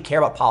actually care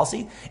about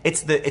policy?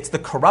 It's the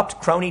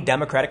corrupt crony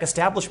Democratic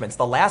establishments,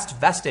 the last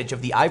vestige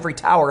of the ivory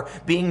tower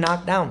being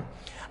knocked down.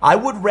 I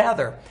would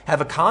rather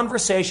have a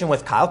conversation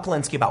with Kyle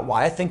Kulinski about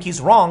why I think he's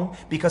wrong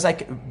because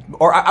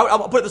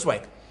I'll put it this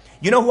way.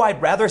 You know who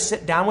I'd rather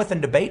sit down with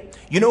and debate?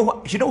 You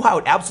know who I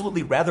would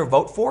absolutely rather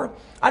vote for?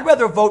 I'd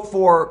rather vote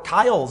for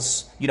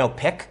Kyle's,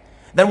 pick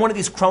than one of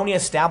these crony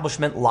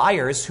establishment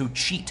liars who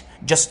cheat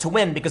just to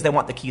win because they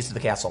want the keys to the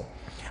castle.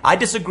 I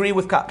disagree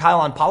with Kyle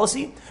on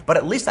policy, but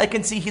at least I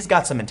can see he's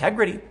got some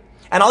integrity.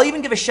 And I'll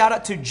even give a shout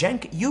out to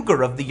Cenk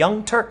Uygur of the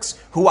Young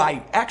Turks, who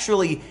I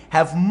actually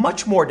have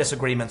much more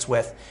disagreements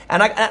with.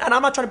 And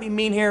I'm not trying to be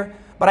mean here,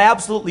 but I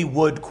absolutely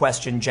would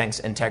question Cenk's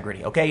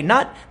integrity. Okay,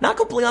 not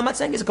completely. I'm not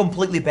saying he's a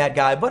completely bad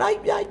guy, but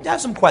I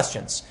have some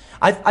questions.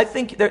 I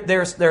think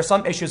there are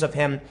some issues of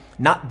him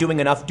not doing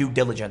enough due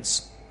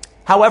diligence.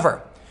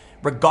 However,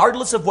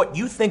 regardless of what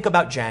you think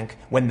about Cenk,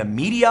 when the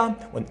media,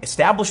 when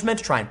establishment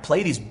try and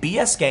play these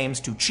BS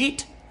games to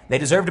cheat, they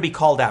deserve to be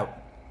called out.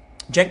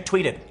 Cenk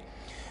tweeted,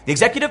 the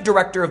executive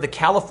director of the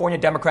California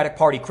Democratic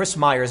Party, Chris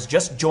Myers,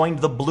 just joined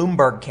the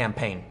Bloomberg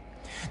campaign.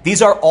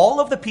 These are all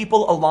of the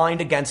people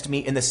aligned against me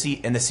in the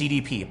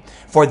CDP.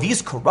 For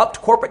these corrupt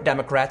corporate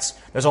Democrats,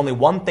 there's only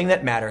one thing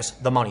that matters,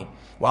 the money.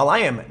 While I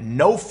am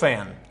no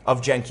fan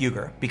of Cenk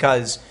Uygur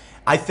because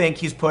I think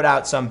he's put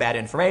out some bad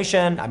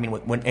information. I mean,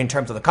 in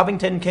terms of the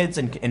Covington kids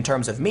and in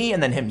terms of me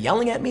and then him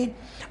yelling at me,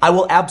 I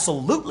will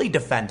absolutely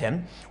defend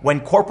him when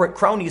corporate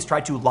cronies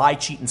try to lie,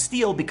 cheat, and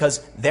steal because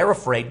they're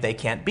afraid they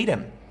can't beat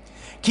him.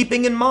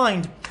 Keeping in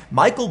mind,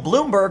 Michael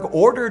Bloomberg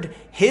ordered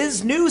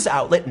his news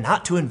outlet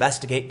not to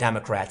investigate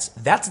Democrats.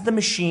 That's the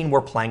machine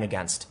we're playing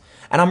against.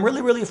 And I'm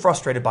really, really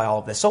frustrated by all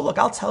of this. So look,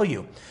 I'll tell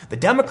you, the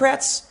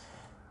Democrats,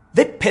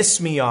 they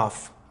piss me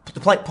off.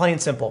 Plain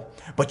and simple.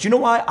 But you know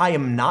why I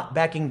am not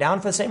backing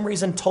down? For the same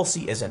reason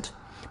Tulsi isn't.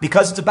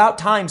 Because it's about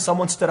time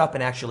someone stood up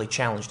and actually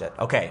challenged it.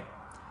 Okay,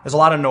 there's a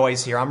lot of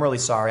noise here. I'm really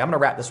sorry. I'm going to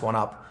wrap this one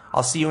up.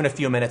 I'll see you in a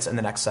few minutes in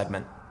the next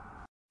segment.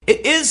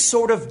 It is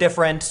sort of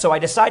different, so I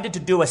decided to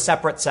do a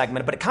separate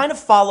segment, but it kind of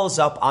follows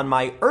up on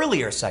my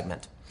earlier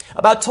segment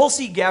about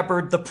Tulsi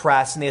Gabbard, the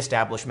press, and the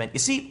establishment. You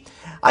see,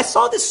 I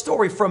saw this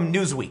story from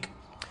Newsweek.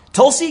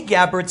 Tulsi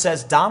Gabbard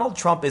says Donald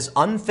Trump is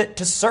unfit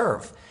to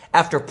serve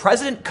after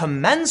president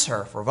commends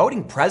her for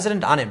voting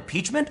president on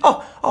impeachment.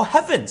 Oh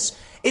heavens.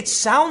 It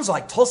sounds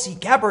like Tulsi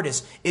Gabbard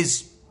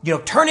is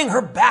turning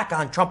her back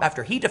on Trump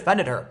after he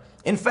defended her.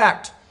 In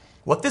fact,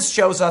 what this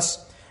shows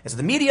us is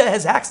the media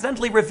has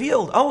accidentally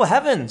revealed, oh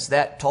heavens,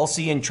 that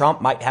Tulsi and Trump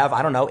might have,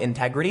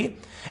 integrity.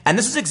 And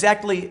this is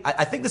exactly,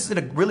 I think this is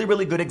a really,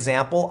 really good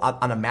example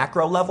on a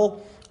macro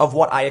level of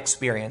what I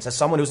experience as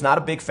someone who's not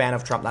a big fan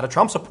of Trump, not a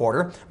Trump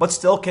supporter, but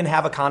still can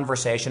have a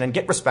conversation and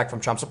get respect from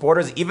Trump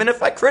supporters, even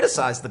if I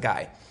criticize the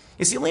guy.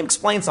 You see, let me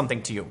explain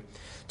something to you.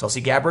 Tulsi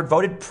Gabbard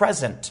voted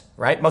present,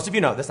 right? Most of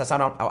you know this. That's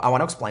not I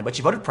want to explain, but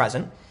she voted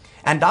present.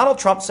 And Donald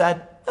Trump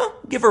said,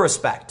 give her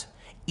respect,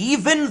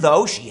 even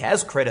though she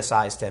has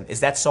criticized him. Is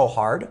that so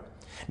hard?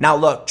 Now,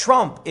 look,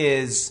 Trump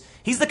is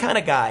He's the kind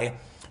of guy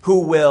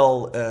who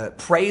will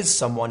praise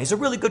someone. He's a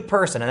really good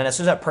person. And then as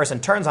soon as that person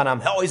turns on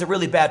him, oh, he's a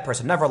really bad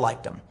person. Never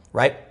liked him,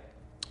 right?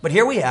 But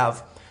here we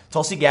have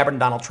Tulsi Gabbard and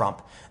Donald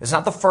Trump. This is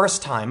not the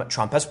first time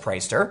Trump has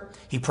praised her.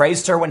 He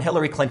praised her when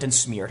Hillary Clinton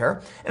smeared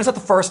her. And it's not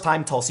the first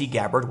time Tulsi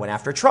Gabbard went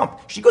after Trump.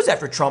 She goes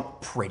after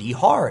Trump pretty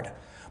hard.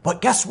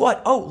 But guess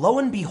what? Oh, lo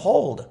and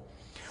behold,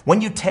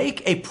 when you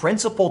take a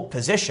principled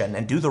position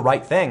and do the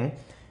right thing,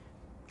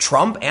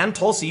 Trump and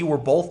Tulsi were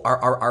both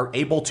are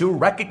able to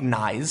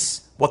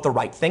recognize what the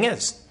right thing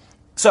is.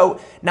 So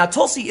now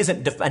Tulsi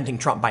isn't defending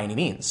Trump by any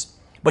means,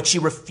 but she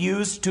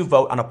refused to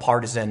vote on a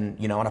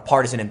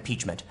partisan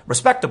impeachment.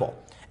 Respectable.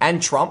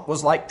 And Trump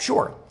was like,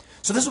 sure.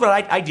 So this is what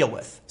I deal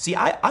with. See,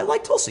 I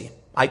like Tulsi.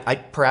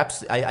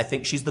 I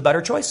think she's the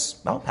better choice.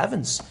 Well,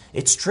 heavens,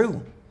 it's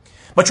true.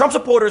 But Trump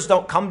supporters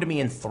don't come to me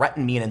and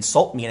threaten me and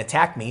insult me and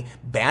attack me,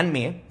 ban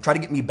me, try to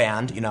get me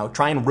banned,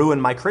 try and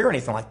ruin my career or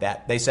anything like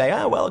that. They say,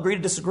 oh, well, agree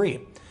to disagree.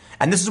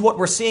 And this is what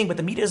we're seeing, but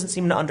the media doesn't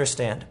seem to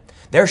understand.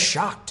 They're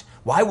shocked.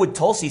 Why would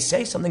Tulsi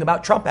say something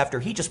about Trump after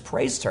he just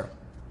praised her?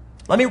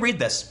 Let me read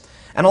this,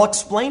 and I'll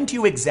explain to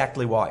you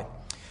exactly why.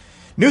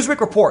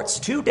 Newsweek reports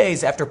 2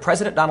 days after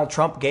President Donald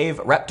Trump gave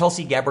Rep.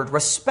 Tulsi Gabbard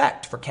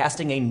respect for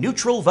casting a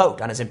neutral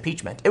vote on his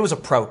impeachment. It was a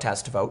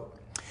protest vote.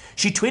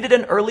 She tweeted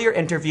an earlier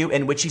interview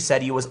in which she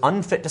said he was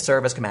unfit to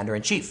serve as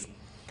commander-in-chief.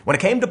 When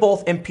it came to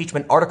both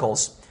impeachment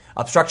articles,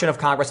 obstruction of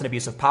Congress and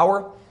abuse of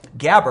power,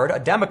 Gabbard, a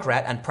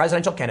Democrat and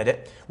presidential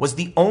candidate, was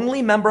the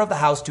only member of the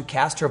House to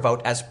cast her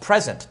vote as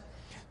present.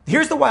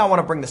 Here's the way I want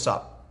to bring this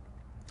up.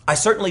 I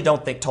certainly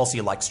don't think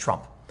Tulsi likes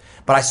Trump,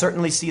 but I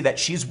certainly see that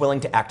she's willing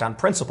to act on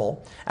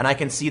principle, and I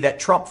can see that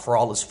Trump, for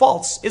all his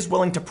faults, is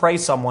willing to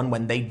praise someone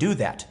when they do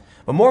that.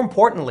 But more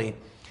importantly,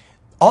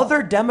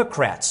 other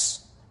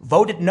Democrats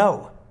voted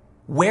no.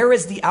 Where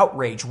is the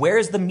outrage? Where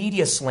is the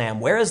media slam?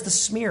 Where is the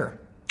smear?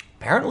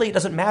 Apparently, it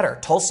doesn't matter.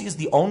 Tulsi is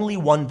the only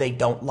one they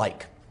don't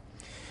like.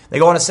 They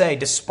go on to say,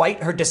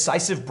 despite her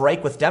decisive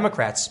break with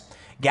Democrats,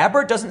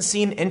 Gabbard doesn't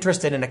seem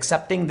interested in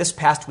accepting this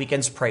past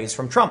weekend's praise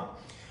from Trump,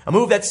 a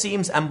move that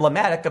seems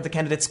emblematic of the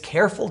candidate's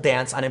careful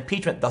dance on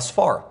impeachment thus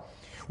far.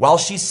 While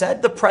she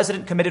said the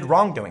president committed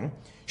wrongdoing,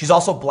 she's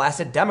also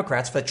blasted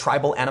Democrats for the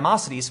tribal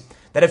animosities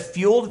that have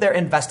fueled their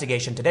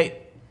investigation to date.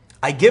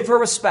 I give her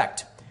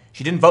respect.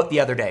 She didn't vote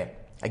the other day.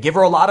 I give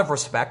her a lot of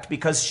respect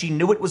because she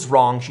knew it was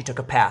wrong. She took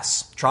a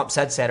pass, Trump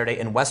said Saturday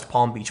in West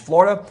Palm Beach,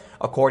 Florida,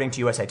 according to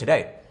USA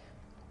Today.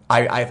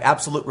 I have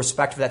absolute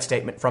respect for that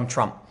statement from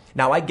Trump.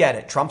 Now, I get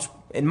it. Trump's,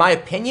 in my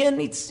opinion,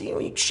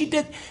 she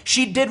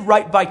did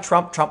right by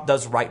Trump. Trump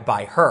does right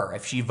by her.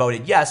 If she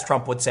voted yes,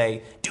 Trump would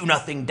say, do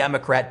nothing,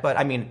 Democrat. But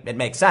I mean, it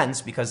makes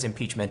sense because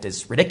impeachment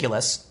is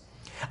ridiculous.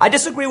 I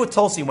disagree with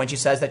Tulsi when she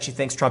says that she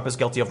thinks Trump is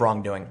guilty of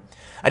wrongdoing.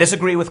 I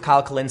disagree with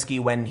Kyle Kulinski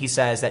when he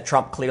says that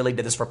Trump clearly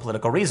did this for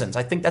political reasons.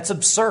 I think that's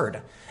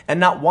absurd. And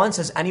not once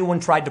has anyone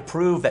tried to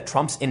prove that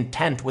Trump's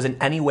intent was in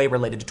any way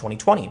related to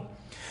 2020.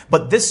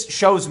 But this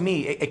shows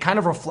me, it kind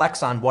of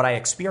reflects on what I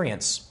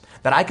experience.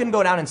 That I can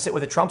go down and sit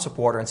with a Trump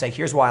supporter and say,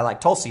 here's why I like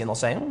Tulsi. And they'll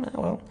say, oh,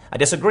 well, I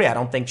disagree. I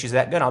don't think she's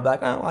that good. I'll be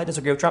like, oh, I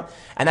disagree with Trump.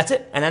 And that's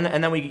it. And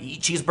then we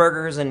eat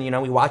cheeseburgers and,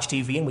 we watch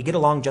TV and we get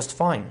along just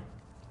fine.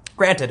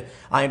 Granted,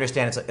 I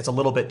understand it's a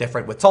little bit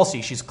different with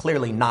Tulsi. She's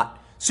clearly not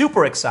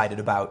super excited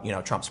about,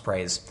 Trump's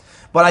praise.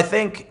 But I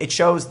think it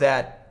shows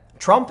that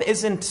Trump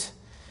isn't,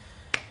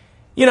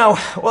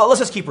 well, let's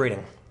just keep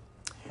reading.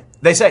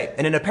 They say,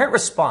 in an apparent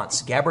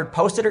response, Gabbard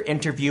posted her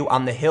interview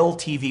on The Hill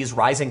TV's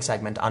Rising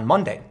segment on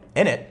Monday.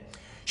 In it,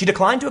 she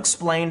declined to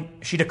explain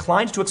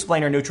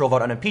her neutral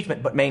vote on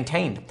impeachment, but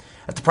maintained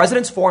that the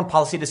president's foreign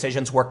policy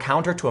decisions were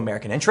counter to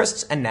American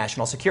interests and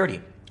national security.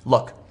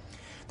 Look,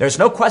 there's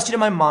no question in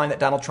my mind that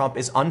Donald Trump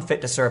is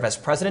unfit to serve as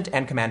president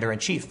and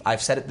commander-in-chief.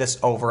 I've said this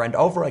over and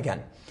over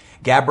again.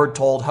 Gabbard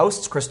told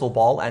hosts Crystal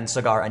Ball and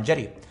Sagar and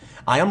Jetty,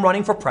 I am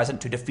running for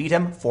president to defeat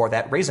him for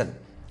that reason.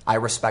 I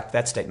respect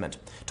that statement.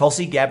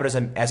 Tulsi Gabbard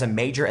as a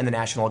major in the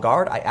National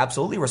Guard, I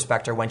absolutely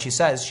respect her when she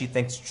says she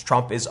thinks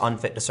Trump is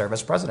unfit to serve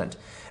as president.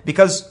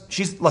 Because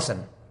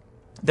listen,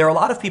 there are a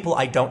lot of people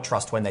I don't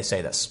trust when they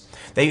say this.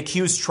 They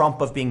accuse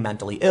Trump of being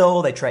mentally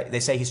ill. They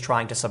say he's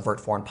trying to subvert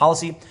foreign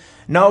policy.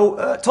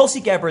 No, Tulsi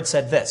Gabbard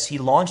said this. He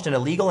launched an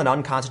illegal and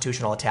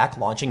unconstitutional attack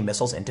launching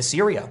missiles into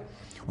Syria.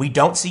 We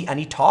don't see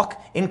any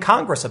talk in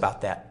Congress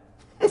about that.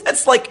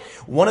 That's like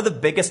one of the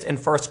biggest and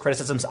first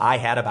criticisms I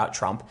had about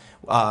Trump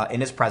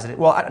in his president.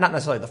 Well, not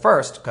necessarily the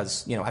first,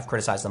 because, I've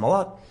criticized them a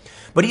lot.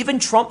 But even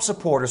Trump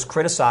supporters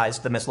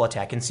criticized the missile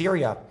attack in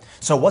Syria.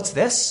 So what's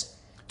this?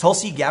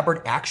 Tulsi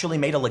Gabbard actually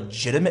made a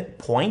legitimate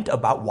point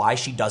about why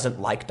she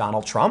doesn't like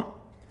Donald Trump?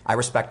 I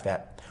respect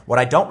that. What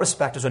I don't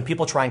respect is when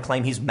people try and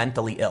claim he's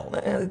mentally ill.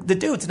 The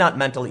dude's not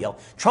mentally ill.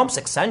 Trump's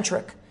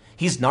eccentric.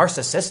 He's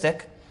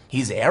narcissistic.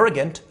 He's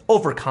arrogant,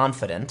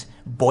 overconfident,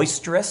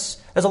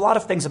 boisterous. There's a lot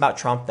of things about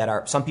Trump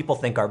that some people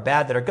think are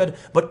bad, that are good,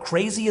 but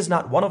crazy is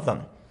not one of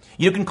them.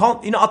 You can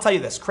call, I'll tell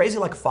you this, crazy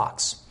like a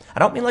fox. I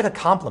don't mean like a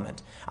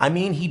compliment. I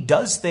mean, he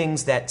does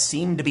things that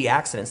seem to be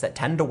accidents that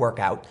tend to work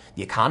out.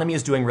 The economy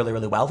is doing really,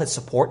 really well. His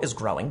support is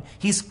growing.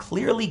 He's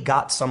clearly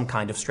got some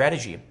kind of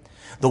strategy.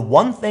 The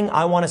one thing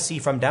I want to see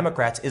from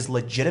Democrats is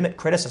legitimate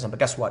criticism. But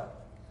guess what?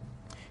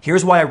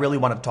 Here's why I really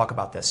wanted to talk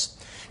about this.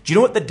 Do you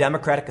know what the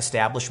Democratic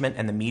establishment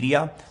and the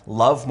media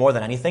love more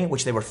than anything,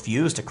 which they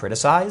refuse to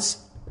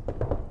criticize?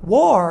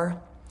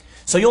 War.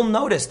 So you'll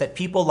notice that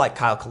people like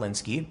Kyle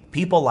Kulinski,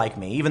 people like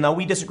me, even though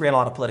we disagree on a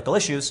lot of political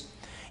issues,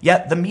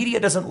 yet the media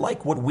doesn't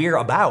like what we're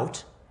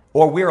about,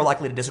 or we're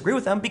likely to disagree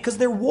with them because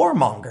they're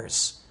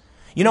warmongers.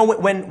 You know,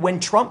 when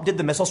Trump did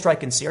the missile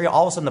strike in Syria,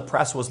 all of a sudden the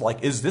press was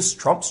like, is this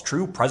Trump's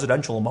true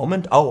presidential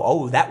moment?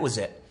 Oh, that was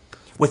it.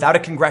 Without a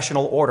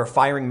congressional order,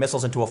 firing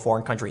missiles into a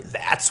foreign country.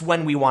 That's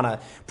when we want to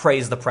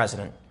praise the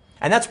president.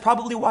 And that's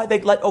probably why they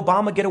let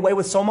Obama get away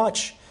with so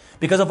much.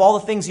 Because of all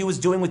the things he was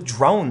doing with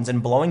drones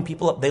and blowing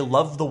people up. They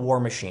love the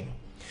war machine.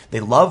 They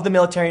love the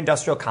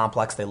military-industrial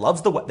complex. They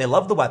love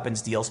the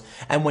weapons deals.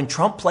 And when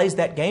Trump plays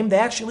that game, they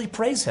actually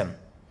praise him.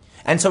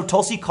 And so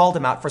Tulsi called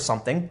him out for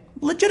something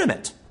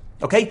legitimate.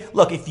 Okay?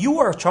 Look, if you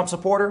are a Trump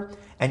supporter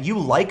and you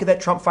like that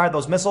Trump fired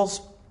those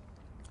missiles,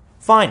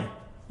 fine.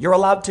 You're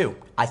allowed to.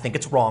 I think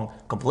it's wrong.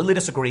 Completely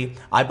disagree.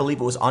 I believe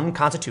it was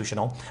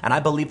unconstitutional. And I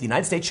believe the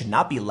United States should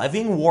not be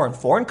levying war in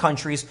foreign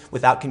countries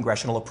without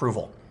congressional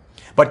approval.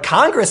 But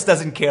Congress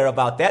doesn't care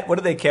about that. What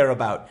do they care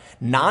about?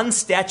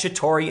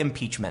 Non-statutory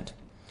impeachment.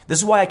 This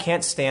is why I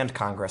can't stand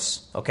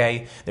Congress,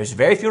 okay? There's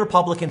very few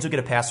Republicans who get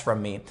a pass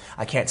from me.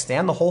 I can't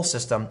stand the whole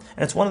system,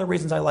 and it's one of the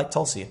reasons I like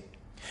Tulsi.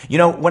 You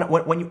know,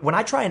 when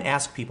I try and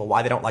ask people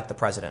why they don't like the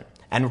president,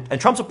 and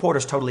Trump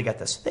supporters totally get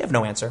this, they have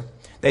no answer.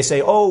 They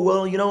say, oh,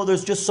 well, you know,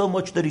 there's just so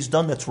much that he's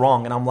done that's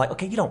wrong. And I'm like,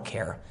 okay, you don't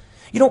care.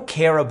 You don't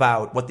care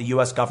about what the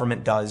U.S.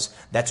 government does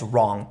that's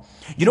wrong.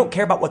 You don't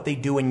care about what they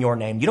do in your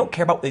name. You don't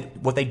care about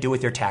what they do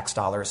with your tax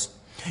dollars.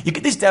 You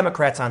get these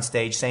Democrats on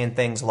stage saying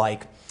things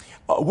like,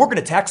 we're going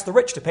to tax the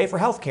rich to pay for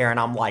health care. And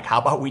I'm like, how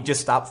about we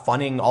just stop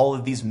funding all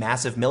of these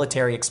massive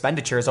military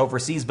expenditures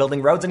overseas,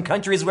 building roads in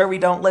countries where we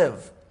don't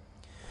live?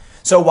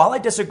 So while I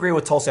disagree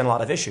with Tulsi on a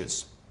lot of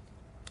issues,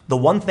 the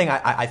one thing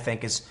I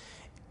think is,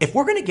 if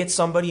we're going to get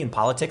somebody in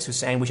politics who's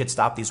saying we should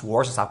stop these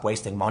wars and stop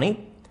wasting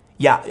money,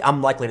 yeah,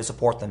 I'm likely to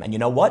support them. And you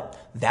know what?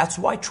 That's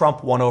why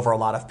Trump won over a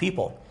lot of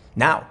people.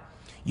 Now,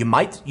 you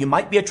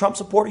might be a Trump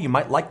supporter. You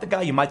might like the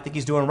guy. You might think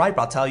he's doing right.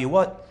 But I'll tell you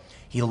what,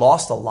 he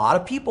lost a lot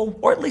of people,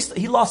 or at least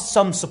he lost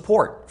some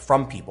support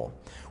from people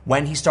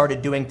when he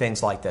started doing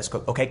things like this,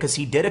 okay? Because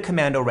he did a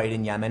commando raid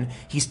in Yemen.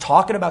 He's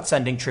talking about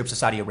sending troops to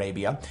Saudi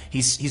Arabia.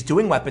 He's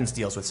doing weapons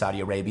deals with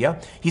Saudi Arabia.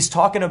 He's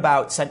talking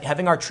about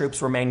having our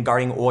troops remain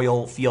guarding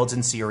oil fields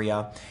in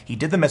Syria. He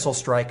did the missile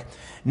strike.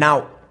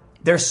 Now,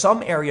 there's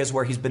some areas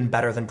where he's been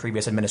better than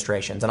previous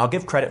administrations, and I'll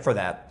give credit for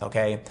that,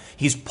 okay?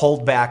 He's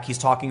pulled back. He's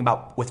talking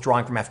about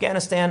withdrawing from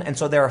Afghanistan, and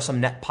so there are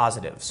some net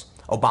positives.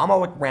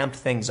 Obama ramped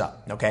things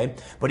up, okay?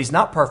 But he's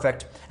not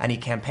perfect, and he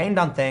campaigned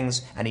on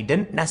things, and he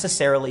didn't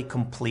necessarily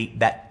complete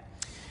that.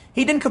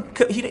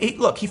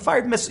 Look, he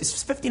fired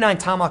 59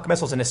 Tomahawk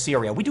missiles into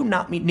Syria. We do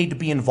not need to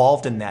be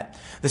involved in that.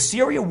 The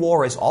Syria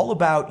war is all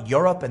about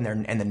Europe and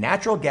the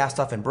natural gas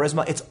stuff in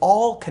Burisma. It's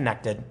all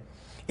connected.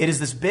 It is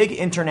this big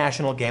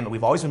international game that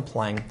we've always been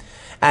playing.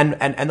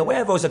 And the way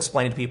I've always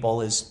explained it to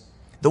people is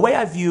the way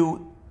I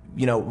view,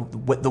 you know,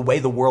 the way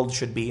the world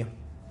should be,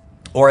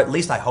 or at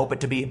least I hope it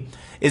to be,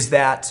 is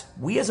that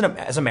we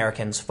as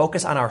Americans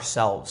focus on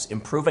ourselves,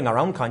 improving our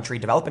own country,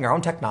 developing our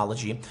own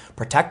technology,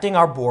 protecting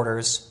our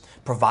borders,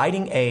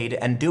 providing aid,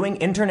 and doing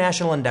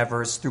international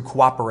endeavors through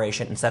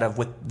cooperation instead of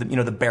with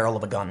the barrel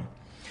of a gun.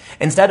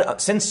 Instead,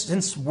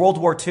 since World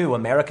War II,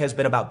 America has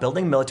been about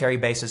building military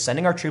bases,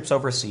 sending our troops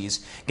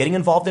overseas, getting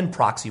involved in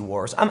proxy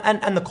wars,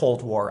 and the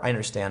Cold War. I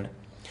understand.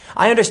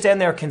 I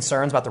understand there are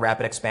concerns about the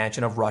rapid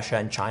expansion of Russia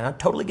and China.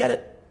 Totally get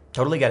it.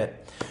 Totally get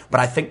it.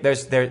 But I think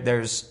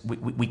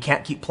we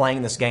can't keep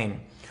playing this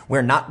game.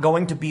 We're not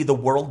going to be the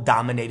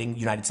world-dominating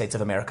United States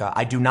of America.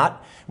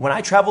 When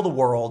I travel the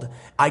world,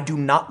 I do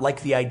not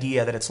like the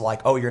idea that it's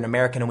like, oh, you're an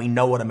American and we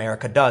know what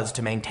America does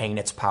to maintain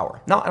its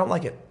power. No, I don't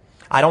like it.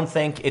 I don't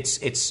think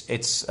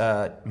it's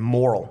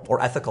moral or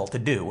ethical to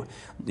do,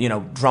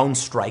 drone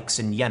strikes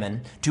in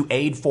Yemen to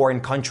aid foreign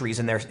countries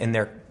in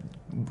their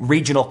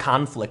regional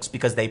conflicts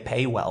because they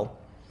pay well.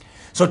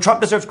 So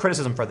Trump deserves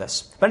criticism for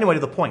this. But anyway,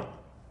 to the point.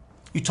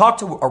 You talk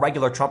to a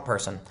regular Trump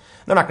person,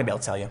 they're not going to be able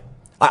to tell you.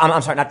 I'm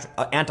sorry, not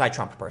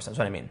anti-Trump person, that's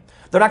what I mean.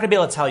 They're not going to be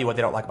able to tell you what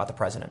they don't like about the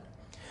president.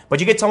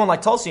 But you get someone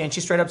like Tulsi and she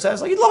straight up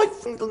says, he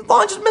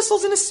launches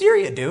missiles into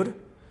Syria, dude.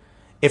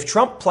 If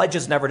Trump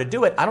pledges never to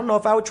do it, I don't know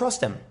if I would trust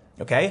him,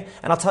 okay?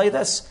 And I'll tell you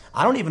this,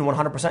 I don't even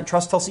 100%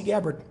 trust Tulsi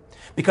Gabbard.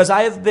 Because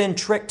I have been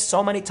tricked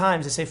so many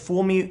times. They say,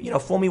 fool me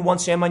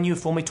once, shame on you.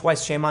 Fool me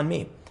twice, shame on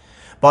me.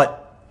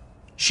 But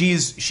she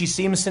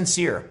seems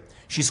sincere.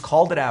 She's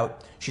called it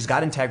out. She's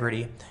got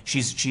integrity.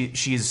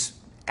 She's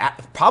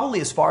probably,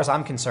 as far as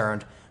I'm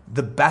concerned,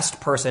 the best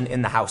person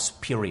in the House,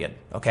 period.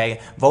 Okay?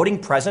 Voting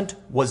present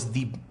was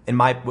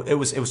it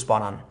was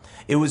spot on.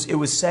 It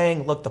was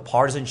saying, look, the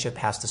partisanship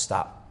has to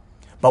stop.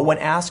 But when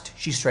asked,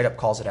 she straight up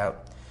calls it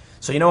out.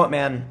 So you know what,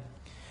 man?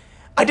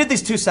 I did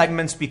these two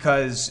segments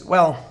because,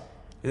 well,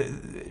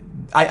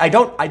 I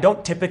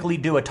don't typically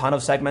do a ton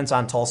of segments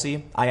on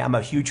Tulsi. I am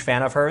a huge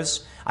fan of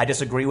hers. I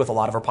disagree with a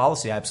lot of her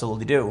policy. I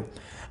absolutely do.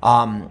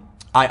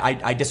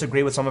 I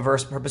disagree with some of her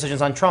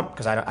positions on Trump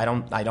because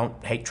I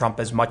don't hate Trump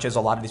as much as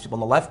a lot of these people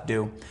on the left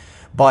do.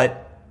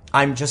 But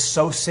I'm just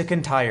so sick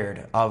and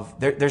tired of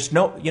there's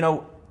no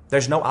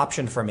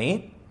option for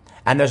me.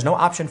 And there's no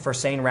option for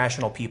sane,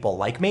 rational people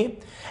like me.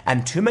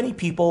 And too many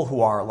people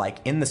who are like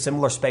in the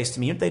similar space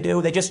to me, what they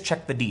do, they just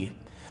check the D.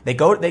 They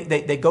go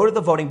to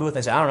the voting booth and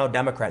they say, I don't know,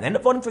 Democrat. They end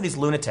up voting for these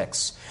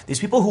lunatics. These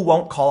people who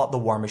won't call out the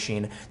war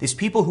machine. These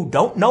people who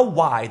don't know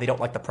why they don't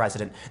like the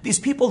president. These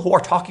people who are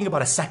talking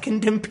about a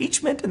second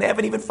impeachment and they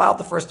haven't even filed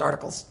the first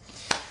articles.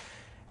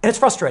 And it's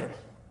frustrating.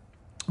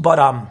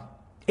 But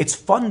it's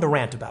fun to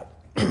rant about.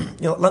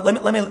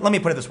 Let me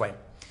put it this way.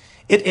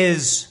 It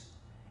is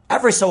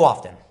every so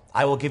often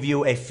I will give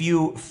you a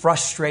few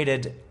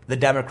frustrated the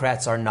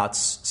Democrats are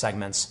nuts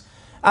segments.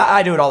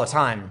 I do it all the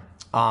time.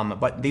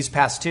 But these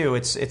past two,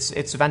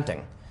 it's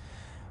venting.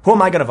 Who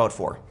am I going to vote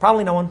for?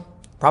 Probably no one.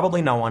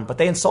 Probably no one. But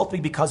they insult me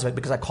because of it,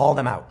 because I call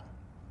them out.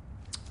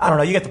 I don't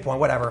know. You get the point.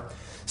 Whatever.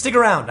 Stick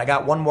around. I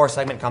got one more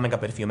segment coming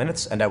up in a few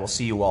minutes, and I will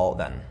see you all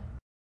then.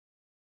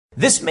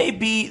 This may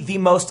be the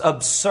most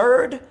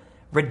absurd,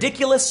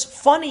 ridiculous,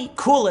 funny,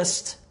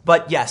 coolest,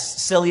 but yes,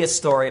 silliest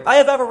story I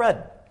have ever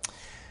read.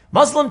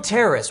 Muslim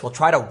terrorists will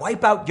try to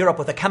wipe out Europe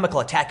with a chemical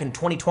attack in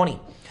 2020.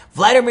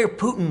 Vladimir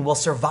Putin will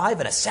survive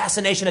an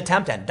assassination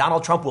attempt and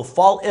Donald Trump will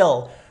fall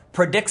ill,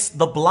 predicts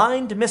the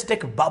blind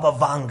mystic Baba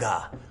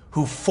Vanga,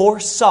 who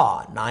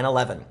foresaw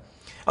 9/11.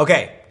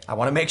 Okay, I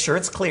want to make sure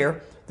it's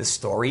clear. The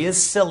story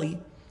is silly,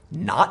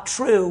 not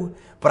true,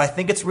 but I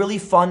think it's really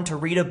fun to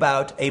read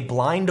about a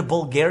blind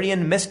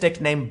Bulgarian mystic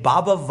named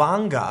Baba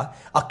Vanga,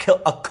 a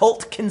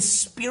cult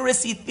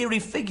conspiracy theory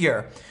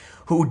figure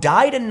who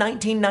died in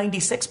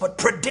 1996 but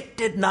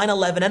predicted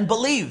 9/11 and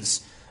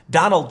believes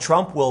Donald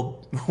Trump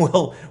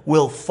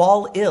will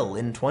fall ill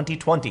in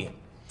 2020.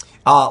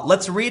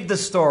 Let's read the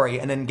story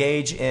and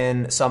engage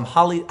in some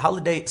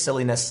holiday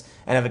silliness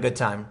and have a good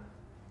time.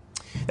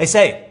 They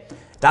say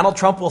Donald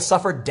Trump will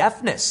suffer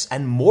deafness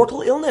and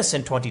mortal illness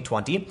in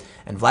 2020,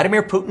 and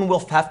Vladimir Putin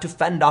will have to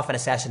fend off an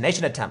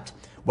assassination attempt,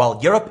 while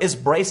Europe is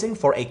bracing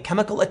for a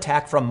chemical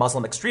attack from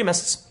Muslim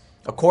extremists,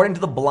 according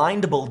to the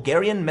blind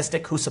Bulgarian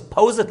mystic who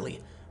supposedly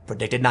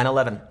predicted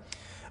 9/11.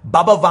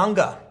 Baba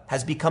Vanga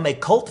has become a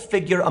cult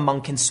figure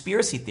among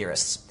conspiracy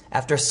theorists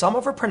after some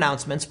of her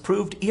pronouncements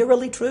proved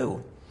eerily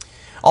true.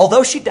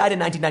 Although she died in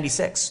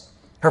 1996,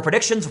 her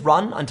predictions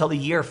run until the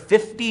year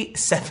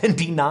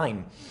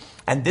 5079,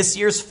 and this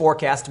year's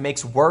forecast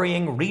makes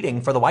worrying reading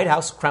for the White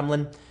House,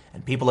 Kremlin,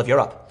 and people of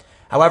Europe.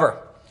 However,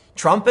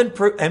 Trump and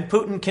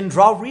Putin can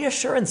draw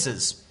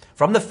reassurances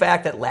from the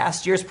fact that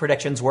last year's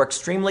predictions were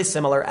extremely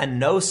similar and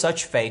no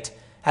such fate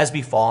has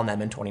befallen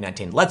them in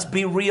 2019. Let's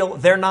be real,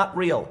 they're not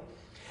real.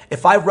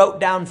 If I wrote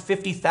down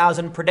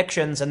 50,000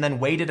 predictions and then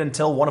waited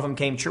until one of them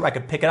came true, I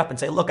could pick it up and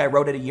say, look, I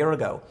wrote it a year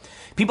ago.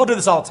 People do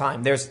this all the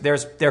time. There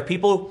are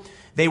people,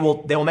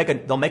 they'll make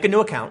a new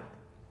account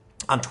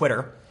on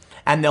Twitter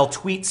and they'll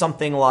tweet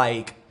something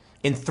like,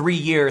 in 3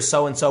 years,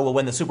 so-and-so will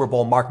win the Super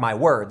Bowl, mark my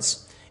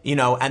words.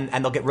 And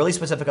they'll get really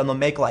specific and they'll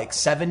make like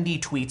 70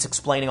 tweets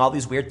explaining all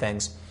these weird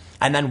things.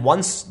 And then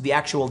once the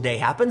actual day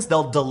happens,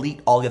 they'll delete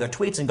all the other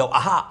tweets and go,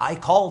 aha, I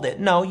called it.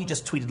 No, you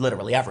just tweeted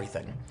literally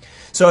everything.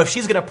 So if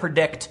she's going to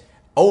predict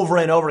over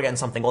and over again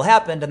something will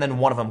happen and then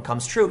one of them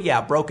comes true,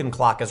 yeah, broken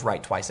clock is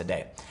right twice a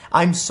day.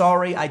 I'm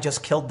sorry I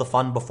just killed the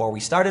fun before we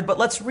started, but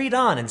let's read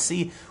on and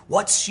see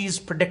what she's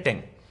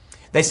predicting.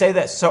 They say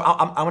this, so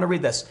I'm going to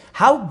read this.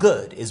 How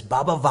good is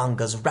Baba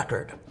Vanga's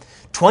record?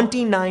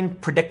 29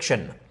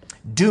 prediction.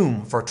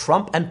 Doom for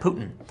Trump and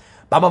Putin.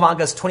 Baba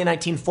Vanga's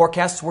 2019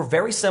 forecasts were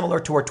very similar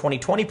to her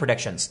 2020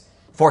 predictions.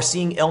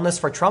 Foreseeing illness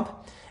for Trump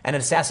and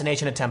an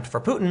assassination attempt for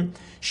Putin,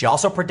 she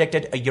also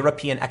predicted a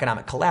European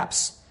economic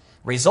collapse.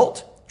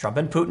 Result, Trump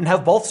and Putin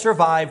have both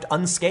survived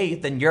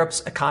unscathed and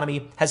Europe's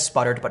economy has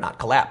sputtered but not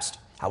collapsed.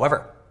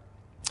 However,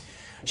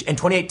 in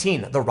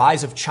 2018, the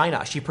rise of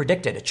China, she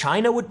predicted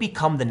China would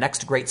become the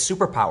next great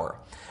superpower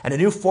and a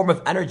new form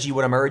of energy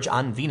would emerge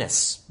on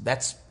Venus.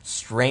 That's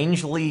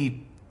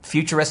strangely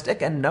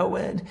futuristic and no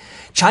end.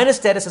 China's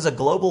status as a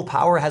global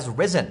power has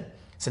risen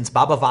since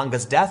Baba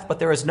Vanga's death, but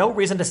there is no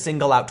reason to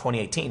single out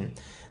 2018.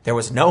 There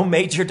was no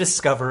major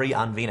discovery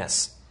on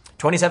Venus.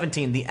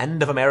 2017, the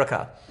end of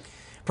America.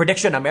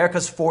 Prediction,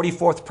 America's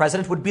 44th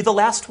president would be the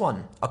last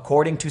one.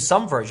 According to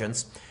some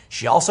versions,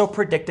 she also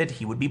predicted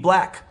he would be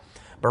black.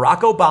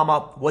 Barack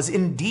Obama was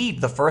indeed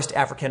the first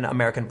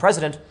African-American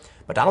president,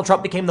 but Donald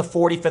Trump became the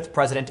 45th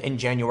president in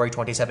January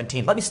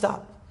 2017. Let me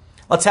stop.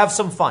 Let's have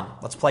some fun.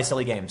 Let's play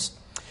silly games.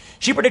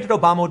 She predicted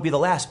Obama would be the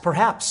last.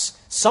 Perhaps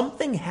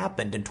something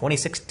happened in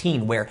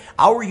 2016 where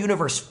our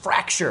universe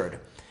fractured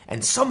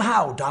and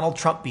somehow Donald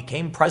Trump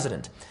became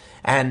president.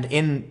 And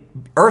in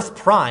Earth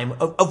Prime,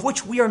 of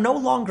which we are no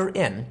longer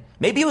in,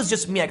 maybe it was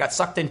just me, I got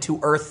sucked into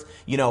Earth,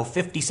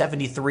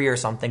 5073 or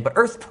something, but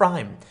Earth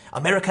Prime,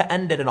 America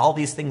ended and all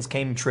these things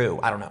came true.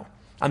 I don't know.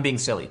 I'm being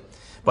silly.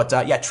 But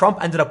yeah,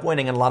 Trump ended up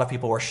winning and a lot of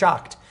people were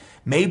shocked.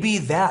 Maybe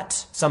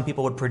that, some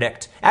people would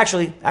predict.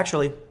 Actually,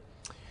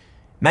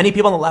 many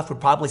people on the left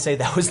would probably say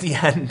that was the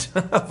end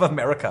of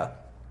America.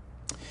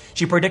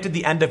 She predicted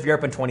the end of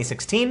Europe in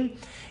 2016.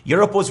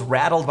 Europe was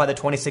rattled by the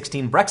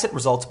 2016 Brexit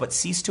results, but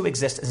ceased to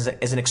exist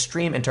as an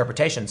extreme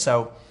interpretation.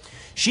 So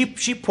she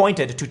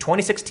pointed to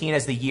 2016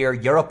 as the year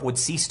Europe would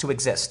cease to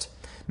exist,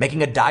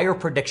 making a dire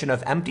prediction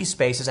of empty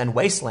spaces and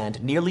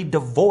wasteland nearly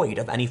devoid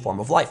of any form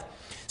of life.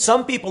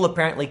 Some people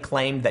apparently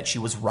claimed that she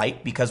was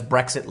right because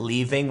Brexit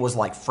leaving was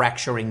like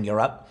fracturing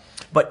Europe.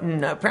 But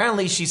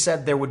apparently she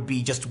said there would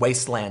be just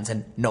wastelands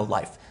and no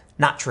life.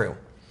 Not true.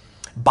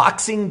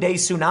 Boxing Day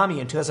tsunami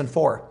in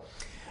 2004.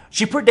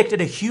 She predicted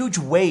a huge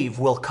wave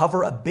will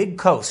cover a big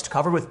coast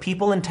covered with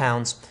people and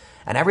towns,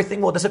 and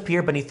everything will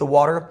disappear beneath the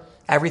water.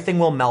 Everything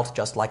will melt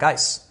just like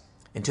ice.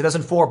 In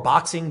 2004,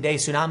 Boxing Day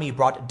tsunami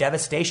brought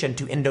devastation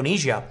to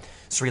Indonesia,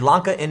 Sri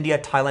Lanka, India,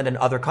 Thailand, and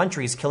other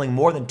countries, killing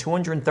more than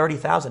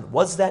 230,000.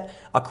 Was that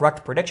a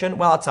correct prediction?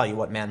 Well, I'll tell you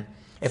what, man.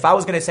 If I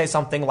was going to say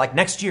something like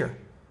next year,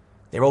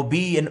 there will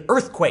be an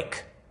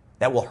earthquake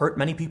that will hurt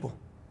many people.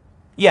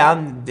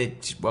 Yeah,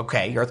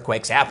 okay,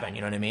 earthquakes happen,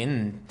 you know what I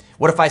mean?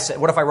 What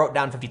if I wrote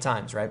down 50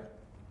 times, right?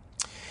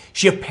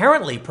 She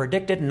apparently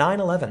predicted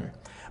 9/11.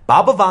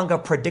 Baba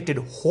Vanga predicted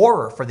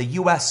horror for the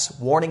U.S.,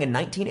 warning in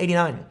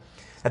 1989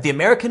 that the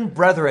American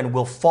brethren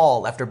will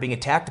fall after being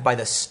attacked by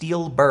the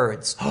Steel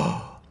Birds.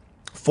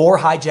 4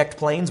 hijacked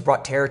planes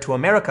brought terror to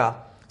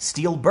America.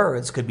 Steel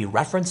Birds could be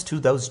referenced to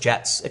those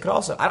jets. It could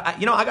also, I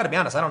got to be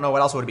honest, I don't know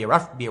what else it would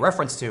be a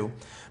reference to.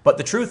 But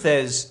the truth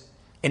is,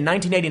 in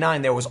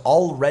 1989, there was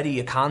already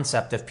a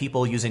concept of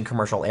people using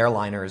commercial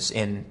airliners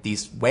in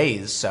these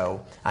ways.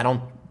 So I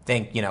don't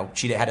think,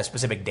 she had a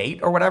specific date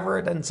or whatever.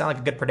 It doesn't sound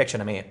like a good prediction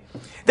to me.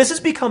 This is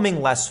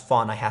becoming less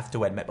fun, I have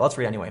to admit. But let's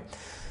read anyway.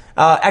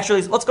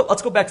 Actually, let's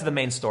go back to the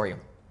main story.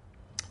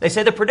 They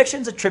say the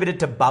predictions attributed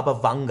to Baba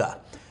Vanga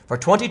for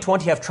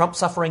 2020 have Trump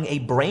suffering a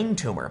brain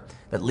tumor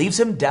that leaves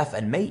him deaf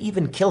and may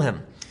even kill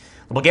him.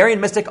 The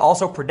Bulgarian mystic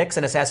also predicts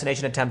an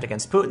assassination attempt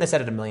against Putin. They said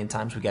it a million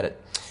times. We get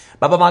it.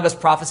 Baba Vanga's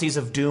prophecies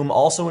of doom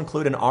also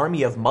include an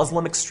army of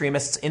Muslim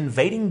extremists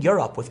invading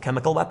Europe with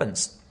chemical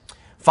weapons.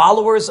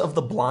 Followers of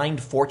the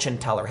blind fortune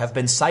teller have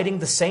been citing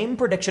the same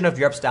prediction of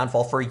Europe's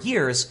downfall for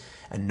years,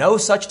 and no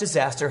such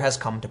disaster has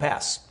come to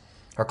pass.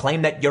 Her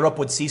claim that Europe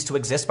would cease to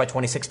exist by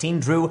 2016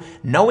 drew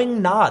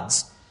knowing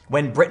nods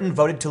when Britain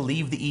voted to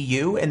leave the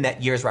EU in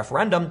that year's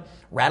referendum,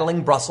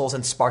 rattling Brussels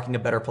and sparking a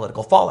bitter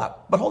political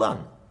fallout. But hold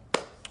on.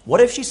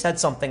 What if she said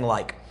something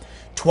like,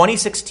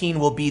 2016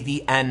 will be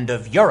the end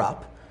of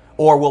Europe,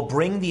 or will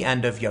bring the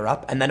end of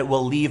Europe, and then it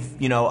will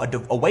leave,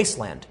 a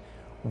wasteland?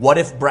 What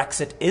if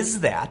Brexit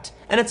is that,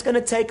 and it's going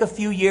to take a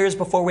few years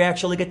before we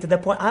actually get to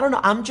that point? I don't know.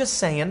 I'm just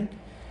saying.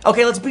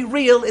 Okay, let's be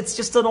real. It's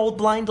just an old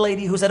blind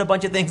lady who said a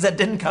bunch of things that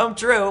didn't come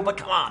true, but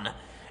come on.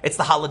 It's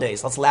the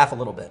holidays. Let's laugh a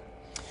little bit.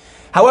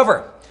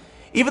 However,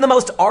 even the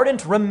most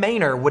ardent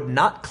Remainer would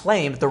not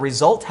claim that the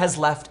result has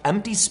left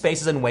empty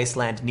spaces and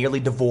wasteland nearly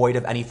devoid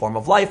of any form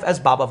of life, as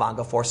Baba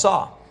Vanga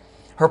foresaw.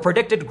 Her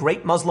predicted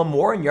Great Muslim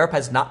War in Europe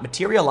has not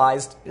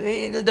materialized,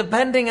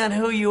 depending on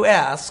who you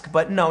ask,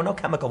 but no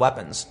chemical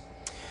weapons.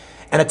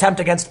 An attempt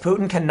against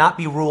Putin cannot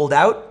be ruled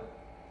out,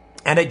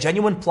 and a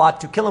genuine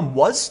plot to kill him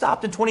was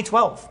stopped in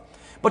 2012.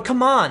 But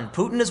come on,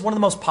 Putin is one of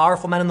the most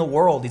powerful men in the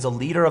world. He's a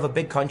leader of a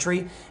big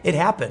country. It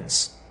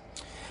happens.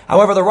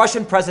 However, the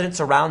Russian president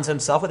surrounds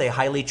himself with a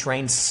highly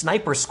trained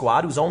sniper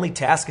squad whose only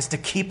task is to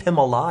keep him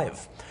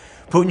alive.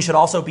 Putin should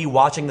also be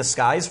watching the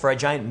skies for a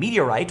giant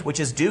meteorite, which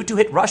is due to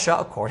hit Russia,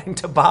 according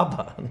to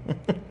Baba.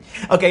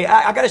 Okay,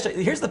 I gotta show you.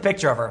 Here's the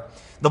picture of her.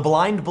 The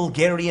blind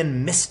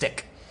Bulgarian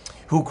mystic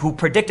who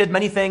predicted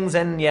many things,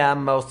 and yeah,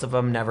 most of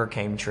them never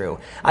came true.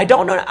 I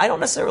don't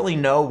necessarily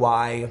know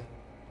why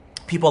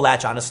people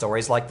latch on to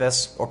stories like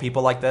this, or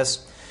people like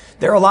this.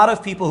 There are a lot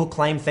of people who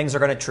claim things are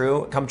going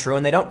to come true,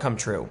 and they don't come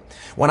true.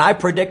 When I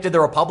predicted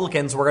the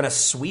Republicans were going to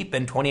sweep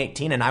in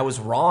 2018, and I was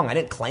wrong, I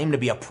didn't claim to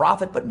be a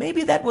prophet, but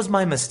maybe that was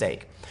my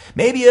mistake.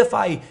 Maybe if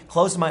I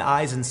closed my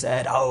eyes and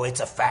said, oh, it's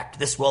a fact,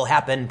 this will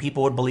happen,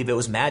 people would believe it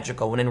was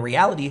magical, when in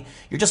reality,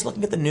 you're just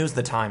looking at the news at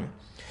the time.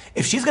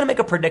 If she's going to make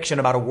a prediction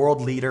about a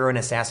world leader and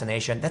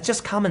assassination, that's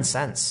just common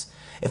sense.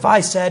 If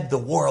I said the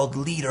world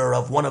leader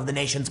of one of the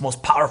nation's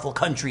most powerful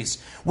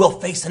countries will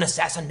face an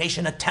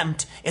assassination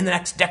attempt in the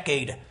next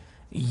decade,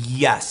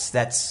 yes,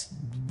 that's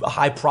a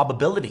high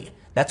probability.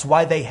 That's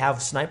why they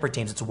have sniper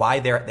teams. It's why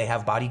they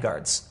have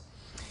bodyguards.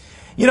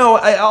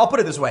 I'll put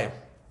it this way.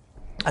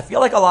 I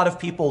feel like a lot of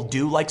people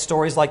do like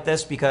stories like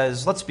this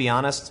because, let's be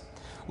honest,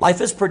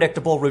 life is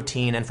predictable,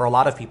 routine, and for a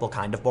lot of people,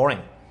 kind of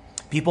boring.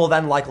 People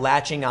then like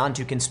latching on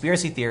to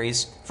conspiracy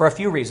theories for a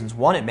few reasons.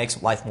 One, it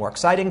makes life more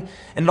exciting,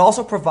 and it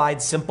also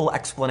provides simple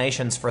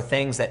explanations for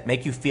things that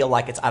make you feel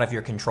like it's out of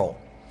your control.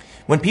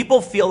 When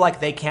people feel like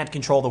they can't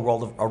control the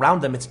world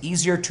around them, it's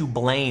easier to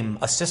blame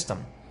a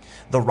system.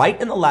 The right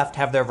and the left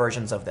have their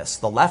versions of this.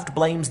 The left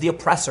blames the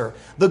oppressor.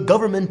 The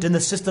government and the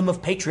system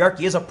of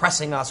patriarchy is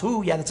oppressing us.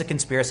 Ooh, yeah, that's a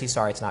conspiracy.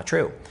 Sorry, it's not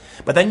true.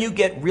 But then you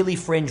get really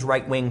fringe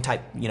right-wing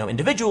type,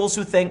 individuals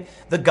who think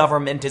the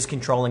government is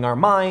controlling our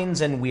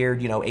minds and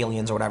weird,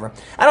 aliens or whatever.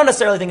 I don't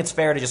necessarily think it's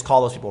fair to just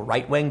call those people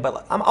right-wing,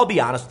 but I'll be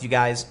honest with you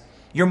guys.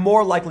 You're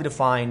more likely to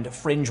find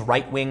fringe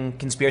right-wing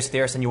conspiracy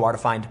theorists than you are to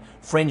find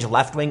fringe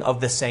left-wing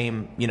of the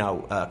same,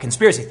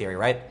 conspiracy theory,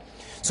 right?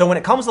 So when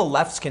it comes to the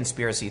left's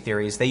conspiracy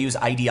theories, they use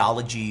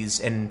ideologies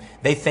and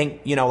they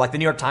think, like the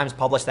New York Times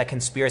published that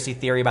conspiracy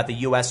theory about the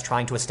U.S.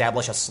 trying to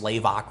establish a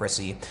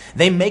slaveocracy.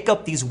 They make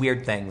up these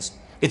weird things.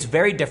 It's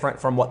very different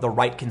from what the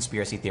right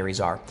conspiracy theories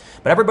are.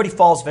 But everybody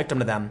falls victim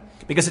to them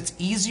because it's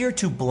easier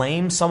to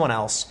blame someone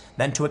else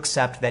than to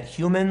accept that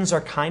humans are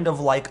kind of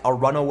like a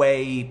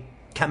runaway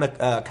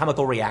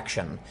chemical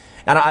reaction.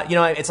 And,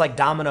 it's like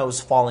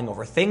dominoes falling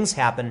over. Things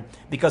happen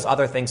because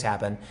other things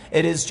happen.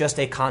 It is just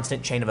a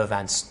constant chain of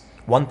events.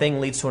 One thing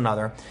leads to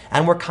another,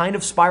 and we're kind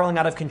of spiraling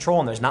out of control,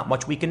 and there's not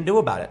much we can do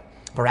about it.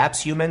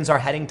 Perhaps humans are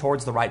heading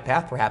towards the right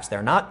path, perhaps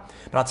they're not.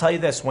 But I'll tell you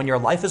this, when your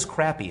life is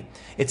crappy,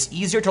 it's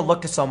easier to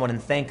look to someone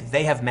and think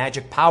they have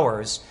magic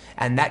powers,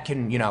 and that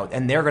can,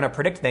 and they're going to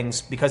predict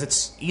things, because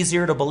it's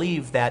easier to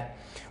believe that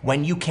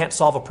when you can't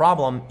solve a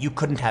problem, you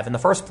couldn't have in the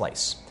first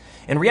place.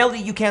 In reality,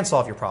 you can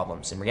solve your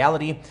problems. In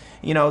reality,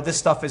 this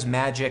stuff is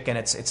magic, and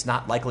it's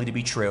not likely to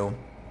be true.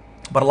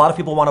 But a lot of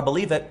people want to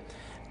believe it.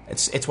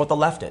 It's what the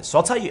left is. So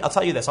I'll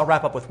tell you this. I'll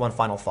wrap up with one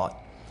final thought.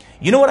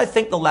 You know what I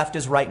think the left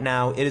is right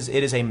now? It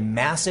is a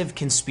massive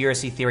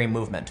conspiracy theory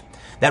movement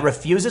that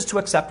refuses to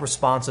accept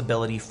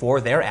responsibility for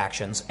their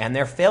actions and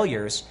their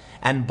failures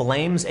and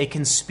blames a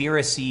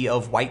conspiracy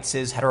of white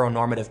cis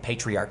heteronormative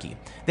patriarchy.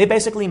 They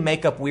basically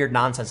make up weird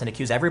nonsense and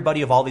accuse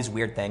everybody of all these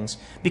weird things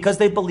because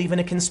they believe in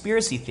a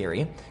conspiracy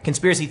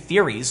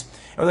theories,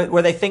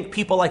 where they think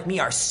people like me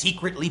are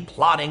secretly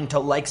plotting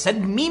to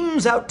send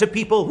memes out to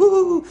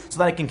people so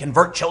that I can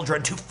convert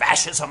children to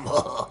fascism.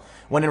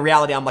 When in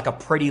reality, I'm like a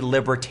pretty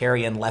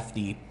libertarian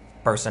lefty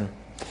person.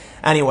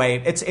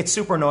 Anyway, it's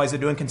super noisy.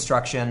 They're doing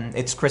construction.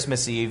 It's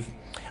Christmas Eve.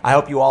 I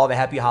hope you all have a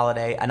happy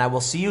holiday, and I will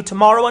see you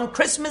tomorrow on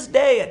Christmas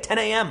Day at 10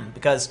 a.m.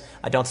 because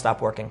I don't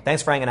stop working.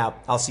 Thanks for hanging out.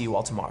 I'll see you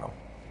all tomorrow.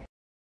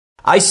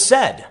 I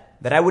said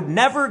that I would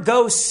never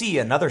go see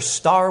another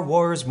Star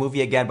Wars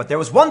movie again, but there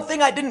was one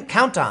thing I didn't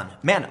count on.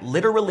 Man,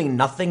 literally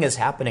nothing is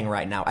happening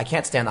right now. I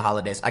can't stand the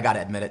holidays. I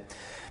gotta admit it.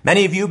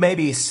 Many of you may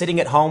be sitting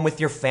at home with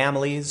your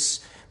families.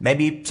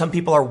 Maybe some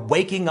people are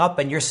waking up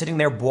and you're sitting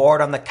there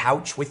bored on the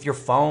couch with your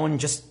phone,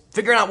 just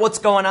figuring out what's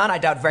going on. I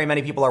doubt very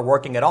many people are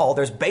working at all.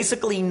 There's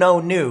basically no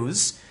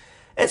news.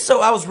 And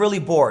so I was really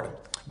bored.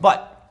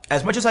 But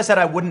as much as I said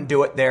I wouldn't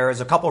do it,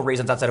 there's a couple of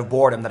reasons outside of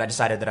boredom that I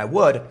decided that I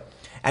would.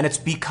 And it's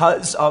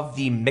because of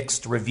the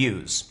mixed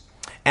reviews.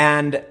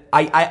 And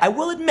I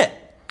will admit,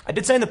 I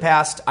did say in the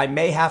past, I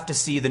may have to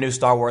see the new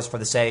Star Wars for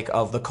the sake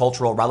of the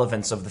cultural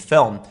relevance of the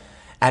film.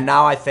 And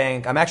now I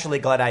think I'm actually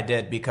glad I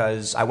did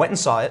because I went and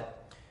saw it.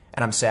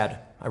 And I'm sad.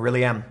 I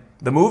really am.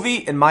 The movie,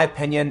 in my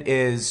opinion,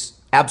 is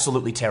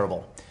absolutely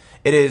terrible.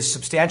 It is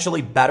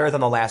substantially better than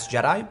The Last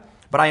Jedi,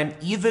 but I am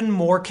even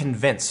more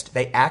convinced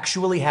they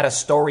actually had a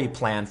story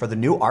plan for the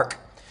new arc,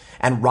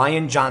 and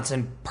Rian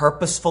Johnson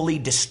purposefully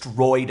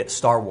destroyed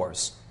Star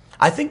Wars.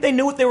 I think they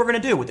knew what they were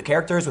going to do with the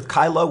characters, with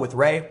Kylo, with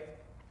Rey,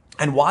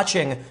 and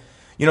watching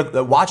The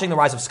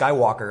Rise of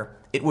Skywalker.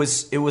 It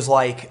was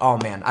like, oh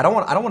man, I don't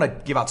want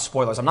to give out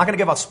spoilers. I'm not going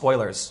to give out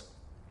spoilers,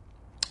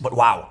 but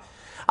wow.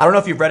 I don't know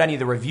if you've read any of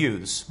the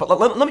reviews, but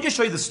let me just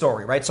show you the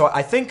story, right? So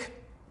I think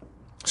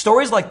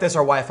stories like this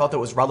are why I felt it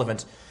was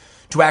relevant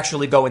to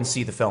actually go and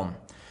see the film.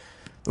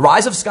 The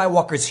Rise of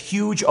Skywalker's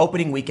huge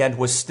opening weekend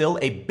was still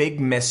a big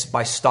miss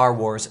by Star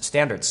Wars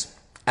standards.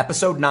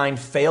 Episode 9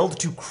 failed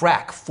to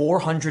crack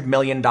 $400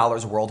 million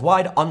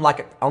worldwide,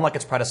 unlike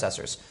its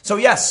predecessors. So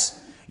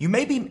yes, you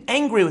may be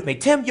angry with me.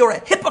 Tim, you're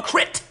a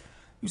hypocrite.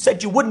 You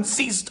said you wouldn't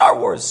see Star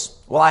Wars.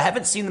 Well, I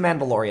haven't seen The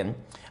Mandalorian.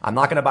 I'm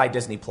not going to buy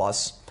Disney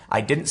Plus. I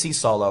didn't see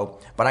Solo,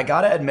 but I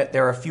gotta admit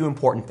there are a few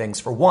important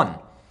things. For one,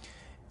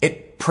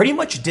 it pretty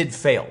much did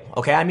fail,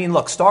 okay? I mean,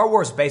 look, Star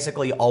Wars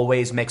basically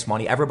always makes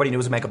money. Everybody knew it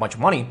was going to make a bunch of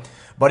money,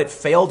 but it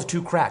failed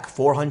to crack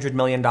 $400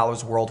 million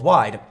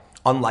worldwide,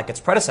 unlike its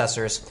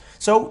predecessors.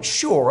 So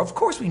sure, of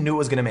course we knew it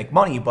was going to make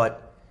money,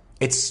 but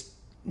it's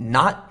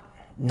not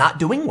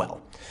doing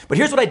well. But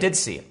here's what I did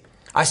see.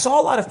 I saw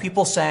a lot of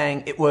people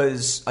saying it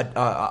was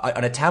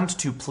an attempt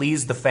to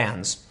please the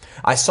fans.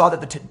 I saw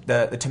that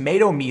the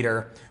tomato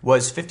meter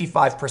was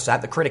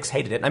 55%. The critics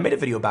hated it, and I made a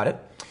video about it.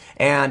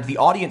 And the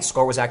audience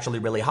score was actually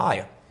really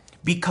high.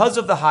 Because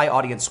of the high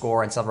audience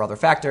score and several other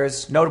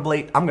factors,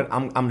 notably, I'm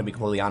gonna be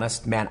completely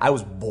honest, man, I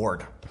was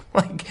bored.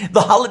 Like,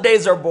 the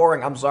holidays are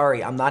boring. I'm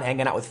sorry. I'm not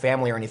hanging out with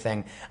family or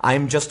anything.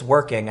 I'm just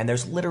working, and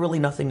there's literally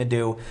nothing to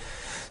do.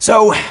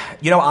 So,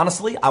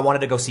 honestly, I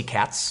wanted to go see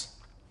Cats.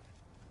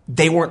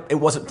 It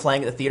wasn't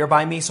playing at the theater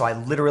by me, so I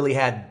literally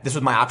this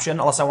was my option,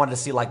 unless I wanted to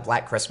see like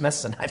Black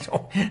Christmas, and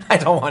I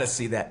don't want to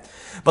see that.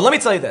 But let me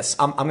tell you this,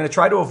 I'm going to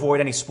try to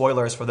avoid any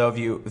spoilers for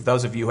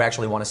those of you who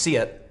actually want to see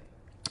it.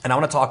 And I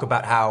want to talk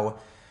about how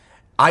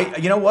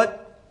you know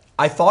what?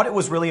 I thought it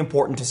was really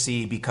important to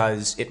see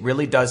because it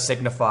really does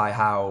signify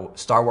how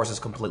Star Wars is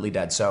completely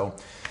dead. So,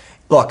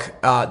 look,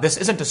 this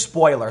isn't a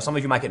spoiler. Some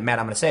of you might get mad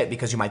I'm going to say it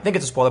because you might think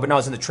it's a spoiler, but no,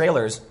 it's in the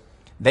trailers.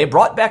 They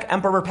brought back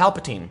Emperor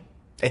Palpatine.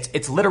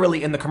 It's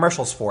literally in the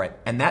commercials for it.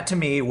 And that to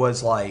me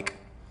was like,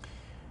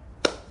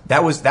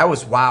 that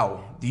was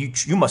wow.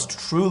 You must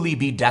truly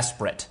be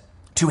desperate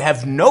to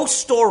have no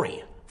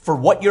story for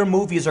what your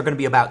movies are going to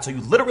be about. So you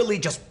literally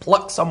just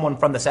pluck someone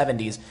from the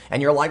 70s and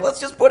you're like,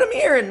 let's just put him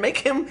here and make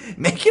him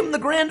the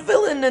grand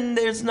villain, and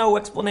there's no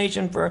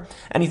explanation for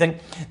anything.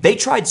 They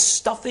tried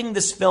stuffing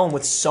this film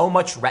with so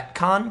much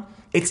retcon.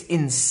 It's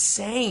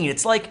insane.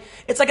 It's like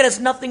it has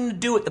nothing to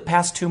do with the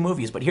past two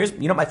movies. But you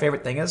know what my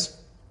favorite thing is?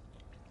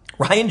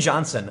 Rian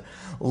Johnson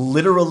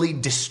literally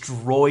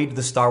destroyed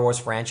the Star Wars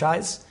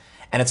franchise,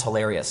 and it's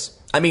hilarious.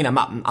 I mean, I'm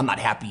not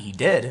happy he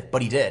did,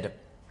 but he did.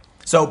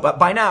 So, but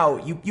by now,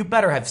 you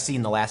better have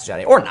seen The Last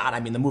Jedi. Or not. I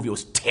mean, the movie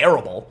was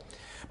terrible.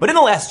 But in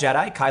The Last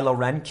Jedi, Kylo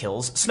Ren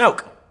kills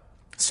Snoke.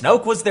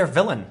 Snoke was their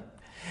villain.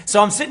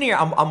 So I'm sitting here,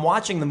 I'm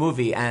watching the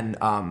movie, and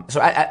so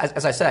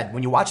as I said,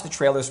 when you watch the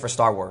trailers for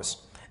Star Wars,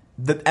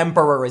 the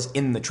Emperor is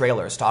in the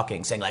trailers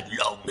talking, saying like,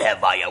 long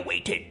have I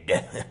awaited,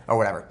 or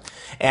whatever.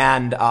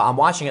 And I'm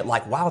watching it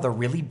like, wow, they're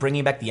really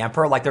bringing back the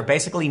Emperor? Like, they're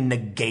basically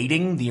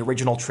negating the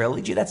original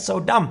trilogy? That's so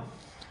dumb.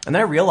 And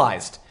then I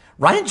realized,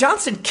 Rian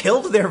Johnson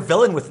killed their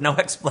villain with no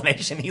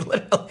explanation. He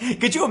literally,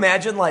 could you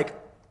imagine, like,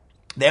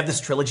 they have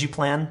this trilogy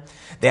plan.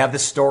 They have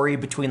this story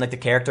between, like, the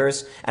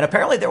characters. And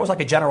apparently there was,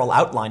 like, a general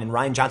outline, and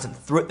Rian Johnson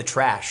threw it in the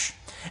trash.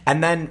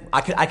 And then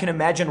I can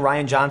imagine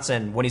Rian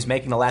Johnson, when he's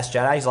making The Last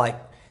Jedi, he's, like,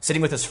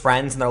 sitting with his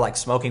friends, and they're, like,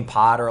 smoking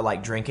pot or,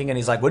 like, drinking. And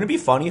he's like, wouldn't it be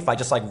funny if I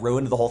just, like,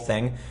 ruined the whole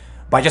thing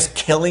by just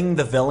killing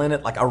the villain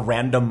at, like, a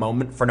random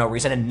moment for no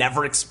reason and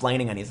never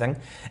explaining anything?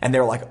 And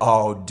they're like,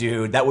 oh,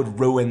 dude, that would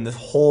ruin the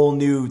whole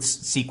new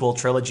sequel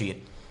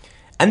trilogy.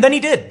 And then he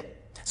did.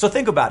 So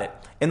think about it.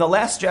 In The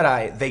Last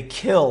Jedi, they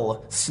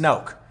kill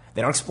Snoke.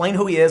 They don't explain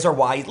who he is or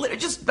why.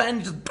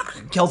 Ben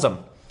just kills him.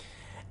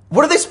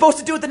 What are they supposed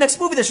to do with the next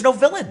movie? There's no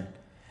villain.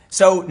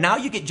 So now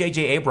you get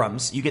J.J.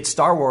 Abrams, you get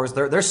Star Wars.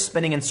 They're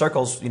spinning in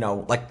circles, you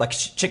know, like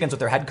chickens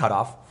with their head cut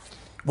off.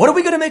 What are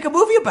we going to make a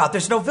movie about?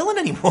 There's no villain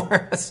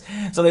anymore.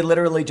 So they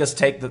literally just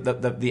take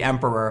the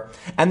Emperor.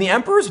 And the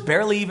Emperor's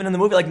barely even in the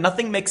movie. Like,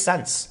 nothing makes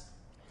sense.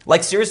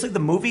 Like, seriously, the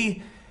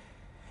movie...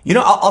 You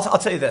know, I'll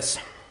tell you this.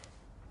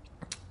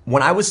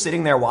 When I was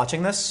sitting there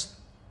watching this,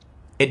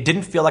 it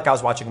didn't feel like I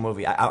was watching a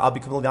movie. I'll be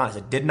completely honest.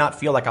 It did not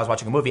feel like I was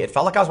watching a movie. It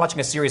felt like I was watching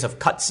a series of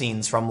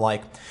cutscenes from,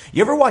 like...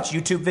 You ever watch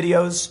YouTube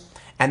videos,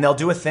 and they'll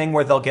do a thing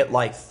where they'll get,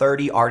 like,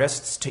 30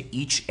 artists to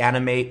each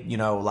animate, you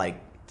know, like,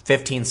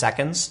 15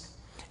 seconds?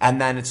 And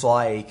then it's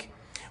like,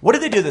 what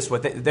did they do this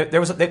with? They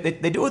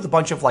do it with a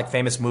bunch of, like,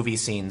 famous movie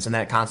scenes, and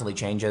then it constantly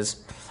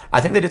changes.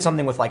 I think they did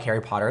something with, like,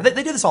 Harry Potter.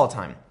 They do this all the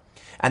time.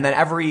 And then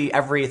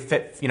every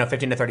 15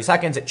 to 30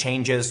 seconds, it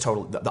changes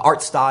totally. The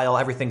art style,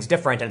 everything's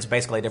different, and it's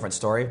basically a different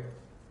story.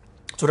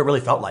 That's what it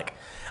really felt like.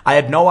 I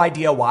had no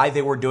idea why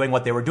they were doing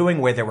what they were doing,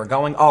 where they were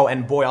going. Oh,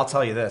 and boy, I'll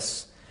tell you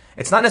this.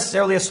 It's not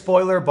necessarily a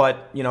spoiler,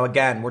 but, you know,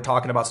 again, we're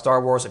talking about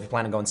Star Wars. If you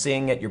plan on going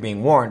seeing it, you're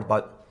being warned.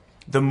 But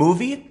the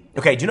movie...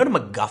 Okay, do you know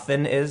what a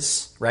MacGuffin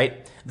is,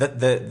 right?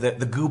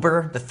 The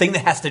goober, the thing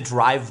that has to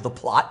drive the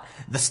plot,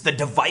 the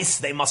device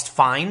they must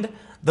find.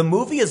 The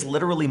movie is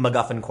literally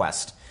MacGuffin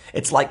Quest.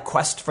 It's like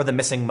Quest for the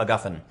Missing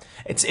MacGuffin.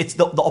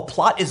 The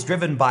plot is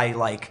driven by,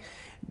 like,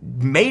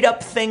 made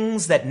up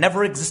things that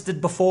never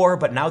existed before,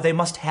 but now they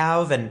must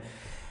have, and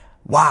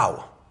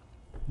wow.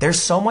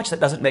 There's so much that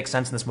doesn't make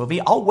sense in this movie.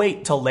 I'll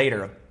wait till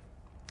later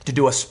to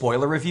do a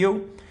spoiler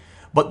review,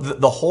 but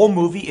the whole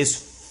movie is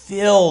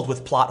filled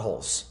with plot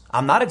holes.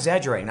 I'm not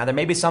exaggerating. Now, there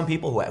may be some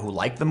people who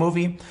like the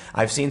movie.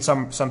 I've seen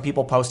some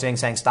people posting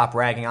saying, stop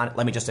ragging on it.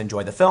 Let me just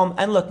enjoy the film.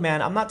 And look,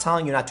 man, I'm not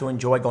telling you not to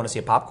enjoy going to see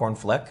a popcorn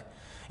flick.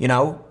 You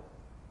know,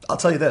 I'll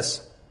tell you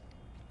this.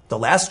 The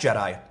Last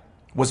Jedi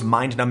was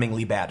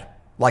mind-numbingly bad.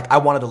 Like, I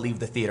wanted to leave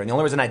the theater. And the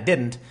only reason I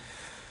didn't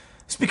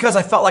is because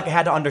I felt like I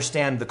had to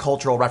understand the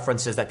cultural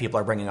references that people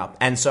are bringing up.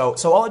 And so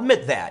I'll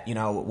admit that, you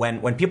know,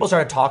 when people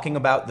started talking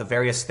about the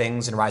various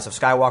things in Rise of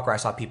Skywalker, I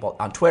saw people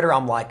on Twitter,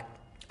 I'm like,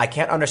 I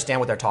can't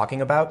understand what they're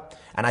talking about,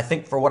 and I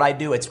think for what I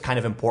do, it's kind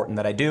of important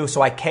that I do, so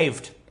I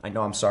caved. I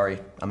know, I'm sorry.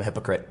 I'm a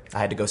hypocrite. I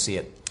had to go see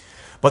it.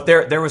 But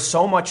there was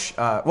so much...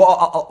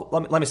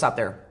 let me stop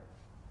there.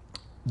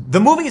 The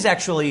movie is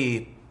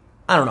actually,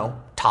 I don't know,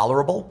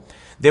 tolerable.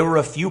 There were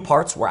a few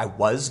parts where I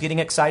was getting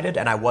excited,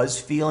 and I was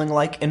feeling,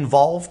 like,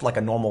 involved, like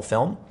a normal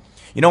film.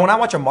 You know, when I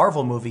watch a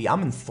Marvel movie,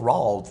 I'm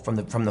enthralled from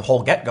the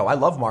whole get-go. I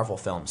love Marvel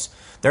films.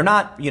 They're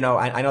not, you know,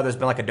 I know there's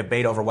been like a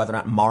debate over whether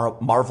or not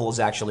Marvel is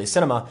actually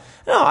cinema.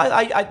 No,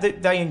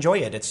 I enjoy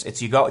it.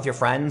 It's you go out with your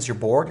friends, you're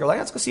bored, you're like,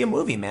 let's go see a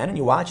movie, man. And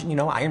you watch, and, you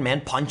know, Iron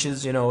Man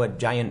punches, you know, a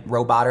giant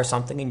robot or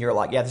something, and you're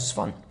like, yeah, this is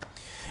fun.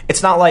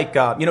 It's not like,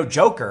 you know,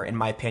 Joker, in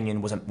my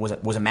opinion, was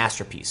a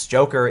masterpiece.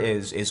 Joker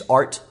is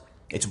art.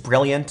 It's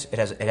brilliant. It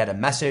had a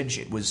message.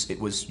 It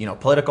was you know,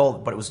 political,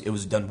 but it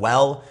was done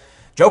well.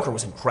 Joker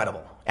was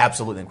incredible.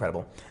 absolutely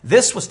incredible.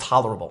 This was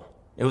tolerable.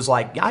 It was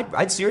like, yeah,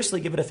 I'd seriously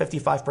give it a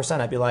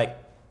 55%. I'd be like,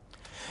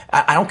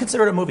 I don't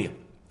consider it a movie.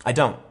 I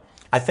don't.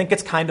 I think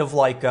it's kind of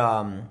like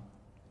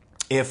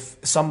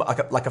if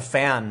like a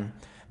fan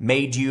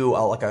made you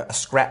like a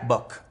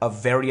scrapbook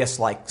of various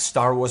like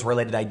Star Wars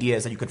related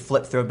ideas that you could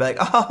flip through and be like,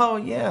 oh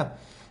yeah,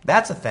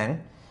 that's a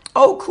thing.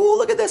 Oh cool,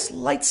 look at this,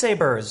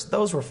 lightsabers.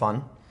 Those were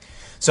fun.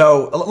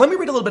 So let me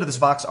read a little bit of this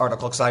Vox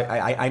article because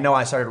I know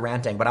I started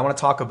ranting, but I want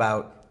to talk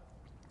about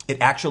it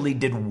actually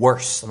did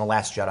worse than The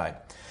Last Jedi.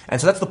 And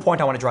so that's the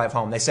point I want to drive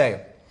home. They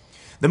say,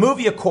 the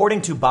movie,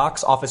 according to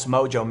Box Office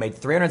Mojo, made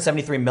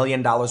 $373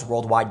 million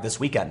worldwide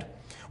this weekend.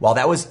 While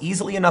that was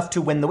easily enough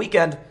to win the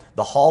weekend,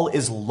 the haul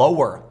is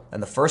lower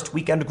than the first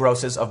weekend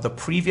grosses of the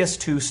previous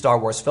 2 Star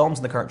Wars films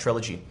in the current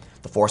trilogy.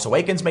 The Force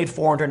Awakens made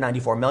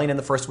 $494 million in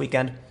the first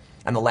weekend,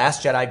 and The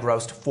Last Jedi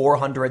grossed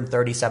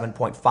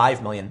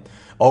 $437.5 million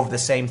over the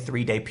same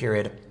 3-day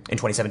period in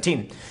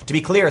 2017. To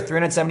be clear,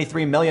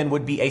 $373 million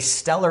would be a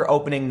stellar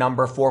opening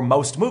number for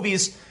most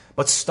movies,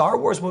 but Star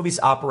Wars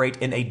movies operate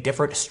in a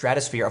different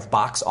stratosphere of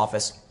box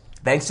office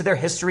thanks to their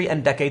history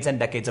and decades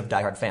of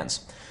diehard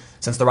fans.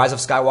 Since The Rise of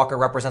Skywalker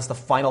represents the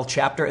final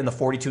chapter in the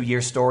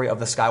 42-year story of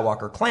the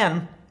Skywalker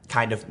clan,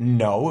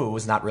 no, it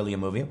was not really a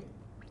movie.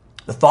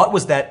 The thought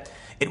was that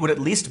it would at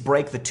least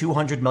break the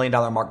 $200 million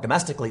mark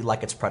domestically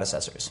like its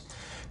predecessors.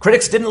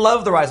 Critics didn't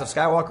love The Rise of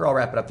Skywalker. I'll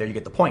wrap it up there. You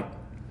get the point.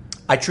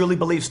 I truly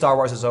believe Star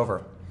Wars is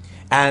over.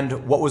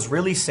 And what was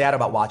really sad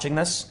about watching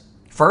this,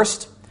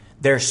 first,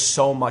 there's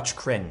so much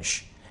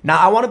cringe. Now,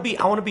 I want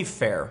to be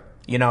fair.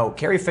 You know,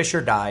 Carrie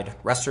Fisher died,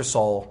 rest her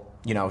soul.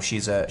 You know,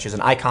 she's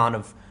an icon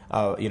of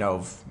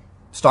of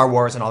Star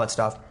Wars and all that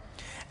stuff.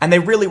 And they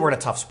really were in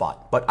a tough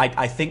spot. But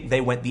I think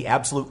they went the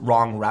absolute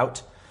wrong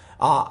route.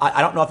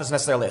 I don't know if it's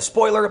necessarily a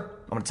spoiler.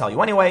 I'm going to tell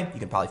you anyway. You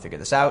can probably figure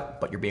this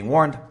out, but you're being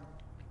warned.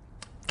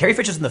 Carrie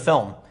Fisher's in the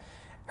film.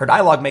 Her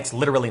dialogue makes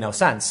literally no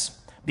sense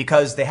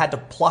because they had to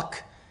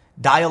pluck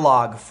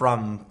dialogue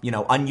from,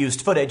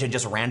 unused footage and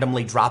just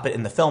randomly drop it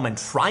in the film and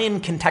try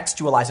and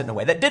contextualize it in a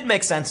way that did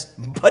make sense,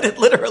 but it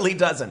literally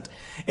doesn't.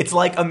 It's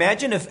like,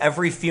 imagine if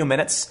every few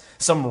minutes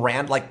some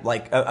random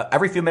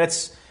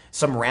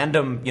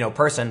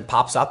person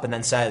pops up and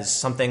then says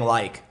something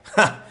like,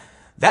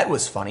 that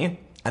was funny.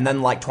 And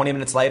then 20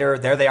 minutes later,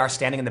 there they are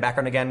standing in the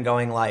background again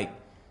going like,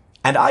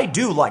 and I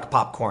do like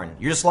popcorn.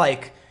 You're just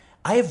like,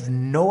 I have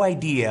no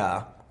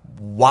idea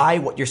why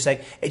what you're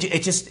saying.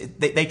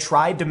 They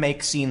tried to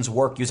make scenes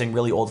work using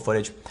really old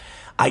footage.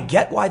 I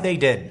get why they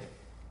did.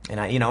 And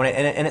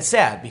and it's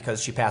sad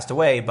because she passed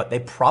away, but they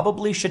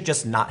probably should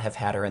just not have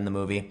had her in the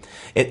movie.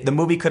 The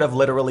movie could have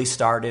literally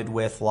started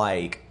with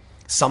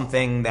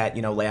something that,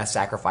 Leia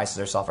sacrifices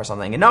herself or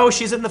something. And no,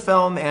 she's in the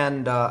film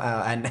and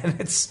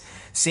it's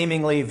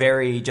seemingly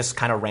very just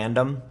kind of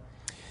random.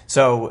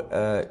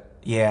 So,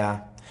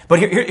 yeah. But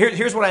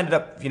here's what I ended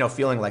up,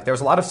 feeling like. There was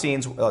a lot of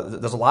scenes,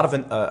 there's a lot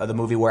of the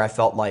movie where I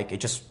felt like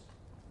it just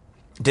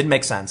didn't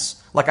make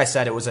sense. Like I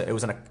said, it was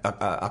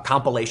a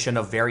compilation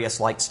of various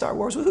Star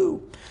Wars,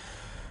 woohoo.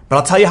 But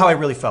I'll tell you how I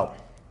really felt.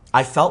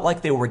 I felt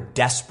like they were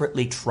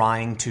desperately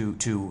trying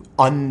to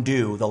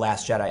undo The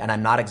Last Jedi, and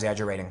I'm not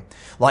exaggerating.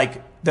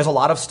 There's a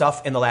lot of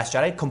stuff in The Last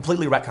Jedi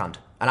completely retconned,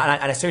 and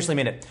I seriously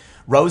mean it.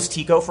 Rose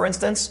Tico, for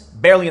instance,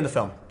 barely in the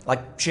film.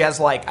 She has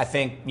I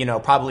think,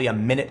 probably a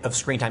minute of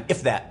screen time,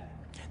 if that.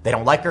 They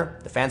don't like her.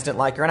 The fans didn't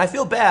like her. And I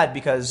feel bad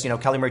because,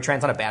 Kelly Marie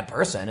Tran's not a bad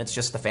person. It's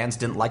just the fans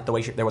didn't like the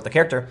way they're with the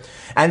character.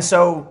 And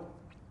so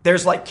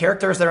there's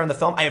characters that are in the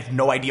film. I have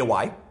no idea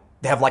why.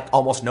 They have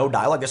almost no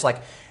dialogue.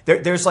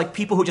 There's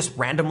people who just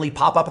randomly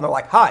pop up and they're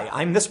like, hi,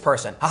 I'm this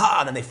person. Haha.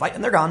 And then they fight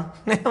and they're gone.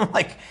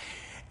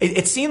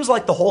 It seems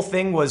like the whole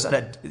thing was,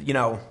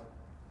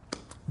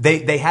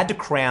 they had to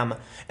cram.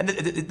 And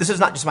this is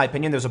not just my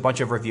opinion. There's a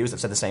bunch of reviews that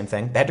said the same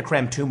thing. They had to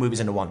cram 2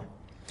 movies into one.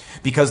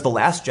 Because The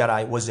Last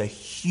Jedi was a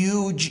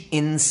huge,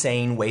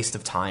 insane waste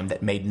of time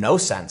that made no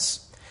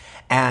sense.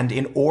 And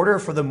in order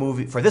for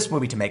this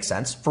movie to make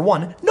sense, for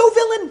one, no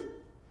villain.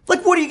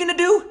 What are you going to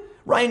do?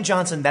 Rian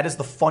Johnson, that is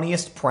the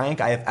funniest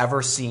prank I have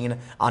ever seen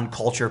on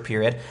Culture,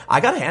 period. I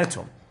got to hand it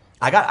to him.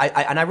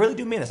 And I really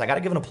do mean this. I got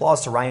to give an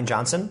applause to Rian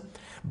Johnson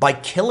by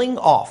killing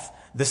off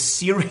the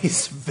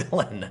series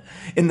villain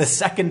in the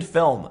second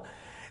film.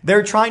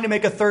 They're trying to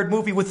make a third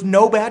movie with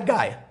no bad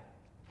guy.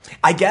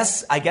 I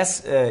guess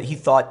he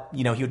thought,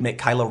 he would make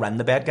Kylo Ren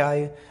the bad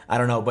guy. I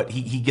don't know, but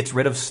he gets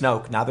rid of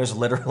Snoke. Now there's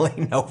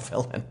literally no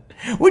villain.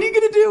 What are you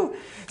going to do?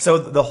 So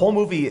the whole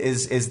movie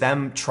is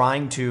them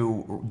trying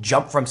to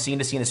jump from scene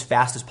to scene as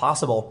fast as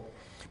possible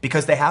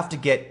because they have to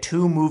get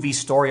 2 movie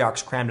story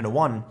arcs crammed into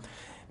one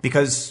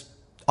because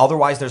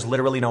otherwise there's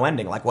literally no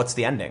ending. What's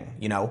the ending?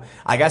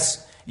 I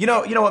guess, you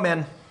know what,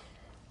 man?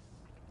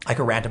 I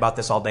could rant about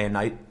this all day and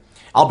night.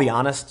 I'll be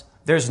honest.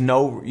 There's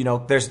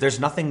there's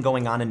nothing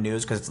going on in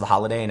news because it's the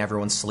holiday and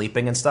everyone's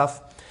sleeping and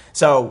stuff.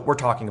 So we're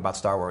talking about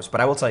Star Wars. But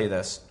I will tell you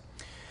this.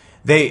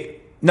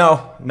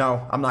 No,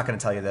 I'm not going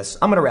to tell you this.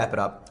 I'm going to wrap it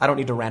up. I don't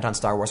need to rant on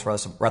Star Wars for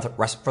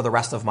the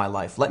rest of my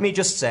life. Let me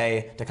just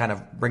say, to kind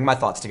of bring my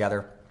thoughts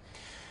together,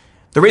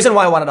 The reason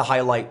why I wanted to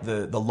highlight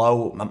the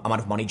low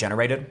amount of money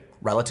generated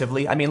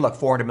relatively, I mean, look,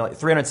 400 million,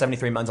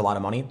 373 million is a lot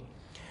of money.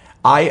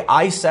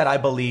 I said I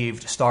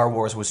believed Star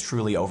Wars was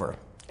truly over,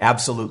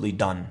 absolutely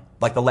done.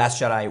 Like The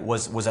Last Jedi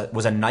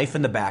was a knife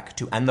in the back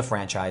to end the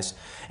franchise.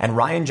 And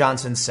Rian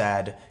Johnson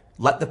said,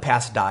 let the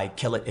past die,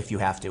 kill it if you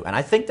have to. And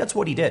I think that's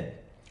what he did.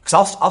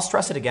 Because I'll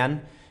stress it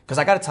again, because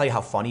I got to tell you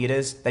how funny it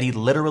is that he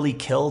literally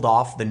killed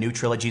off the new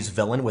trilogy's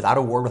villain without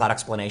a word, without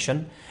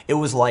explanation. It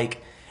was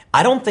like,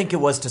 I don't think it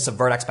was to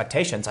subvert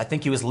expectations. I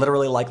think he was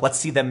literally like, let's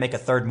see them make a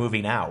third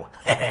movie now.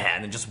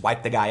 And then just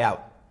wipe the guy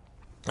out.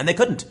 And they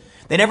couldn't.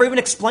 They never even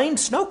explained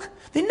Snoke.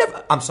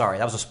 I'm sorry,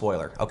 that was a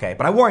spoiler, okay?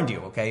 But I warned you,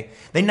 okay?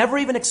 They never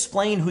even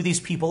explain who these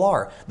people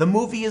are. The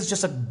movie is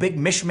just a big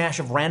mishmash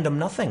of random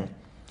nothing.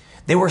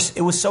 It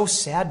was so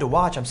sad to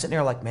watch. I'm sitting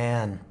there like,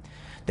 man,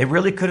 they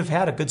really could have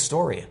had a good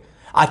story.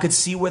 I could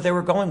see where they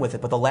were going with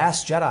it, but The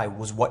Last Jedi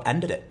was what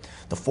ended it.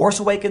 The Force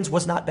Awakens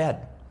was not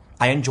bad.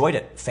 I enjoyed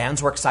it.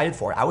 Fans were excited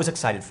for it. I was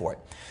excited for it.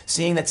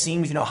 Seeing that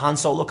scene with, Han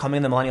Solo coming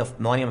in the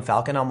Millennium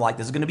Falcon, I'm like,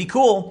 this is going to be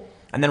cool.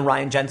 And then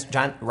Rian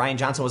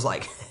Johnson was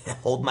like,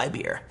 hold my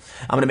beer.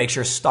 I'm going to make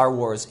sure Star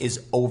Wars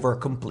is over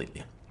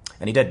completely.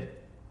 And he did.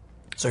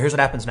 So here's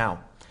what happens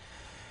now.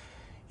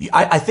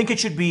 I think it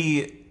should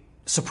be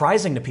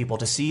surprising to people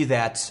to see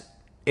that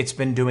it's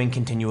been doing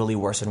continually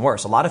worse and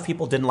worse. A lot of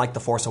people didn't like The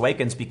Force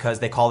Awakens because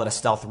they call it a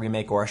stealth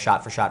remake or a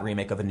shot-for-shot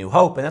remake of A New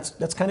Hope, and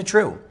that's kind of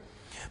true.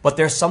 But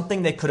there's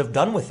something they could have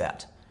done with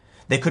that.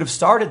 They could have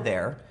started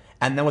there,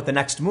 and then with the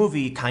next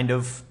movie kind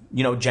of,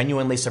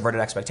 genuinely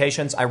subverted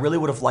expectations. I really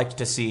would have liked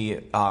to see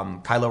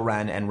Kylo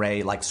Ren and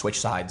Rey like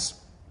switch sides.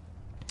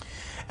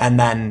 And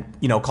then,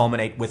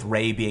 culminate with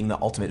Rey being the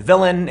ultimate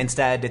villain.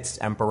 Instead, it's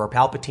Emperor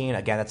Palpatine.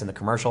 Again, that's in the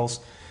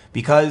commercials.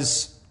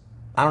 Because,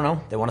 I don't know,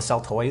 they want to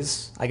sell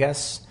toys, I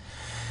guess.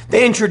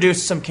 They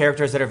introduced some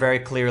characters that are very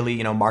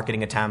clearly,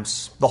 marketing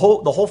attempts. The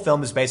whole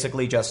film is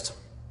basically just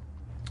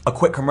a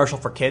quick commercial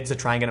for kids to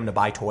try and get them to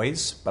buy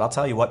toys. But I'll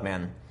tell you what,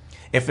 man.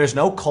 If there's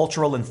no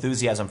cultural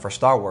enthusiasm for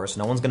Star Wars,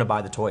 no one's going to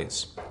buy the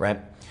toys,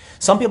 right?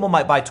 Some people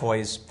might buy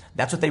toys.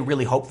 That's what they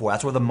really hope for.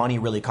 That's where the money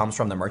really comes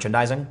from, the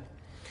merchandising.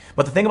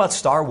 But the thing about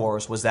Star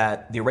Wars was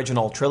that the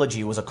original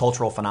trilogy was a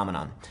cultural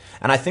phenomenon.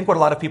 And I think what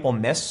a lot of people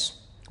miss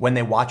when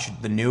they watch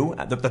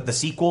the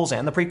sequels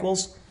and the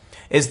prequels,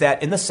 is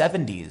that in the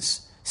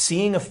 70s,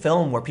 seeing a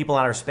film where people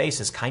in outer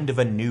space is kind of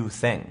a new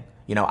thing.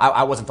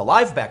 I wasn't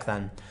alive back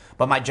then,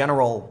 but my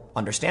general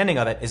understanding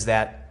of it is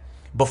that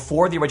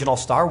before the original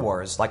Star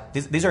Wars, like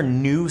these are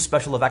new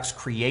special effects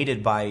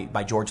created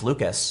by George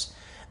Lucas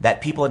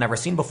that people had never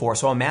seen before.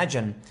 So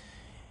imagine,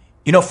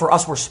 for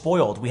us, we're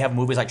spoiled. We have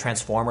movies like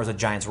Transformers with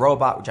giant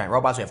robots.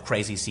 We have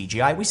crazy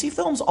CGI. We see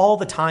films all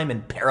the time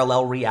in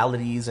parallel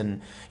realities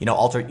and,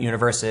 alternate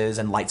universes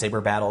and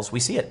lightsaber battles. We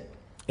see it.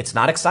 It's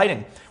not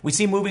exciting. We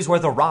see movies where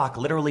The Rock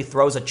literally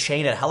throws a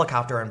chain at a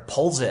helicopter and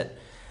pulls it.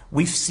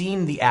 We've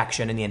seen the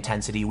action and the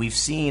intensity. We've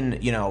seen,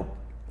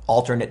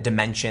 alternate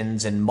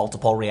dimensions and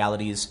multiple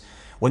realities.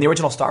 When the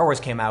original Star Wars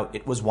came out,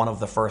 it was one of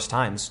the first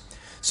times.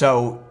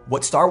 So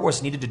what Star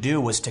Wars needed to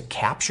do was to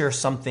capture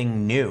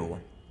something new,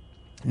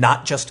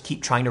 not just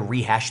keep trying to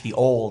rehash the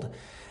old,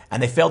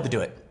 and they failed to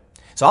do it.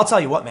 So I'll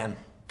tell you what, man.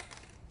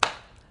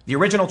 The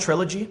original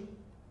trilogy,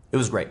 it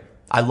was great.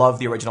 I love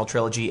the original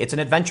trilogy. It's an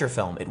adventure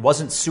film. It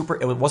wasn't a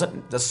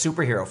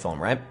superhero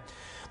film, right?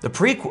 The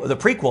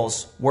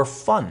prequels were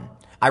fun.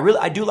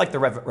 I do like the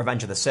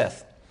Revenge of the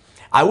Sith.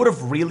 I would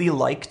have really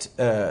liked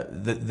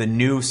the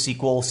new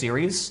sequel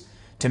series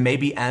to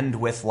maybe end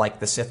with like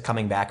the Sith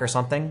coming back or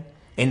something.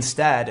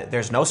 Instead,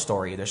 there's no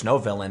story, there's no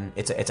villain.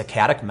 It's a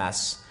chaotic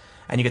mess,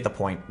 and you get the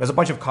point. There's a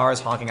bunch of cars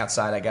honking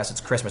outside. I guess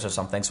it's Christmas or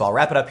something. So I'll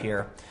wrap it up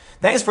here.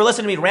 Thanks for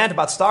listening to me rant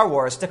about Star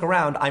Wars. Stick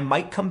around. I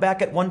might come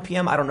back at 1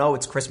 p.m. I don't know.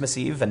 It's Christmas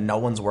Eve and no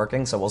one's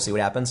working, so we'll see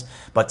what happens.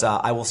 But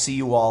I will see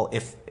you all,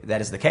 if that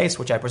is the case,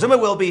 which I presume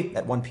it will be,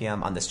 at 1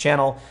 p.m. on this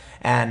channel.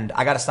 And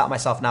I got to stop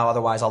myself now.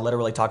 Otherwise, I'll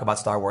literally talk about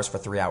Star Wars for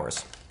 3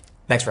 hours.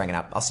 Thanks for hanging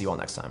out. I'll see you all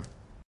next time.